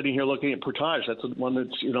just sitting here looking at Portage. That's the one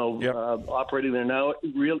that's, you know, operating there now.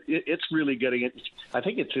 It's really getting it. I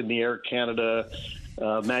think it's in the Air Canada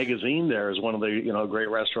magazine there is one of the, you know, great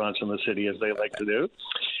restaurants in the city, as they like to do.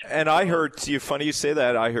 And I heard, funny you say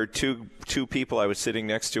that, I heard two people I was sitting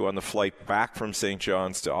next to on the flight back from St.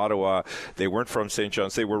 John's to Ottawa. They weren't from St.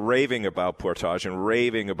 John's. They were raving about Portage and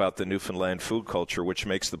raving about the Newfoundland food culture, which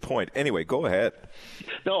makes the point. Anyway, go ahead.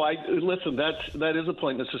 No, listen, that is a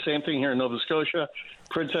point. It's the same thing here in Nova Scotia,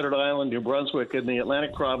 Prince Edward Island, New Brunswick. In the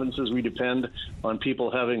Atlantic provinces, we depend on people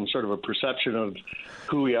having sort of a perception of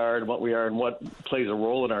who we are and what plays a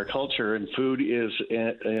role in our culture, and food is,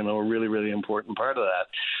 you know, a really, really important part of that.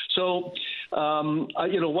 So,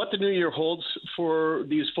 you know, what the new year holds for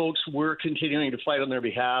these folks, we're continuing to fight on their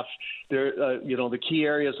behalf. You know, the key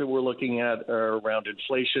areas that we're looking at are around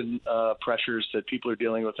inflation pressures that people are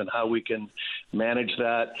dealing with and how we can manage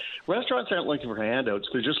that. Restaurants aren't looking for handouts.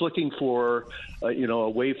 They're just looking for, you know, a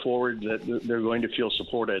way forward that they're going to feel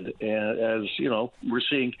supported. And as, you know, we're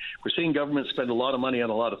seeing government spend a lot of money on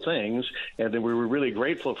a lot of things, and then we were really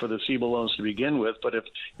grateful for the CEBA loans to begin with. But if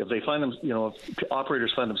they find them, you know, if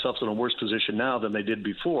operators find themselves in a worse position now than they did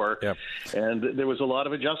before, and there was a lot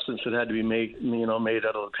of adjustments that had to be made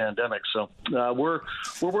out of the pandemic. So we're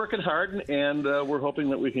working hard, and we're hoping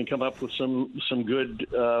that we can come up with some good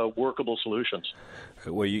workable solutions.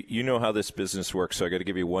 Well, you know how this business works, so I got to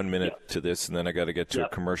give you 1 minute to this, and then I got to get to a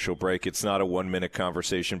commercial break. It's not a 1 minute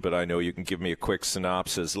conversation, but I know you can give me a quick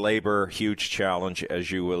synopsis. Labor, huge challenge, as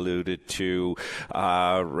you alluded to.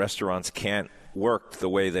 Restaurants can't work the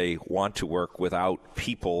way they want to work without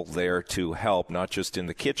people there to help, not just in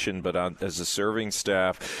the kitchen, but as a serving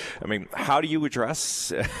staff. I mean, how do you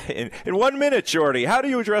address, in 1 minute, Jordy, how do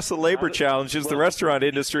you address the labor challenges the restaurant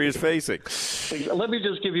industry is facing? Let me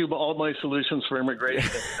just give you all my solutions for immigration,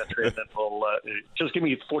 and then we'll just give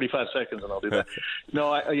me 45 seconds and I'll do that.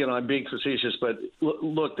 No, I'm being facetious, but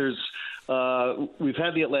look, we've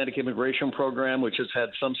had the Atlantic Immigration Program, which has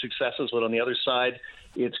had some successes, but on the other side,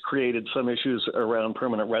 it's created some issues around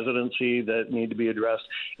permanent residency that need to be addressed.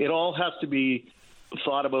 It all has to be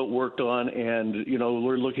thought about, worked on, and, you know,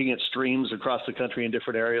 we're looking at streams across the country in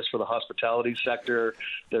different areas for the hospitality sector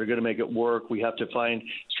that are going to make it work. We have to find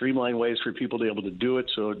streamlined ways for people to be able to do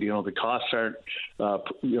it so, you know, the costs aren't,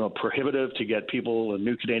 prohibitive to get people and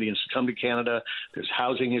new Canadians to come to Canada. There's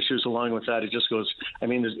housing issues along with that. It just goes, I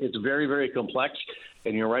mean, it's very, very complex.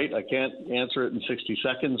 And you're right, I can't answer it in 60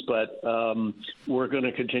 seconds, but we're going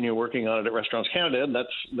to continue working on it at Restaurants Canada, and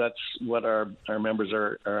that's what our members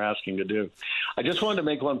are asking to do. I just wanted to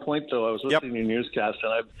make one point, though. I was listening to your newscast,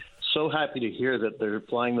 and I'm so happy to hear that they're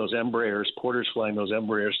flying those Embraers, Porter's flying those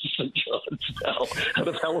Embraers to St. John's now out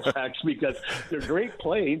of Halifax, because they're great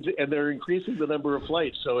planes, and they're increasing the number of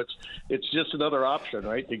flights. So it's just another option,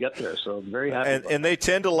 right, to get there. So I'm very happy. And they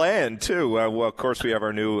tend to land, too. Well, of course, we have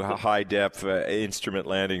our new high-def instrument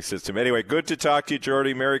landing system. Anyway, good to talk to you,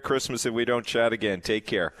 Jordy. Merry Christmas if we don't chat again. Take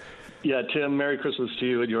care. Yeah, Tim, Merry Christmas to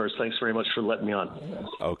you and yours. Thanks very much for letting me on.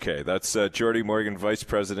 Okay, that's Jordy Morgan, Vice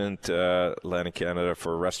President, Atlantic Canada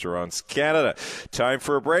for Restaurants Canada. Time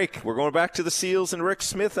for a break. We're going back to the Seals and Rick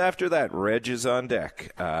Smith after that. Reg is on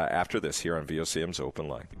deck after this here on VOCM's Open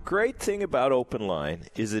Line. Great thing about Open Line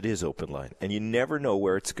is it is Open Line, and you never know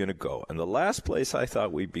where it's going to go. And the last place I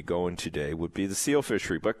thought we'd be going today would be the seal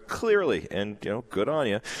fishery, but clearly, and good on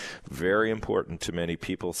you, very important to many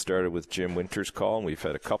people. Started with Jim Winter's call, and we've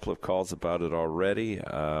had a couple of calls about it already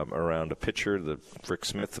around a picture that Rick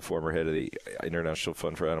Smith, the former head of the International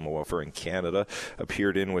Fund for Animal Welfare in Canada,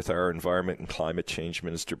 appeared in with our Environment and Climate Change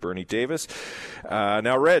Minister Bernie Davis.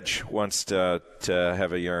 Now Reg wants to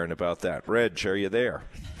have a yarn about that. Reg, are you there?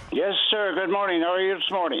 Yes, sir. Good morning. How are you this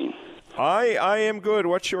morning? I am good.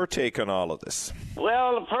 What's your take on all of this?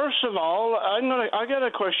 Well, first of all, I got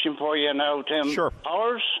a question for you now, Tim. Sure.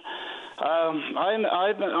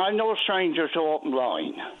 I'm no stranger to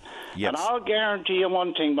Openline. Yes. And I'll guarantee you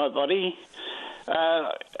one thing, my buddy.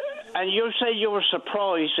 And you say you were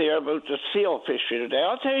surprised there about the seal fishery today.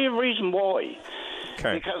 I'll tell you the reason why.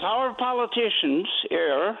 Okay. Because our politicians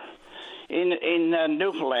here in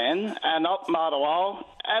Newfoundland and up in Ottawa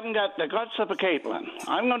haven't got the guts of a Caitlin.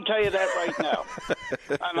 I'm going to tell you that right now.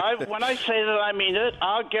 And when I say that, I mean it.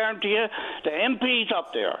 I'll guarantee you the MP's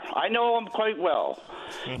up there. I know them quite well.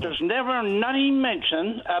 Mm-hmm. There's never nothing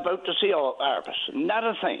mentioned about the seal harvest. Not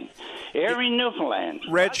a thing. Here in Newfoundland.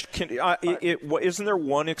 Reg, isn't there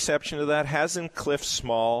one exception to that? Hasn't Cliff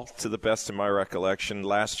Small, to the best of my recollection,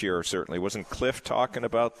 last year certainly, wasn't Cliff talking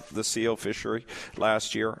about the seal fishery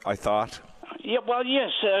last year, I thought? Yeah, well,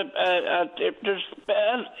 yes. There's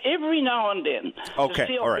every now and then the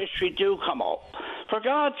seal fishery do come up. For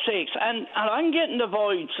God's sakes, and I'm getting the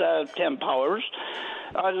voids, Tim Powers.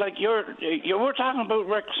 Like you were talking about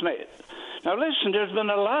Rick Smith. Now listen, there's been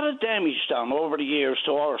a lot of damage done over the years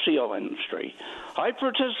to our seal industry. I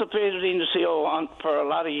participated in the seal hunt for a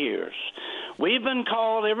lot of years. We've been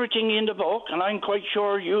called everything in the book, and I'm quite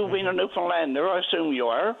sure you, being a Newfoundlander, I assume you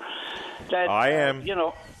are. That, I am.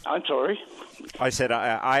 I'm sorry. I said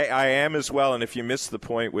I am as well, and if you missed the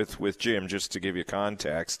point with Jim, just to give you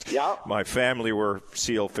context, my family were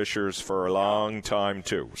seal fishers for a long time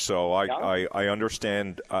too, so I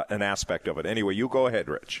understand an aspect of it. Anyway, you go ahead,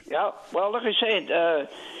 Rich. Yeah, well, like I said,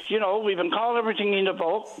 we've been called everything in the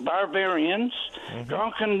book, barbarians,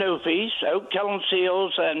 drunken newfies, out killing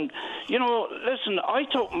seals, and, listen, I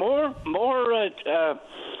took more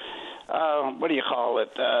what do you call it?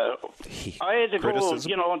 I had to go,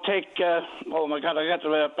 and take. Oh my God, I got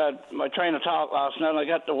my train of thought last night. And I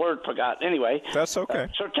got the word forgot. Anyway, that's okay.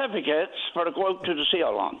 Certificates for to go out to the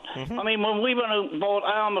seal hunt. Mm-hmm. I mean, when we went out and bought,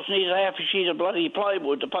 I almost needed half a sheet of bloody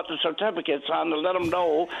plywood to put the certificates on to let them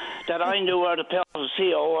know that I knew how to pelt the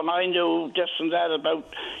seal and I knew this and that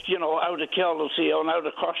about, how to kill the seal and how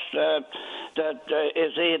to crush that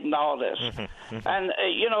is it and all this. Mm-hmm. And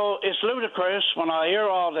it's ludicrous when I hear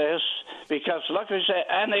all this. Because, like I said,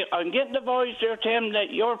 and I'm getting the voice there, Tim,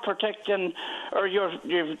 that you're protecting or you're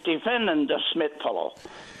defending the Smith fellow.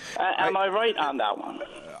 Am I right on that one?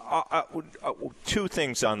 Two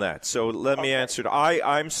things on that. So let me answer.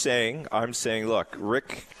 I'm saying, look,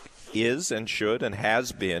 Rick is and should and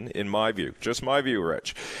has been, in my view, just my view,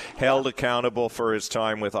 Rich, held accountable for his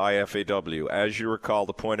time with IFAW. As you recall,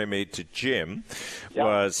 the point I made to Jim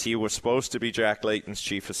was he was supposed to be Jack Layton's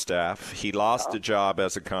chief of staff. He lost a job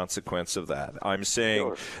as a consequence of that. I'm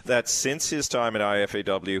saying that since his time at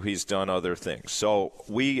IFAW, he's done other things. So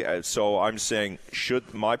I'm saying,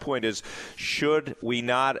 my point is, should we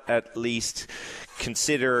not at least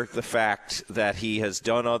consider the fact that he has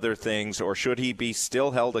done other things, or should he be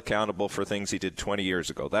still held accountable for things he did 20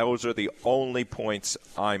 years ago? Those are the only points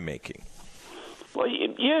I'm making. Well,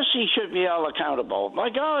 yes, he should be held accountable. My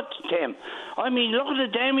God, Tim. I mean, look at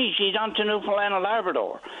the damage he done to Newfoundland and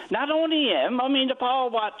Labrador. Not only him, I mean, the Paul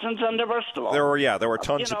Watsons and the rest of them. There were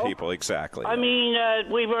tons of people, exactly. I mean,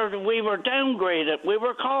 we were downgraded. We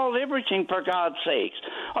were called everything, for God's sakes.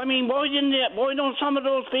 I mean, why don't some of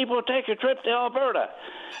those people take a trip to Alberta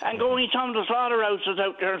and go in some of the slaughterhouses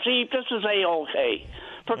out there and see if this is A-OK?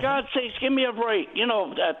 For God's sakes, give me a break,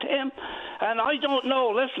 Tim. And I don't know.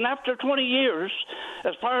 Listen, after 20 years,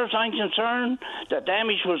 as far as I'm concerned, the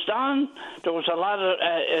damage was done. There was a lot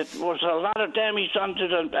of damage done to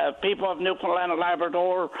the people of Newfoundland and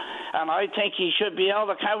Labrador, and I think he should be held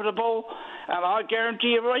accountable. And I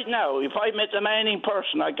guarantee you right now, if I met the man in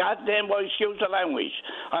person, I goddamn well excuse the language.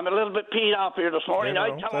 I'm a little bit peed off here this morning.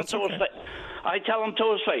 I tell him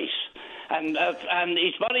to his face. And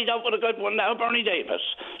he's buddied up with a good one now, Bernie Davis.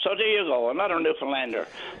 So there you go, another Newfoundlander.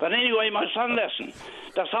 But anyway, my son, listen.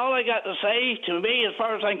 That's all I got to say. To me, as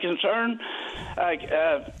far as I'm concerned,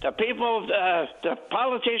 the people, the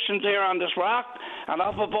politicians here on this rock and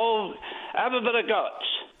up above, have a bit of guts.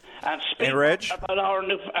 And speak about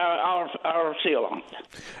our seal hunt.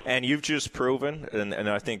 And you've just proven, and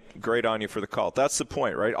I think great on you for the call. That's the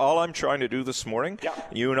point, right? All I'm trying to do this morning,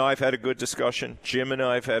 you and I have had a good discussion, Jim and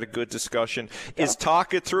I have had a good discussion, is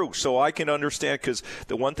talk it through so I can understand. Because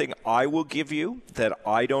the one thing I will give you that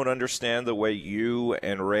I don't understand the way you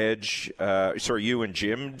and you and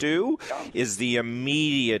Jim do is the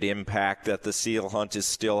immediate impact that the seal hunt is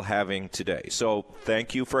still having today. So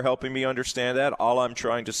thank you for helping me understand that. All I'm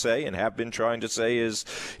trying to say and have been trying to say is,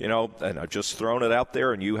 and I've just thrown it out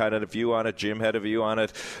there, and you had a view on it, Jim had a view on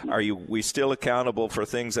it. Are we still accountable for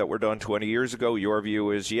things that were done 20 years ago? Your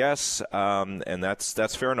view is yes, and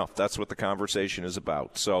that's fair enough. That's what the conversation is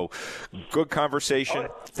about. So, good conversation.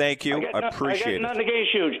 Thank you. I appreciate it.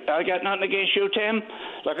 I got nothing against you, Tim.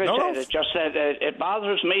 Like I said, it's just that it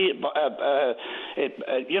bothers me. I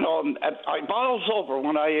boils over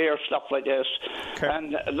when I hear stuff like this. Okay.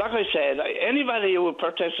 And like I said, anybody who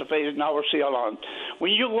participates face-to-face Now seal on.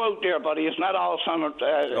 When you go out there, buddy, it's not all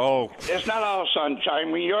it's not all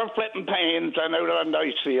sunshine. When you're flipping panes and out on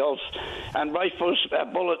ice fields and rifles,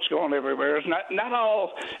 bullets going everywhere, it's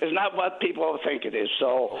not what people think it is.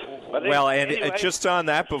 So, but anyway. Just on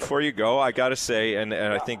that, before you go, I got to say, and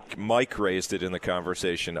I think Mike raised it in the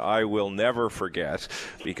conversation, I will never forget,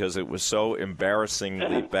 because it was so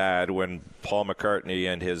embarrassingly bad when Paul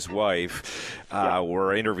McCartney and his wife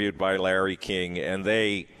were interviewed by Larry King, and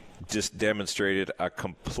they just demonstrated a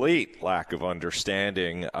complete lack of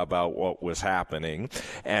understanding about what was happening,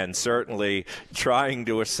 and certainly trying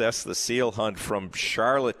to assess the seal hunt from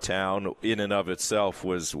Charlottetown in and of itself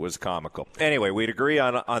was comical. Anyway, we'd agree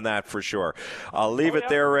on that for sure. I'll leave it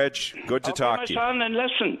there, Reg. Good to talk to you. Son, and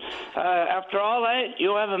listen, after all that,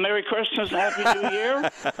 you have a Merry Christmas and Happy New Year,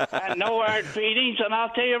 and no hard feelings. And I'll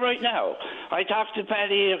tell you right now, I talk to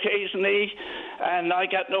Paddy occasionally, and I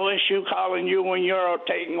got no issue calling you when you're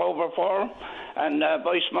taking over for him. And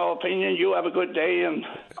by small opinion, you have a good day and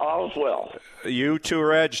all's well. You too,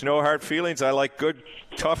 Reg. No hard feelings. I like good,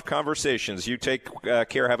 tough conversations. You take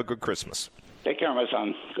care. Have a good Christmas. Take care, my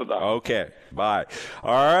son. Goodbye. Okay. Bye.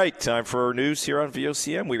 All right. Time for news here on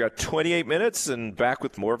VOCM. We've got 28 minutes and back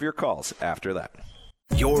with more of your calls after that.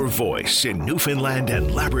 Your voice in Newfoundland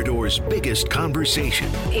and Labrador's biggest conversation.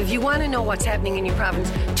 If you want to know what's happening in your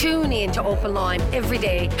province, tune in to Open Line every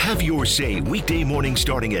day. Have your say weekday morning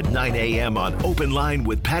starting at 9 a.m. on Open Line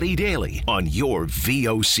with Paddy Daly on your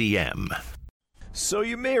VOCM. So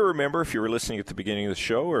you may remember, if you were listening at the beginning of the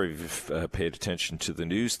show, or if you've paid attention to the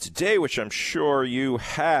news today, which I'm sure you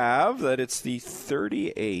have, that it's the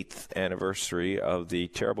 38th anniversary of the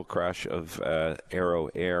terrible crash of Arrow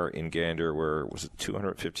Air in Gander, where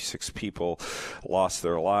 256 people lost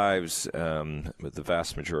their lives. But the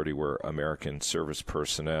vast majority were American service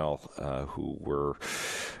personnel who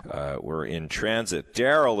were in transit.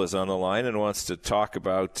 Daryl is on the line and wants to talk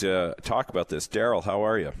about this. Daryl, how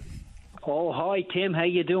are you? Oh, hi, Tim. How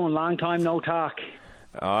you doing? Long time no talk.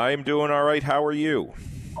 I'm doing all right. How are you?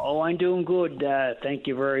 Oh, I'm doing good. Thank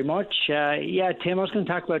you very much. Tim, I was going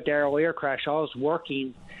to talk about the Arrow Air crash. I was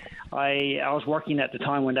working at the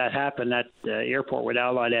time when that happened at the airport with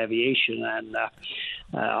Allied Aviation, and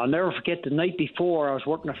I'll never forget the night before. I was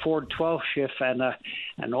working a 4 to 12 shift, and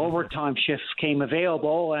an overtime shift came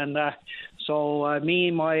available, and so me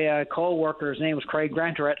and my co-worker, his name was Craig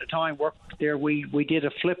Granter at the time, worked there. We did a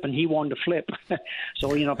flip, and he won the flip. So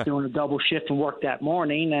we ended up doing a double shift and worked that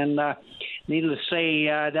morning. And needless to say,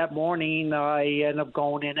 that morning I ended up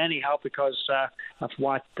going in anyhow because of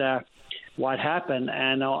what happened.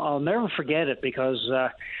 And I'll never forget it because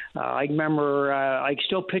I remember I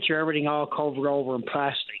still picture everything all covered over in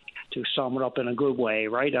plastic, to sum it up in a good way,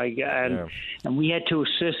 right? And we had to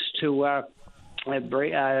assist to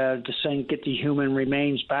get the human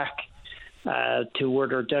remains back to where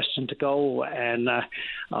they're destined to go. And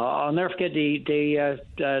I'll never forget the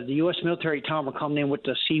U.S. military at the time were coming in with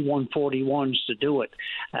the C-141s to do it.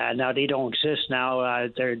 Now they don't exist now.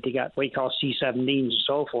 They got what you call C-17s and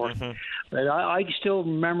so forth. Mm-hmm. But I still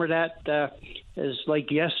remember that as like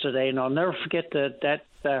yesterday, and I'll never forget that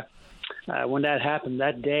when that happened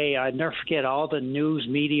that day. I'd never forget all the news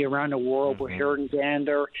media around the world were here in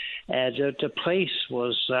Gander. The place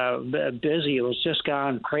was busy. It was just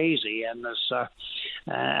gone crazy, and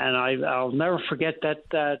I'll never forget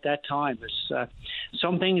that time. It's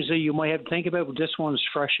some things that you might have to think about, but this one's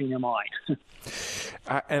fresh in your mind.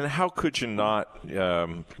 And how could you not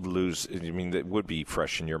lose? I mean, it would be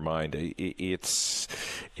fresh in your mind. I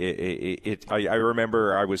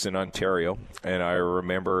remember I was in Ontario, and I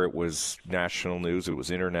remember it was national news. It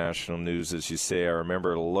was international news, as you say. I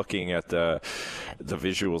remember looking at the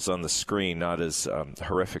visuals on the screen, not as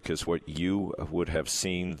horrific as what you would have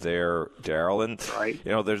seen there, Daryl. And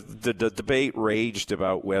the debate raged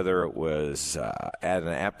about whether it was an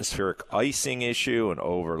atmospheric icing issue, an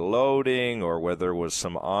overloading, or whether there was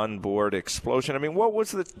some onboard explosion. I mean, what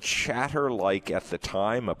was the chatter like at the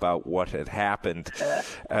time about what had happened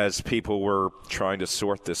as people were trying to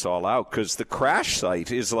sort this all out? Because the crash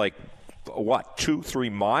site is like,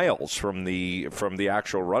 2-3 miles from the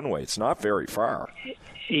actual runway. It's not very far.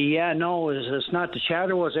 Yeah, no, it's not. The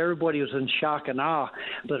chatter was everybody was in shock and awe.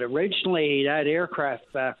 But originally, that aircraft,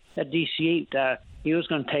 that DC-8, he was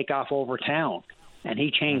going to take off over town, and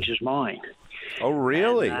he changed his mind. Oh,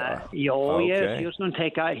 really? Yes, he was going to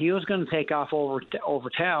take off over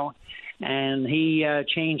town, and he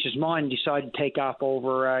changed his mind and decided to take off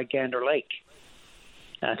over Gander Lake.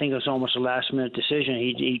 I think it was almost a last-minute decision.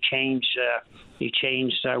 He changed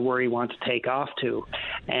where he wanted to take off to,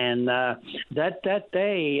 and that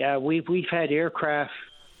day we've had aircraft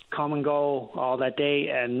come and go all that day,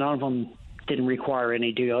 and none of them didn't require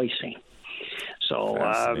any de-icing. So,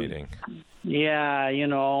 fascinating. Yeah,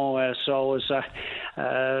 so it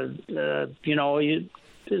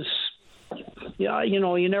was,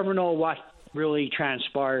 you never know what really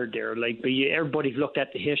transpired there. But everybody looked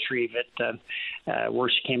at the history of it, where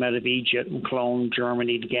she came out of Egypt and cloned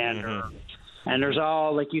Germany to Gander. Mm-hmm. And there's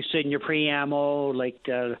all, like you said in your preamble,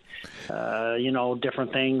 different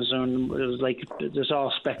things, and it was there's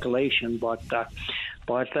all speculation, but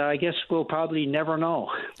I guess we'll probably never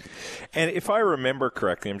know. And if I remember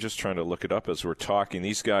correctly, I'm just trying to look it up as we're talking,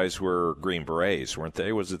 these guys were Green Berets, weren't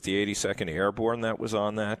they? Was it the 82nd Airborne that was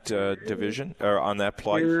on that division, or on that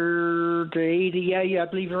flight? I believe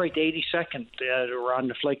you're right, the 82nd were on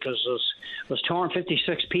the flight, because it was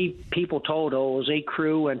 256 people total. It was 8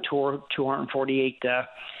 crew and 248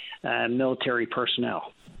 military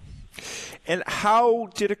personnel. And how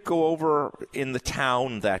did it go over in the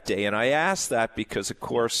town that day? And I ask that because, of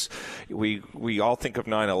course, we all think of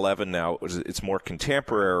 9/11 now. It's more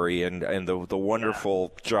contemporary, and the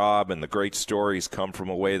wonderful job and the great stories come from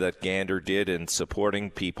a way that Gander did in supporting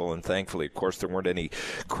people. And thankfully, of course, there weren't any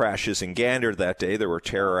crashes in Gander that day. There were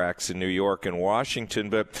terror acts in New York and Washington.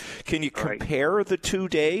 But can you compare the 2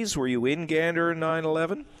 days? Were you in Gander in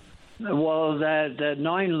 9/11? Well, the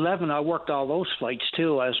 9/11, I worked all those flights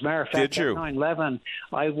too. As a matter of fact, did you? 9/11,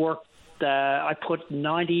 I worked. I put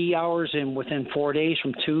 90 hours in within 4 days,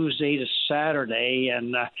 from Tuesday to Saturday,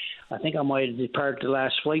 and I think I might have departed the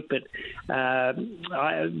last flight. But I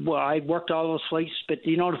worked all those flights. But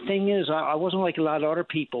the thing is, I wasn't like a lot of other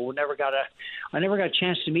people. I never got a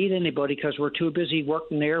chance to meet anybody because we're too busy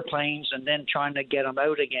working the airplanes and then trying to get them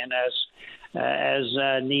out again as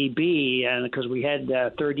need be, and because we had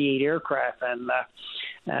 38 aircraft, and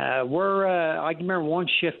I remember one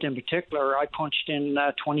shift in particular, I punched in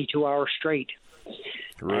 22 hours straight.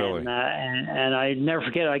 Really? And I never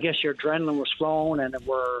forget. I guess your adrenaline was flowing, and at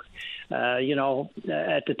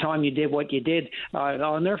the time you did what you did.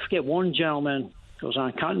 I'll never forget one gentleman. It was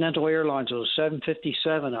on Continental Airlines. It was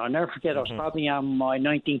 757. I'll never forget. I was probably on my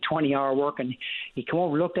 19-20-hour work, and he came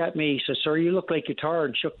over, looked at me. He said, "Sir, you look like you're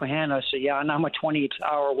tired," and shook my hand. I said, "Yeah, I'm on my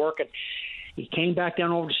 20th-hour work." And he came back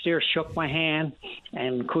down over the stairs, shook my hand,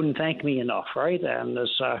 and couldn't thank me enough, right? And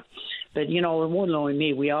but it wasn't only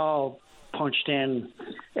me. We all punched in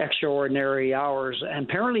extraordinary hours, and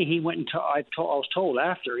apparently he went and I was told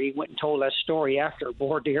after he went and told that story after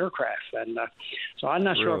aboard the aircraft, and so I'm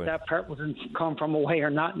not sure if that part was come from away or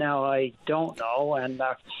not. Now I don't know, and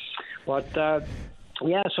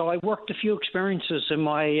so I worked a few experiences in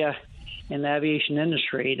my in the aviation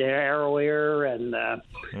industry, the Aero Air and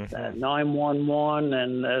 911,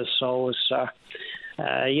 and so it's I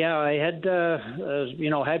had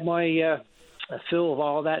had my fill of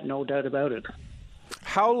all that, no doubt about it.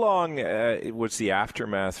 How long was the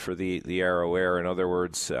aftermath for the Aero Air? In other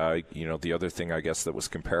words, the other thing I guess that was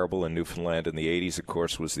comparable in Newfoundland in the 80s, of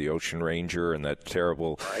course, was the Ocean Ranger and that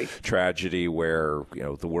terrible tragedy where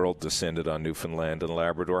the world descended on Newfoundland and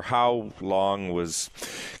Labrador. How long was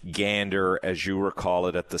Gander, as you recall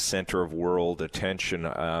it, at the center of world attention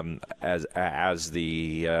as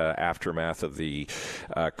the aftermath of the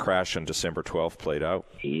crash on December 12th played out?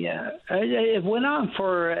 Yeah, it went on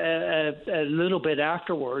for a little bit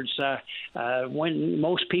afterwards, when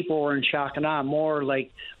most people were in shock and awe, more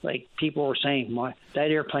like people were saying,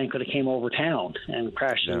 that airplane could have came over town and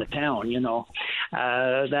crashed into town,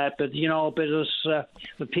 but it was,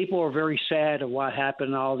 but people were very sad of what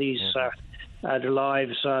happened, all these their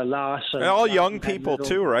lives lost. And all young people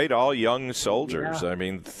too, right? All young soldiers. I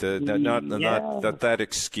mean, not that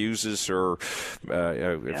excuses or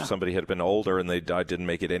if somebody had been older and they died didn't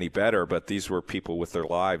make it any better, but these were people with their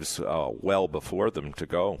lives well before them to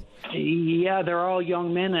go. Yeah, they're all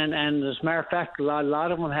young men, and as a matter of fact, a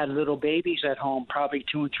lot of them had little babies at home, probably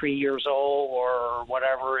 2 and 3 years old or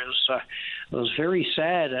whatever. It was very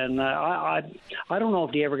sad, and I don't know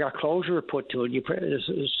if they ever got closure put to it.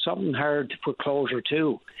 It's something hard to put closure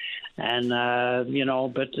to, and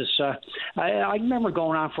but this I remember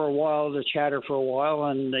going on for a while, the chatter for a while,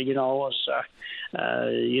 and it was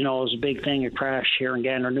a big thing, a crash here in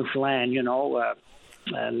Gander, Newfoundland,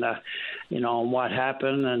 and what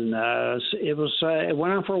happened, and it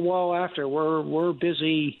went on for a while after. We're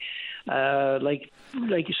busy, like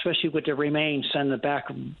especially with the remains, sending it back,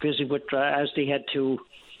 busy with as they had to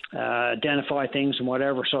identify things and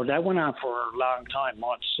whatever. So that went on for a long time,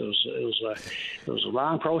 months. It was a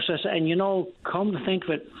long process, and come to think of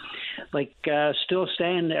it, still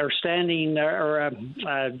standing,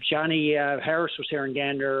 Johnny Harris was here in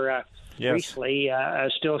Gander recently,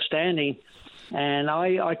 still standing. And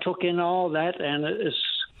I took in all that, and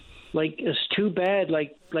like it's too bad.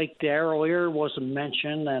 Like the arrow ear wasn't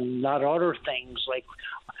mentioned, and not other things. Like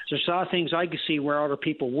there's a lot of things I could see where other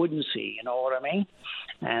people wouldn't see. You know what I mean?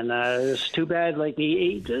 And it's too bad. Like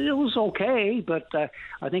it was okay, but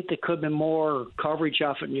I think there could have been more coverage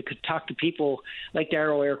of it, and you could talk to people like the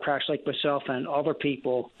Arrow Air Crash, like myself and other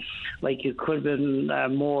people. Like it could have been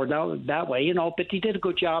more that way, you know. But they did a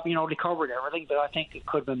good job, you know. They covered everything, but I think it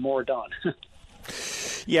could have been more done.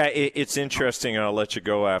 Yeah, it's interesting, and I'll let you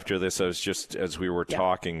go after this. I was just, as we were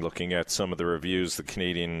talking, looking at some of the reviews. The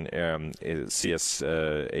Canadian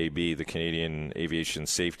CSAB, the Canadian Aviation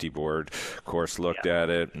Safety Board, of course, looked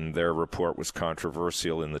at it, and their report was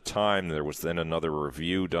controversial in the time. There was then another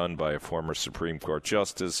review done by a former Supreme Court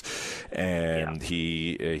justice, and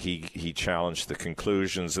he challenged the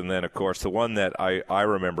conclusions. And then, of course, the one that I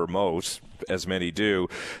remember most, as many do,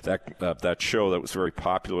 that show that was very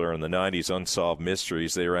popular in the 90s, Unsolved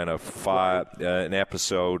Mysteries. They ran an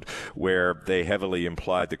episode where they heavily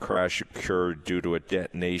implied the crash occurred due to a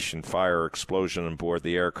detonation, fire, explosion on board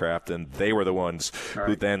the aircraft, and they were the ones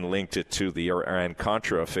who then linked it to the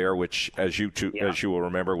Iran-Contra affair, which, as you will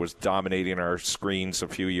remember, was dominating our screens a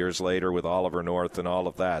few years later with Oliver North and all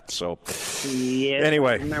of that. So,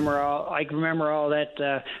 anyway, I remember all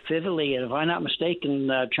that vividly. And if I'm not mistaken,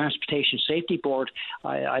 the Transportation Safety Board,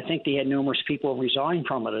 I think they had numerous people resign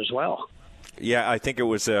from it as well. Yeah, I think it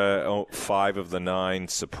was 5 of the 9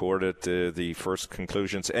 supported the first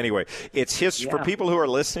conclusions. Anyway, it's history for people who are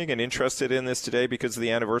listening and interested in this today because of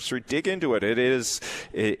the anniversary. Dig into it. It is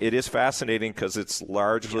fascinating because it's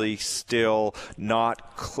largely still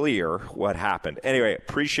not clear what happened. Anyway,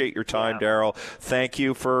 appreciate your time, Daryl. Thank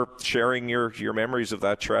you for sharing your memories of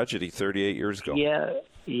that tragedy 38 years ago.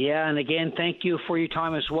 Yeah, and again, thank you for your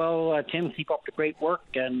time as well, Tim. Keep up the great work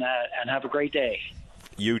and have a great day.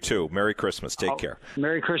 You too. Merry Christmas. Take care.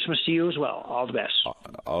 Merry Christmas to you as well. All the best.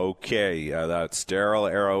 Okay, that's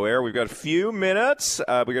Daryl, Arrow Air. We've got a few minutes.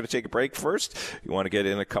 We're going to take a break first. You want to get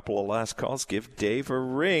in a couple of last calls, give Dave a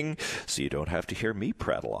ring so you don't have to hear me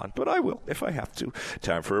prattle on, but I will if I have to.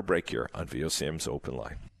 Time for a break here on VOCM's Open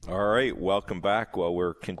Line. All right, welcome back. Well,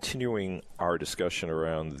 we're continuing our discussion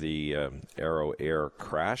around the Arrow Air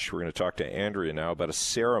crash. We're going to talk to Andrea now about a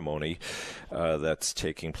ceremony that's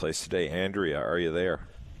taking place today. Andrea, are you there?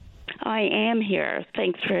 I am here.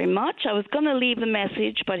 Thanks very much. I was going to leave a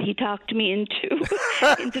message, but he talked me into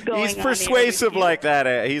going. He's persuasive like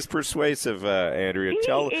that. He's persuasive, Andrea.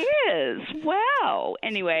 He is. Wow.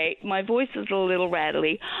 Anyway, my voice is a little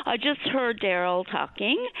rattly. I just heard Daryl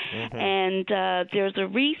talking, and there's a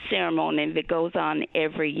wreath ceremony that goes on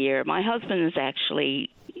every year. My husband is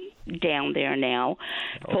actually down there now.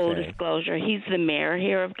 Full disclosure, he's the mayor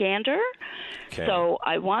here of Gander. So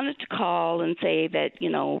I wanted to call and say that, you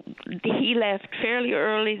know, he left fairly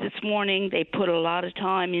early this morning. They put a lot of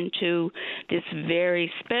time into this very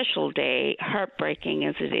special day, heartbreaking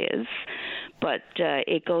as it is. But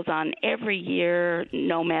it goes on every year,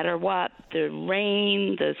 no matter what, the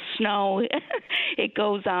rain, the snow, it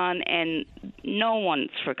goes on, and no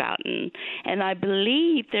one's forgotten. And I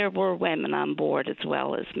believe there were women on board as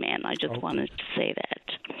well as men. I just wanted to say that.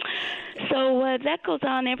 So that goes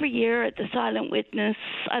on every year at the Silent Witness.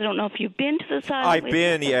 I don't know if you've been to the Silent Witness. I've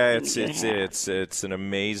been, yeah. It's an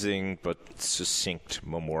amazing but succinct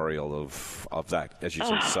memorial of that. As you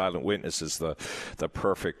said, Silent Witness is the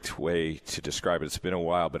perfect way to describe it. It's been a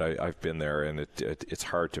while, but I've been there, and it's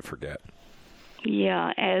hard to forget.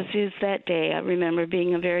 Yeah, as is that day. I remember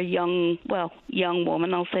being a very young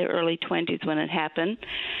woman, I'll say early 20s when it happened.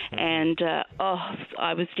 And,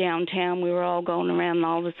 I was downtown. We were all going around, and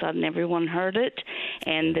all of a sudden everyone heard it.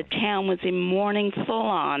 And the town was in mourning full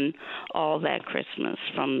on all that Christmas,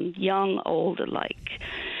 from young, old alike.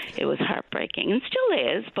 It was heartbreaking, and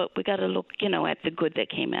still is, but we got to look, at the good that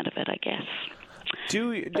came out of it, I guess.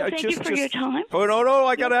 Thank you for your time. Oh, no,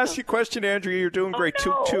 I got to ask you a question, Andrea. You're doing great.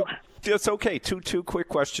 Two. It's okay. Two quick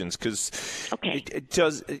questions, because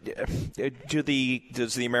does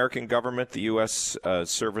the American government, the U.S.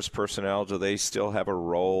 service personnel, do they still have a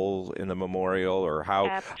role in the memorial, or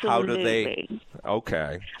how do they?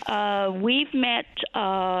 Okay. We've met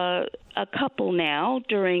a couple now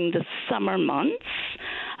during the summer months.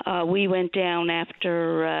 We went down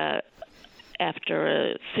after a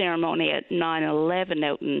ceremony at 9/11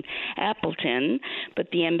 out in Appleton,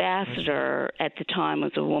 but the ambassador at the time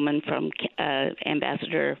was a woman from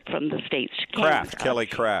ambassador from the States to Canada. Kelly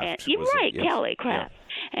Craft. Kelly Craft.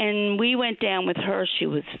 And we went down with her. She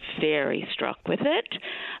was very struck with it.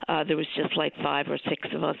 There was just like 5 or 6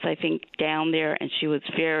 of us, I think, down there, and she was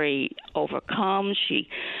very overcome. She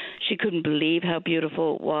couldn't believe how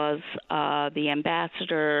beautiful it was. The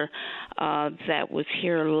ambassador that was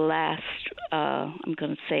here last, I'm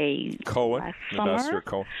going to say Cohen, last Ambassador summer.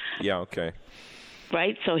 Cohen. Yeah, okay.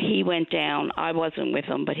 Right, so he went down. I wasn't with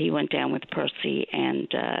him, but he went down with Percy and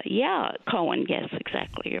Cohen. Yes,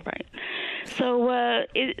 exactly. You're right. So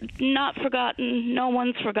not forgotten. No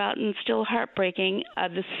one's forgotten. Still heartbreaking.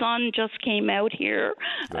 The sun just came out here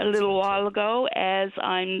a little while ago, as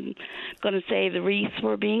I'm going to say the wreaths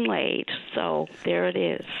were being laid. So there it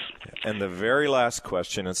is. And the very last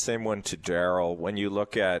question, and same one to Daryl. When you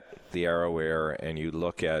look at the Arrow Air and you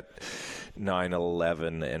look at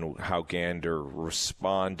 9/11 and how Gander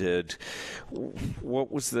responded, what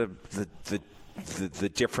was the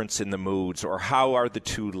difference in the moods, or how are the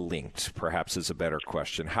two linked, perhaps is a better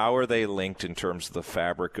question. How are they linked in terms of the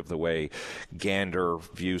fabric of the way Gander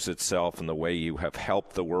views itself and the way you have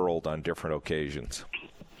helped the world on different occasions?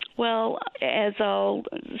 Well, as I'll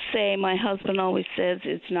say, my husband always says,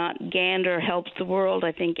 it's not Gander helps the world.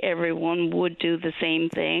 I think everyone would do the same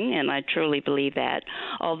thing, and I truly believe that.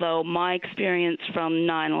 Although my experience from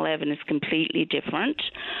 9/11 is completely different.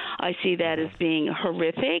 I see that as being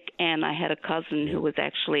horrific, and I had a cousin who was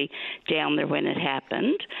actually down there when it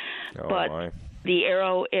happened. The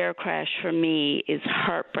Arrow air crash for me is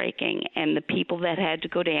heartbreaking, and the people that had to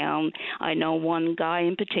go down, I know one guy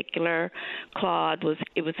in particular, Claude,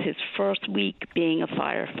 it was his first week being a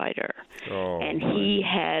firefighter.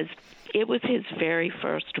 It was his very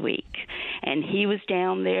first week, and he was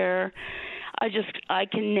down there. I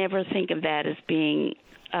can never think of that as being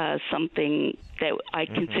something that I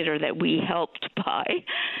consider that we helped by,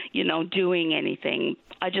 doing anything.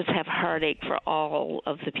 I just have heartache for all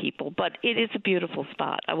of the people, but it is a beautiful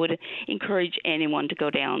spot. I would encourage anyone to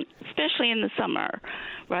go down, especially in the summer,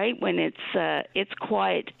 right, when it's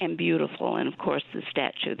quiet and beautiful, and of course the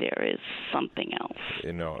statue there is something else.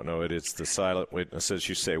 No, it is the silent witness, as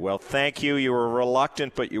you say. Well, thank you. You were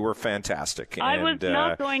reluctant, but you were fantastic. I was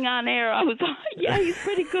not going on air. He's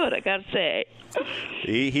pretty good, I got to say.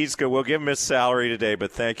 He's good. We'll give him his salary today,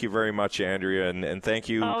 but thank you very much, Andrea, and thank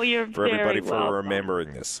you for everybody for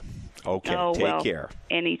remembering this. Okay, take care.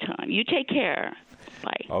 Anytime. You take care.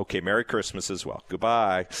 Bye. Okay, Merry Christmas as well.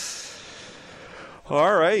 Goodbye.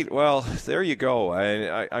 All right, well, there you go.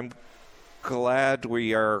 I'm glad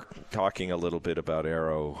we are talking a little bit about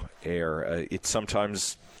Arrow Air. It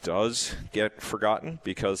sometimes does get forgotten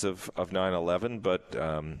because of 9/11, but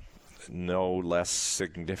no less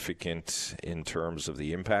significant in terms of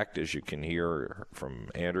the impact, as you can hear from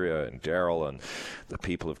Andrea and Daryl and the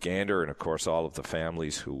people of Gander, and of course all of the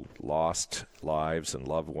families who lost lives and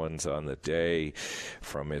loved ones on the day,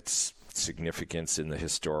 from its significance in the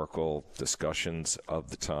historical discussions of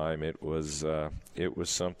the time. It was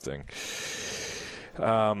something.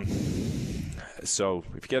 So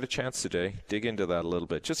if you get a chance today, dig into that a little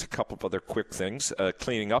bit. Just a couple of other quick things.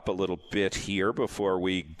 Cleaning up a little bit here before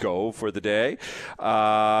we go for the day.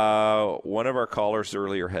 One of our callers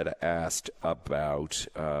earlier had asked about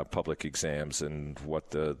public exams and what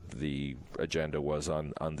the agenda was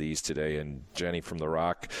on these today. And Jenny from The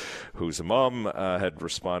Rock, who's a mom, had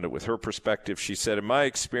responded with her perspective. She said, in my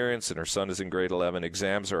experience, and her son is in grade 11,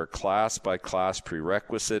 exams are a class-by-class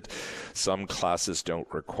prerequisite. Some classes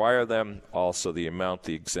don't require them. Also, the amount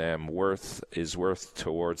the exam is worth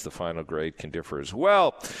towards the final grade can differ as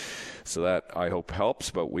well. So that, I hope, helps,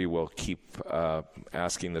 but we will keep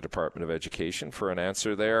asking the Department of Education for an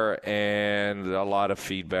answer there. And a lot of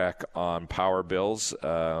feedback on power bills.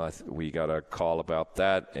 We got a call about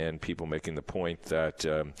that, and people making the point that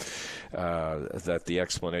that the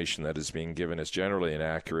explanation that is being given is generally an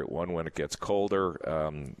accurate one. When it gets colder,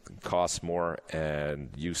 costs more, and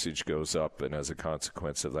usage goes up, and as a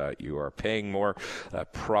consequence of that, you are paying more.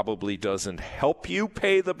 That probably doesn't help you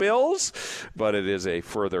pay the bills, but it is a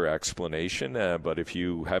further explanation. But if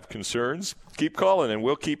you have concerns, keep calling and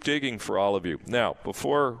we'll keep digging for all of you. Now,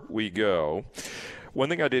 before we go, one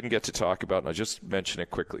thing I didn't get to talk about, and I'll just mention it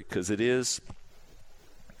quickly because it is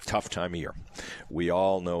tough time of year. We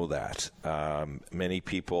all know that. Many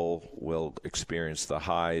people will experience the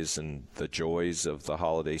highs and the joys of the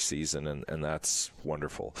holiday season, and that's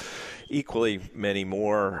wonderful. Equally, many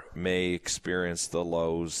more may experience the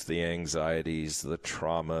lows, the anxieties, the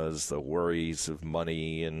traumas, the worries of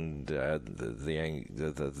money, and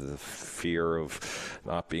the fear of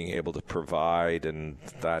not being able to provide, and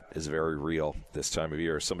that is very real this time of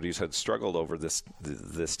year. Somebody who's had struggled over this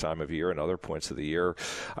time of year and other points of the year,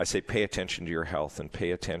 I say pay attention to your health and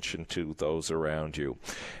pay attention to those around you.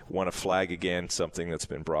 Want to flag again something that's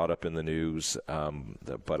been brought up in the news,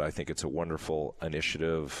 but I think it's a wonderful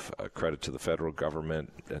initiative. Credit to the federal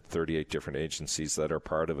government at 38 different agencies that are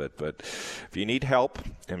part of it. But if you need help,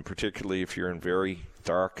 and particularly if you're in very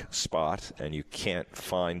dark spot and you can't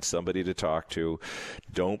find somebody to talk to,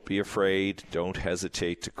 don't be afraid. Don't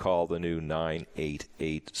hesitate to call the new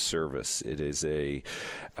 988 service. It is a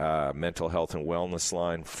mental health and wellness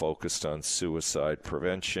line focused on suicide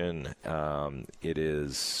prevention. It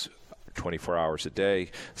is 24 hours a day,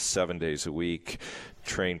 7 days a week.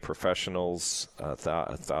 Trained professionals,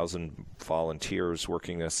 1,000 volunteers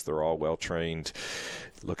working this. They're all well trained.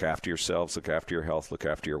 Look after yourselves, look after your health, look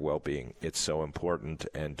after your well-being. It's so important,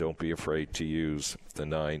 and don't be afraid to use the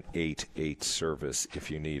 988 service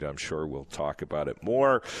if you need. I'm sure we'll talk about it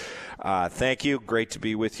more. Thank you. Great to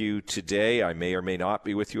be with you today. I may or may not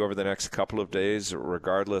be with you over the next couple of days.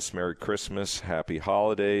 Regardless, Merry Christmas, Happy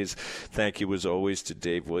Holidays. Thank you, as always, to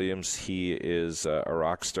Dave Williams. He is a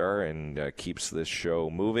rock star and keeps this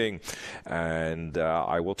show moving. And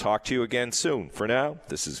I will talk to you again soon. For now,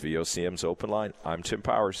 this is VOCM's Open Line. I'm Tim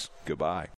Powers. Goodbye.